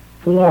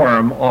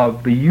form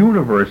of the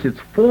universe. It's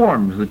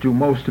forms that do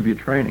most of your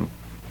training.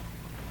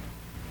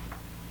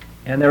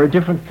 And there are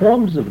different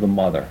forms of the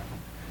mother.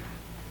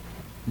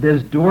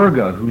 There's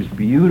Durga, who's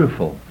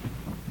beautiful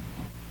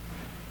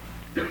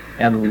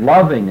and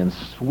loving and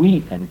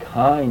sweet and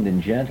kind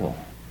and gentle.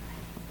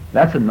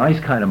 That's a nice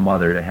kind of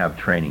mother to have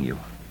training you.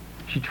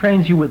 She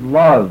trains you with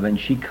love, and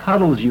she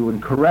cuddles you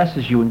and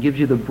caresses you and gives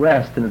you the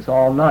breast, and it's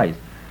all nice.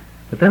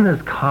 But then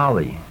there's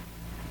Kali.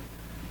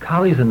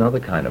 Kali's another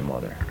kind of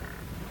mother.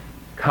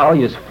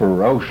 Kali is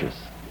ferocious.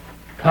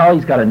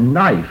 Kali's got a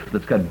knife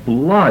that's got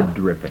blood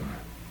dripping.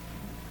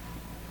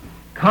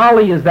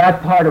 Kali is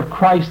that part of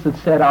Christ that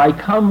said, I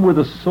come with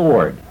a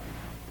sword.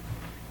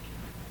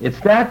 It's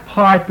that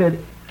part that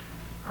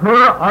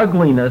her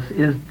ugliness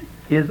is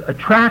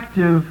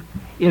attractive,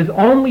 is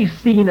only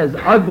seen as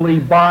ugly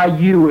by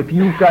you if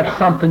you've got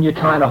something you're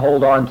trying to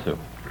hold on to.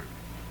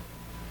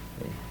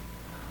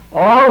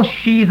 All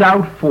she's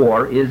out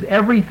for is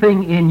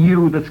everything in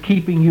you that's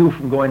keeping you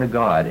from going to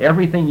God,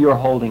 everything you're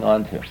holding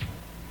on to.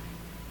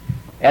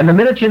 And the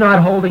minute you're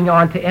not holding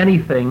on to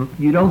anything,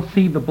 you don't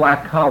see the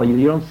black Kali,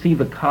 you don't see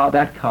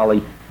that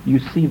Kali, you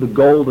see the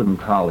golden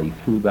Kali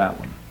through that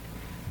one.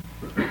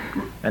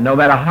 And no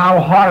matter how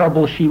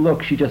horrible she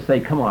looks, you just say,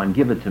 come on,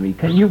 give it to me.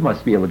 You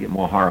must be able to get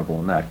more horrible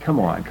than that. Come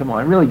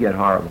on, really get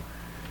horrible.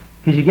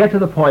 Because you get to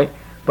the point,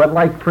 but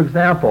like, for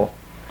example,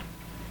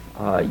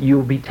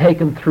 you'll be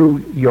taken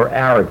through your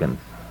arrogance.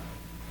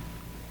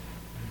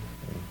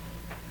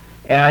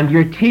 And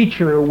your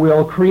teacher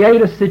will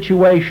create a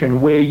situation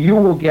where you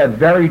will get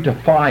very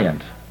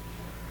defiant.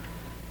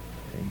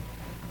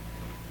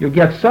 You'll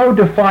get so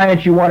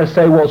defiant you want to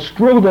say, well,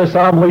 screw this,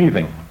 I'm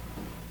leaving.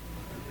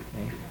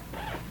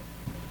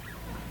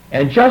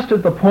 And just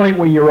at the point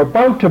where you're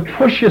about to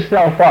push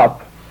yourself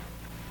up,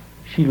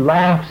 she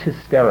laughs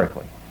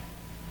hysterically.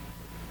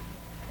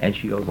 And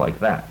she goes like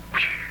that.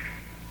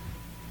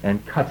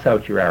 And cuts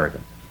out your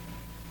arrogance.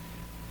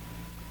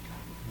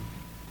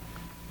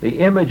 The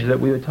image that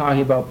we were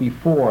talking about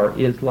before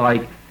is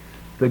like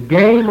the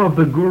game of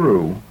the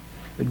guru,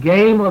 the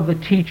game of the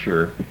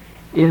teacher,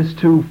 is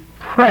to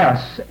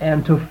press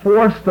and to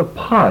force the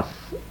pus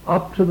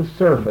up to the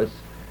surface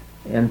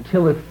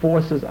until it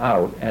forces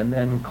out, and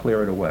then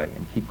clear it away.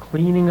 And keep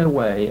cleaning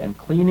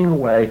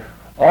away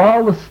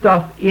all the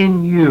stuff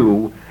in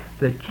you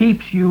that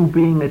keeps you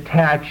being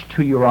attached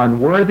to your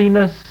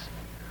unworthiness,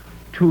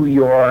 to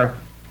your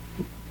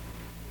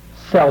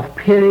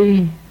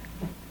self-pity,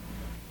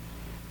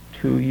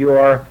 to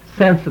your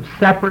sense of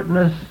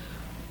separateness,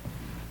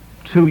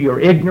 to your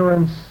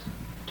ignorance,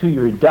 to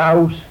your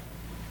doubt.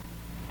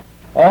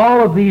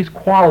 All of these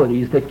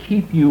qualities that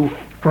keep you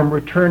from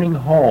returning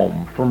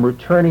home, from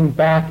returning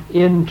back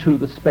into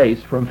the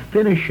space, from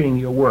finishing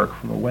your work,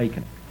 from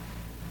awakening.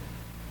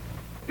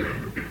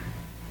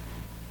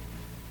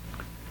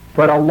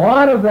 But a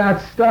lot of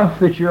that stuff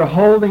that you're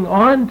holding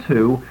on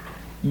to,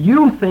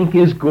 you think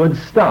is good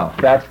stuff.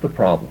 That's the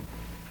problem.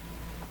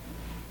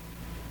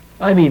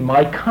 I mean,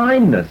 my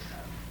kindness,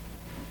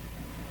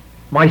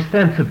 my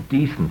sense of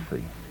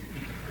decency,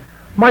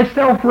 my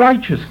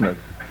self-righteousness.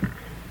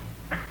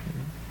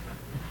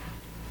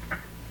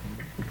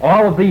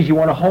 All of these, you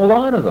want to hold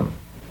on to them.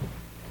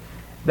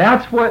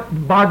 That's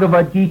what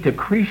Bhagavad Gita,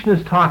 Krishna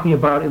is talking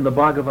about in the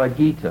Bhagavad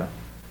Gita.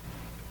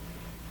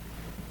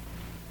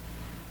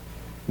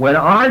 When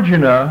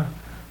Arjuna,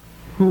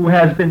 who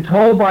has been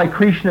told by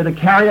Krishna to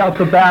carry out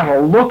the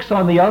battle, looks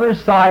on the other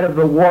side of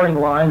the warring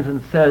lines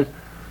and says,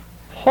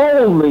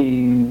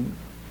 holy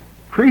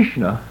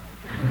Krishna.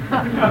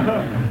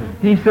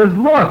 He says,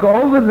 look,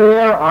 over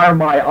there are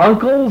my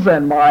uncles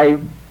and my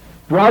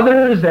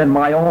brothers and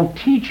my old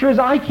teachers.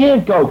 I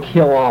can't go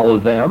kill all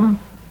of them.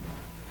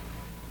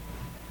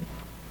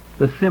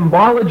 The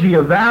symbology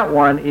of that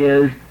one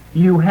is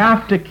you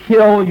have to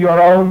kill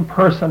your own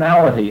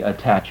personality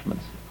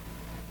attachments,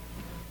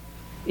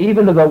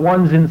 even to the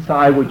ones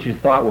inside which you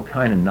thought were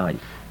kind of nice.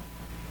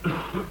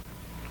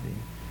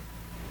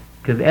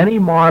 Because any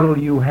model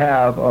you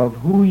have of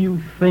who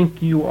you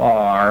think you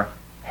are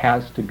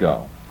has to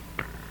go.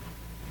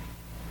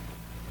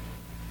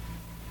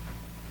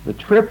 The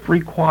trip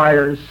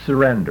requires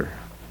surrender.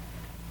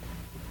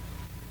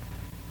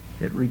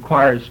 It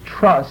requires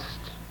trust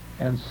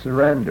and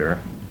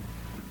surrender.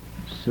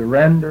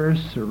 Surrender,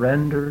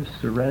 surrender,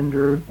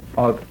 surrender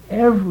of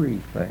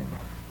everything.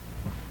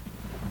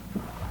 I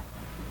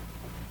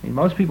mean,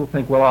 most people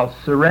think, well, I'll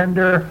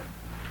surrender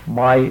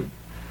my...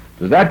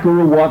 Does that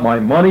guru want my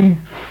money?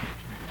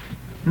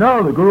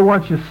 No, the guru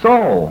wants your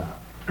soul.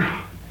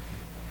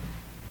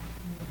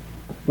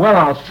 Well,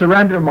 I'll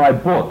surrender my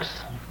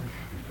books.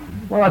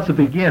 Well, that's the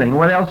beginning.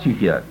 What else you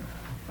get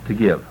to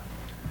give?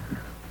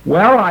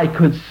 Well, I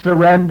could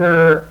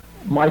surrender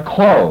my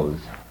clothes.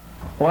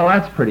 Well,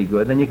 that's pretty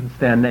good. Then you can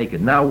stand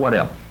naked. Now what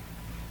else?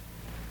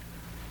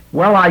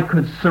 Well, I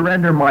could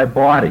surrender my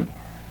body.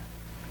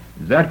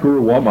 Does that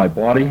guru want my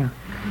body?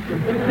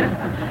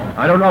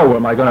 I don't know.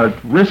 Am I going to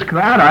risk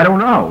that? I don't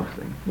know.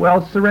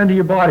 Well, surrender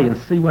your body and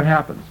see what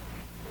happens.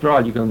 After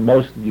all, you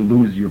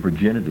lose your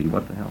virginity.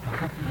 What the hell?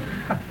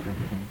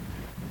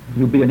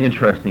 It'll be an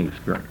interesting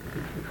experience.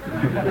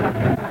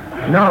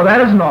 No,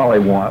 that isn't all they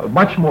want.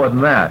 Much more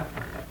than that.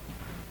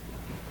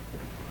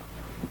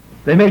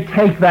 They may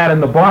take that in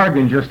the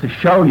bargain just to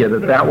show you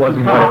that that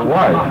wasn't what it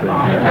was.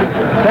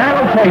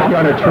 That'll take you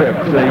on a trip,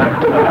 see?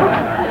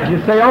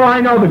 You say, oh,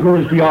 I know the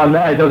guru's beyond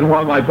that. He doesn't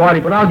want my body,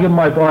 but I'll give him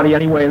my body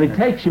anyway, and he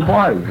takes your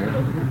body.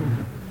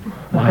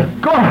 My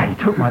God, he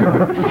took my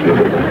body.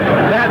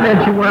 That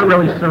meant you weren't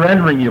really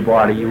surrendering your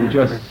body. You were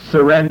just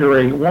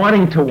surrendering,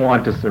 wanting to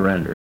want to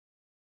surrender.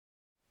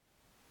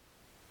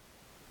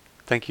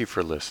 Thank you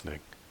for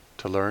listening.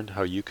 To learn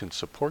how you can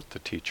support the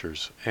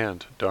teachers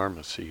and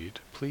Dharma Seed,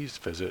 please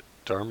visit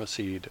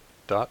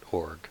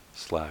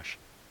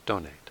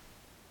dharmaseed.org/donate.